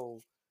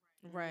 So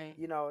Right.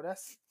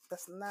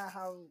 that's not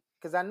how.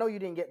 Because I know you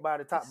didn't get by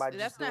the top It's by just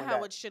that's not doing how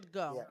that. it should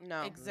go. Yeah.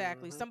 No.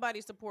 Exactly. Mhm. Somebody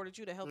supported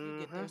you to help you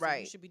get there, Mhm. so you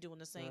Right. should be doing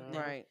the same thing. Mhm.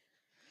 Right.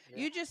 Yeah.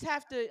 You just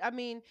have to,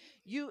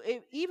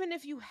 even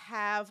if you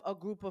have a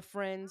group of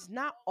friends,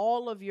 not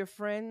all of your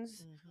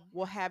friends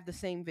will Hmm. have the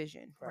same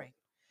vision. Right. Right.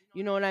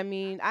 You know what I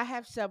mean? I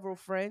have several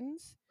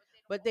friends,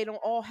 but they don't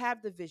all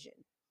have the vision.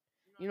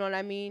 You know what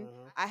I mean?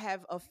 Mhm. I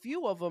have a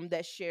few of them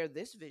that share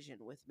this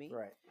vision with me.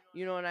 Right.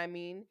 You know what I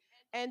mean?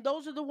 And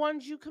those are the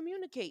ones you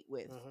communicate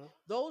with. Mhm.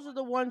 Those are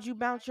the ones you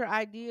bounce your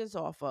ideas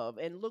off of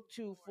and look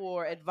to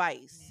for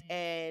advice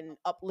and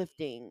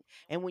uplifting.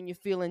 And when you're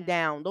feeling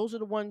down, those are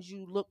the ones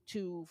you look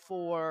to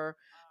for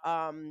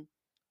um,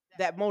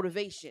 that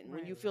motivation. When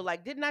Right. you feel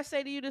like, didn't I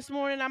say to you this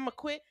morning, I'm going to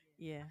quit?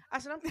 Yeah. I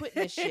said, I'm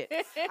quitting this shit.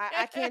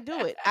 I can't do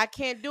it. I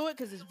can't do it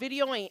because this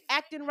video ain't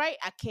acting right.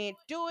 I can't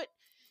do it.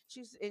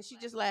 She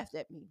just laughed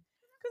at me.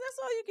 Cause that's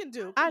all you can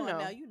do. I Come on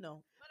now, know. you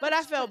know. But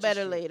I Cut felt your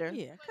better shit. later.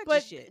 Yeah, cut your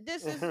But shit.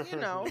 this is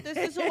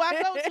who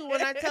I go to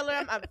when I tell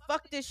her I'm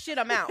fuck this shit,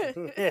 I'm out.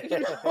 You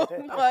know,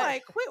 I'm but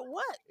like, quit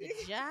what? The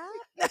job?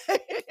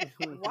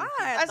 Why?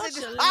 I I thought said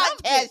this you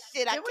loved podcast it.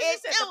 shit, I Then when you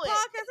can't said the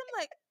podcast, I'm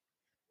like,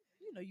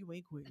 you know, you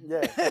ain't quitting.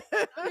 Yeah.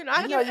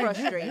 I You know get you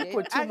frustrated.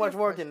 put too I much get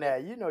work in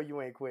frustrated. that. You know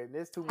you ain't quitting.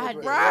 There's too I much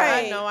work. do.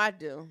 I Right. know I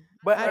do.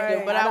 But I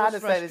do. But and I I was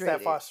understand it's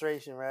that frustrated.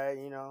 frustration, right?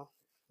 Yeah.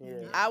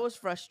 Yeah. I was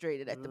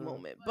frustrated at the Mhm.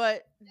 moment.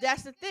 But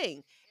that's the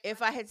thing.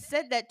 If I had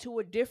said that to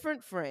a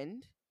different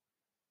friend,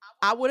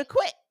 I would have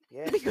quit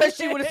Yeah. because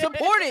she would have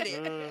supported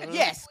it. Mhm.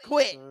 Yes,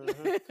 quit.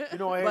 Mhm. You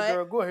know, hey But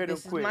girl, go ahead and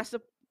this is my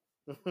quit.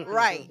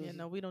 right. Yeah,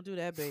 no, we don't do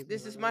that, baby.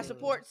 This is my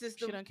support She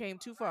system. done came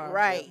too far. Yep.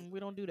 Right. We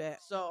don't do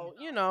that. So,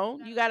 you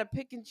got to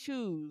pick and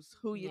choose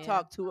who you Yeah.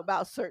 talk to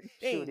about certain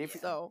Shoot,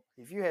 things. So,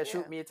 if you had yeah.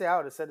 shoot me a tail, I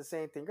would have said the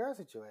same thing. Girl,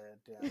 sit your head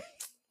down.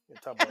 You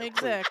talk about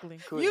Exactly.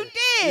 You quitting.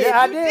 did. Yeah,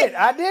 I You did. did.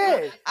 I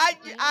did.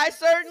 I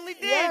certainly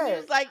did. You Yeah.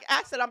 was like,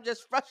 I said, I'm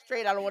just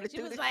frustrated. I don't want to She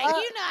do was this. like, I,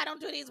 you know, I don't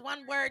do these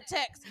one word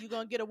texts. You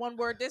gonna get a one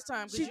word this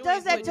time because She you does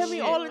ain't that putting to me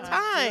shit. all the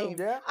I time.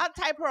 do. yeah. I'll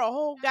type her a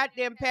whole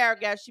goddamn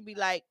paragraph. She'd be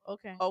like,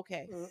 Okay.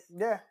 okay.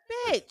 Yeah.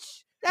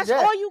 Bitch, that's Yeah.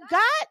 all you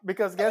got?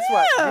 Because guess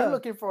what? You're Yeah.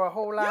 looking for a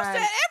whole You line.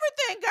 said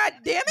everything. God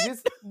damn it.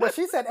 But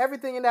she said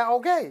everything in that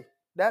okay.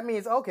 That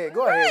means okay,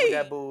 go ahead with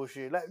that Right.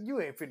 bullshit. Like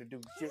you ain't finna do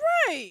shit.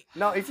 Right.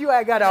 No, if you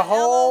had got a The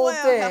whole LOL,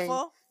 thing,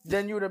 heifer.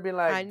 then you would have been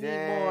I like,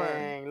 need more.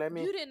 dang, let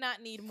me. You did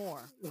not need more.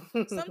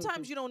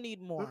 Sometimes you don't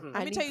need more. Mm-mm.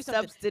 Let I me tell need you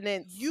something.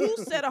 substance. You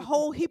said a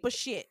whole heap of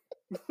shit.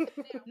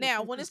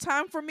 Now, when it's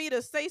time for me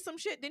to say some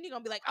shit, then you're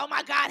gonna be like, "Oh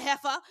my God,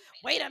 heifer!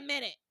 Wait a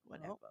minute."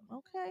 Whatever.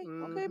 Okay, okay,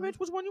 Mhm. bitch.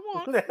 Which one you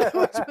want?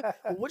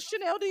 Yeah. Which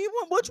Chanel do you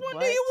want? Which one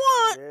do you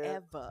want?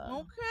 Whatever.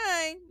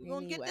 Okay, you're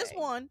gonna get this Anyway,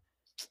 one.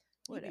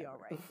 You be whatever. all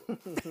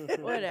right.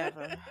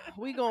 Whatever.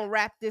 We gonna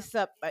wrap this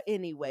up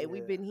anyway.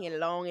 We've Yeah. been here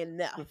long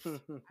enough.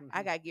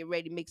 I gotta get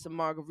ready to make some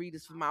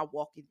margaritas for my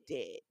Walking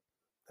Dead.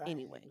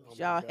 Anyway, Oh my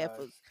y'all gosh.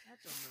 heifers.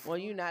 Well,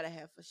 you're not a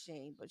heifer,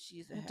 Shane, but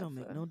she's a That don't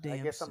make heifer. no I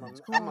damn guess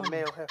sense. I'm a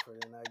male heifer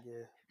then I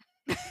guess.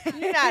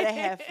 You're not a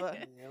heifer.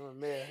 Yeah, I'm a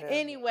male heifer.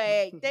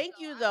 Anyway, thank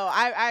you though.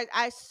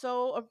 I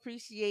so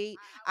appreciate.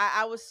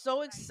 I was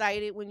so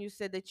excited when you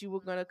said that you were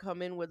gonna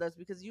come in with us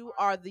because you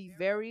are the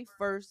very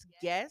first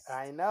guest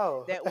I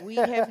know. that we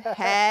have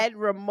had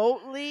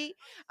remotely.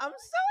 I'm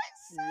so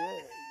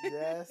Yeah,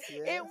 yes,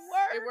 excited. yes. It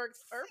works. It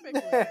works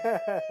perfectly.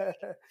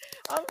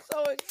 I'm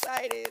so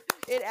excited.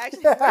 It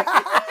actually like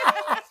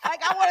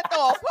I want to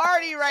throw a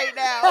party right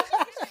now.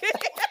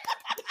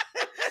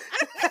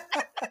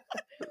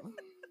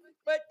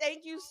 But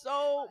thank you so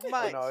Oh,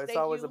 much. no, it's Thank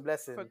always you a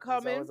blessing. for It's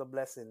coming. always a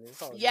blessing.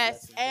 It's always a Yes,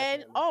 blessing.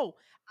 and Definitely.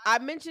 I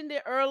mentioned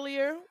it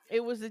earlier.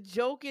 It was a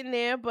joke in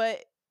there,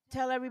 but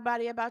tell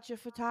everybody about your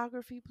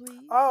photography, please.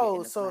 Your Oh,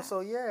 enterprise.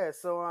 yeah.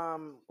 So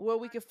Where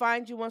we can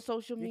find you on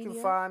social you media.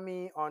 can find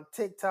me on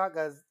TikTok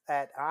as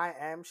at I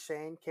am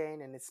Shane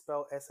Kane, and it's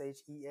spelled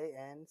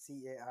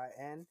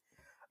SheanCain.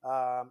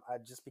 I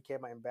just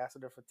became an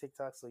ambassador for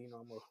TikTok, so I'm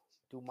gonna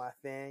do my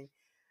thing.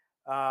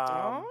 Oh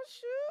Um,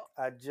 shoot!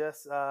 I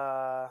just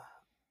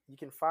you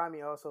can find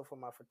me also for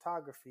my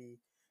photography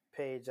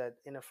page at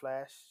Inner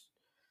Flash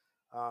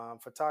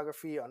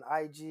Photography on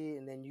IG,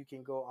 and then you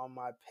can go on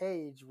my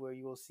page where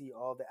you will see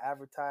all the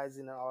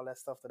advertising and all that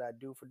stuff that I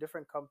do for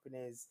different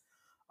companies.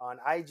 On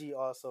IG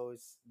also,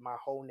 it's my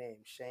whole name,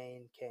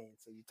 Shane Kane.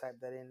 So you type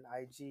that in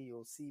IG,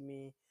 you'll see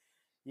me,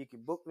 You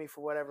can book me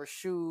for whatever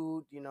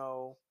shoot.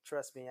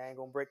 Trust me, I ain't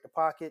gonna break the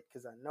pocket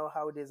because I know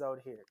how it is out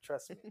here.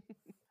 Trust me.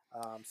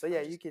 So yeah,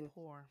 I'm you just can.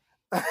 poor.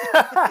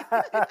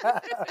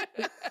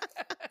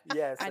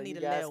 Yeah, I so need you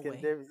a guys can.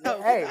 layaway. Yeah,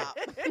 Oh, hey, stop.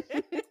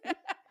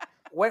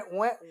 when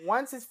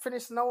once it's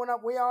finished snowing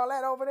up, we all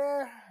at over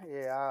there.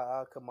 Yeah,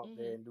 I'll come up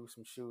there Hmm. and do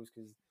some shoes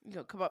because You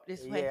gonna come up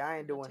this way? yeah, I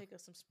ain't We're gonna doing. take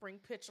us some spring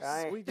pictures.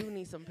 I ain't. We do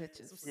need some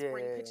pictures. Some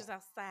spring Yeah. pictures Oh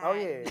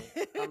outside.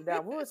 yeah, I'm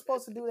down. We were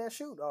supposed to do that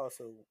shoot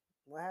also.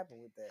 What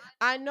happened with that?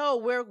 I know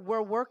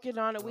we're working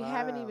on it. We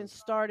haven't Wow. even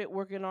started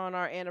working on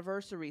our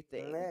anniversary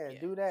thing. Yeah, Yeah.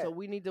 do So that.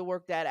 we need to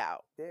work that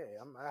out. Yeah,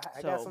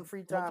 I got So some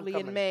free time hopefully in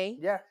coming. May.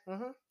 Yeah.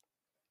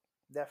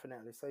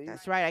 Definitely. So you.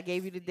 That's right. I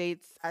gave you the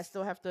dates. I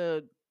still have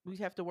to. We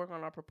have to work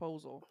on our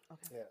proposal.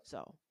 Okay. Yeah.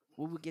 So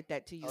we will get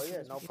that to you Oh as soon yeah,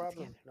 as we no get it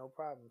problem. together. No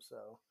problem.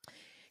 So.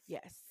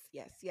 Yes,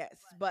 yes, yes.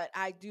 But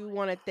I do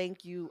want to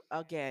thank you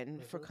again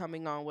for Hmm.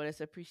 coming on with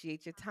us.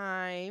 Appreciate your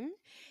time.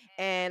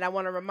 And I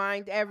want to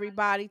remind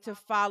everybody to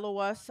follow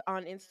us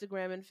on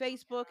Instagram and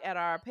Facebook at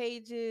our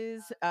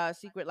pages,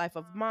 Secret Life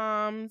of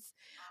Moms.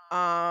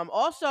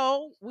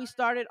 Also, we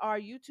started our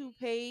YouTube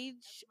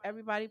page.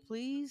 Everybody,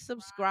 please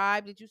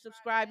subscribe. Did you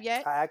subscribe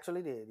yet? I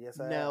actually did. Yes,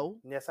 I have. No.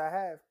 Yes, I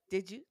have.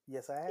 Did you?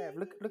 Yes, I have.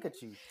 Look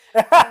at you.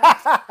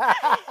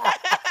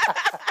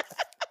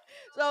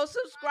 So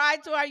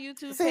subscribe to our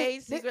YouTube See,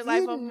 page, Secret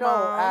Life you of know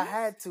I Moms.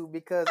 had to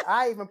because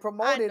I even I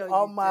promoted know you do.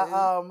 on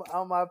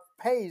my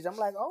page. I'm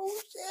like, oh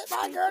shit,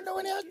 my girl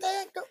doing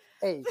everything.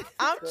 Hey,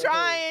 I'm go ahead.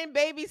 trying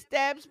baby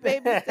steps,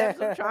 baby steps.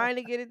 I'm trying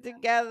to get it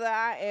together.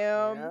 I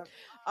am.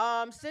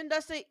 Yeah. Send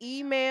us an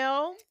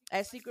email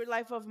at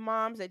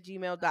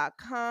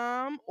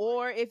secretlifeofmoms@gmail.com.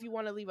 Or if you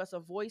want to leave us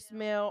a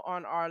voicemail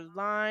on our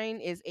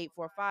line is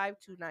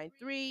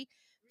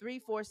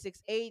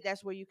 845-293-3468.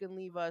 That's where you can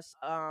leave us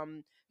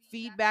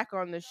feedback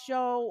on the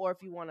show, or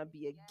if you want to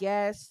be a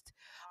guest.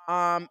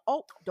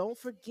 Oh, don't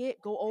forget,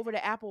 go over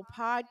to Apple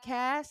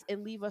Podcasts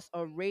and leave us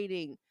a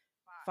rating.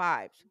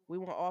 Fives. We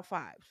want all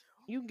fives.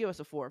 You can give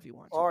us a four if you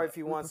want to, Or but if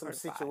you we want some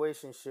prefer the five.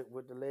 situationship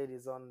with the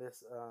ladies on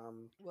this,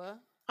 What?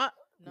 Uh,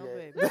 No, yeah.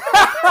 baby.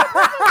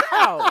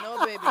 no. No,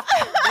 baby.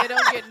 They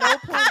don't get no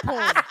poom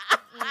poom.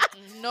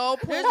 No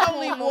poom There's poom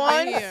only over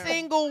one here.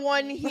 single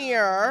one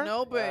here.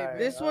 No, baby.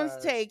 This one's All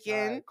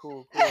taken. right,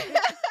 cool, cool.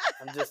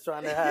 I'm just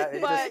trying to have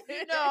it, But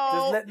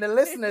just letting the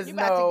listeners you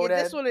about to know get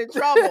that. this one in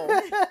trouble.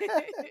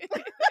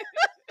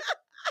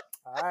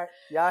 All right,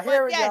 y'all But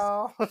hear it, yes,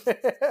 y'all.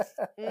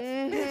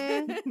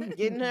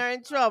 getting her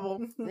in trouble.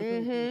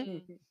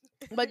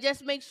 But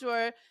just make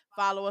sure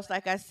follow us.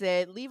 Like I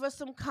said, leave us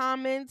some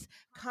comments.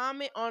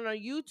 Comment on our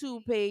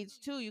YouTube page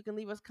too. You can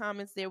leave us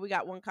comments there. We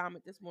got one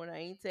comment this morning. I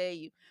ain't tell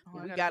you, Oh, but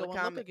I we gotta got a go and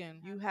look comment.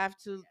 again. You have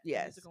to. I need to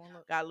Yes, go and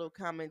look. got a little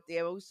comment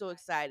there. But we're so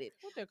excited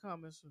What their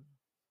comments?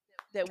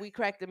 that we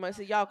cracked them. I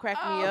said, y'all crack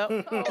me Oh, up.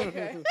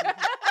 okay.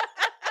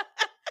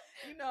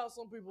 You know how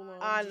some people are.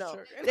 I I'm just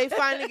know. joking. They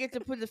finally get to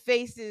put the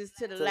faces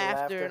to the To the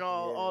laughter and laughter,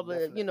 all, yeah, all the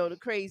definitely. the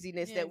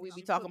craziness Yeah, that we 'cause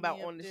be you talking put about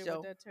me up on the there with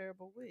show. that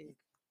terrible wig.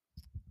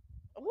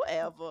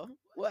 Whatever,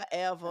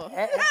 whatever. And,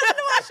 I knew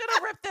I should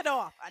have ripped it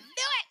off. I knew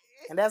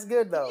and that's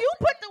good though. You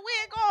put the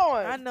wig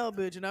on. I know,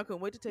 bitch, and I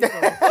couldn't wait to take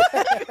it off.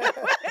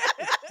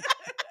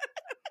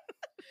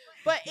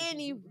 But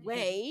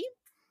anyway,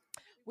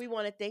 we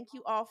want to thank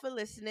you all for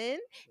listening.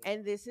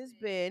 And this has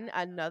been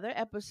another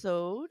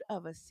episode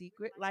of A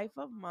Secret Life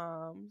of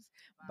Moms.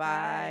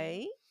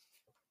 Bye. Bye.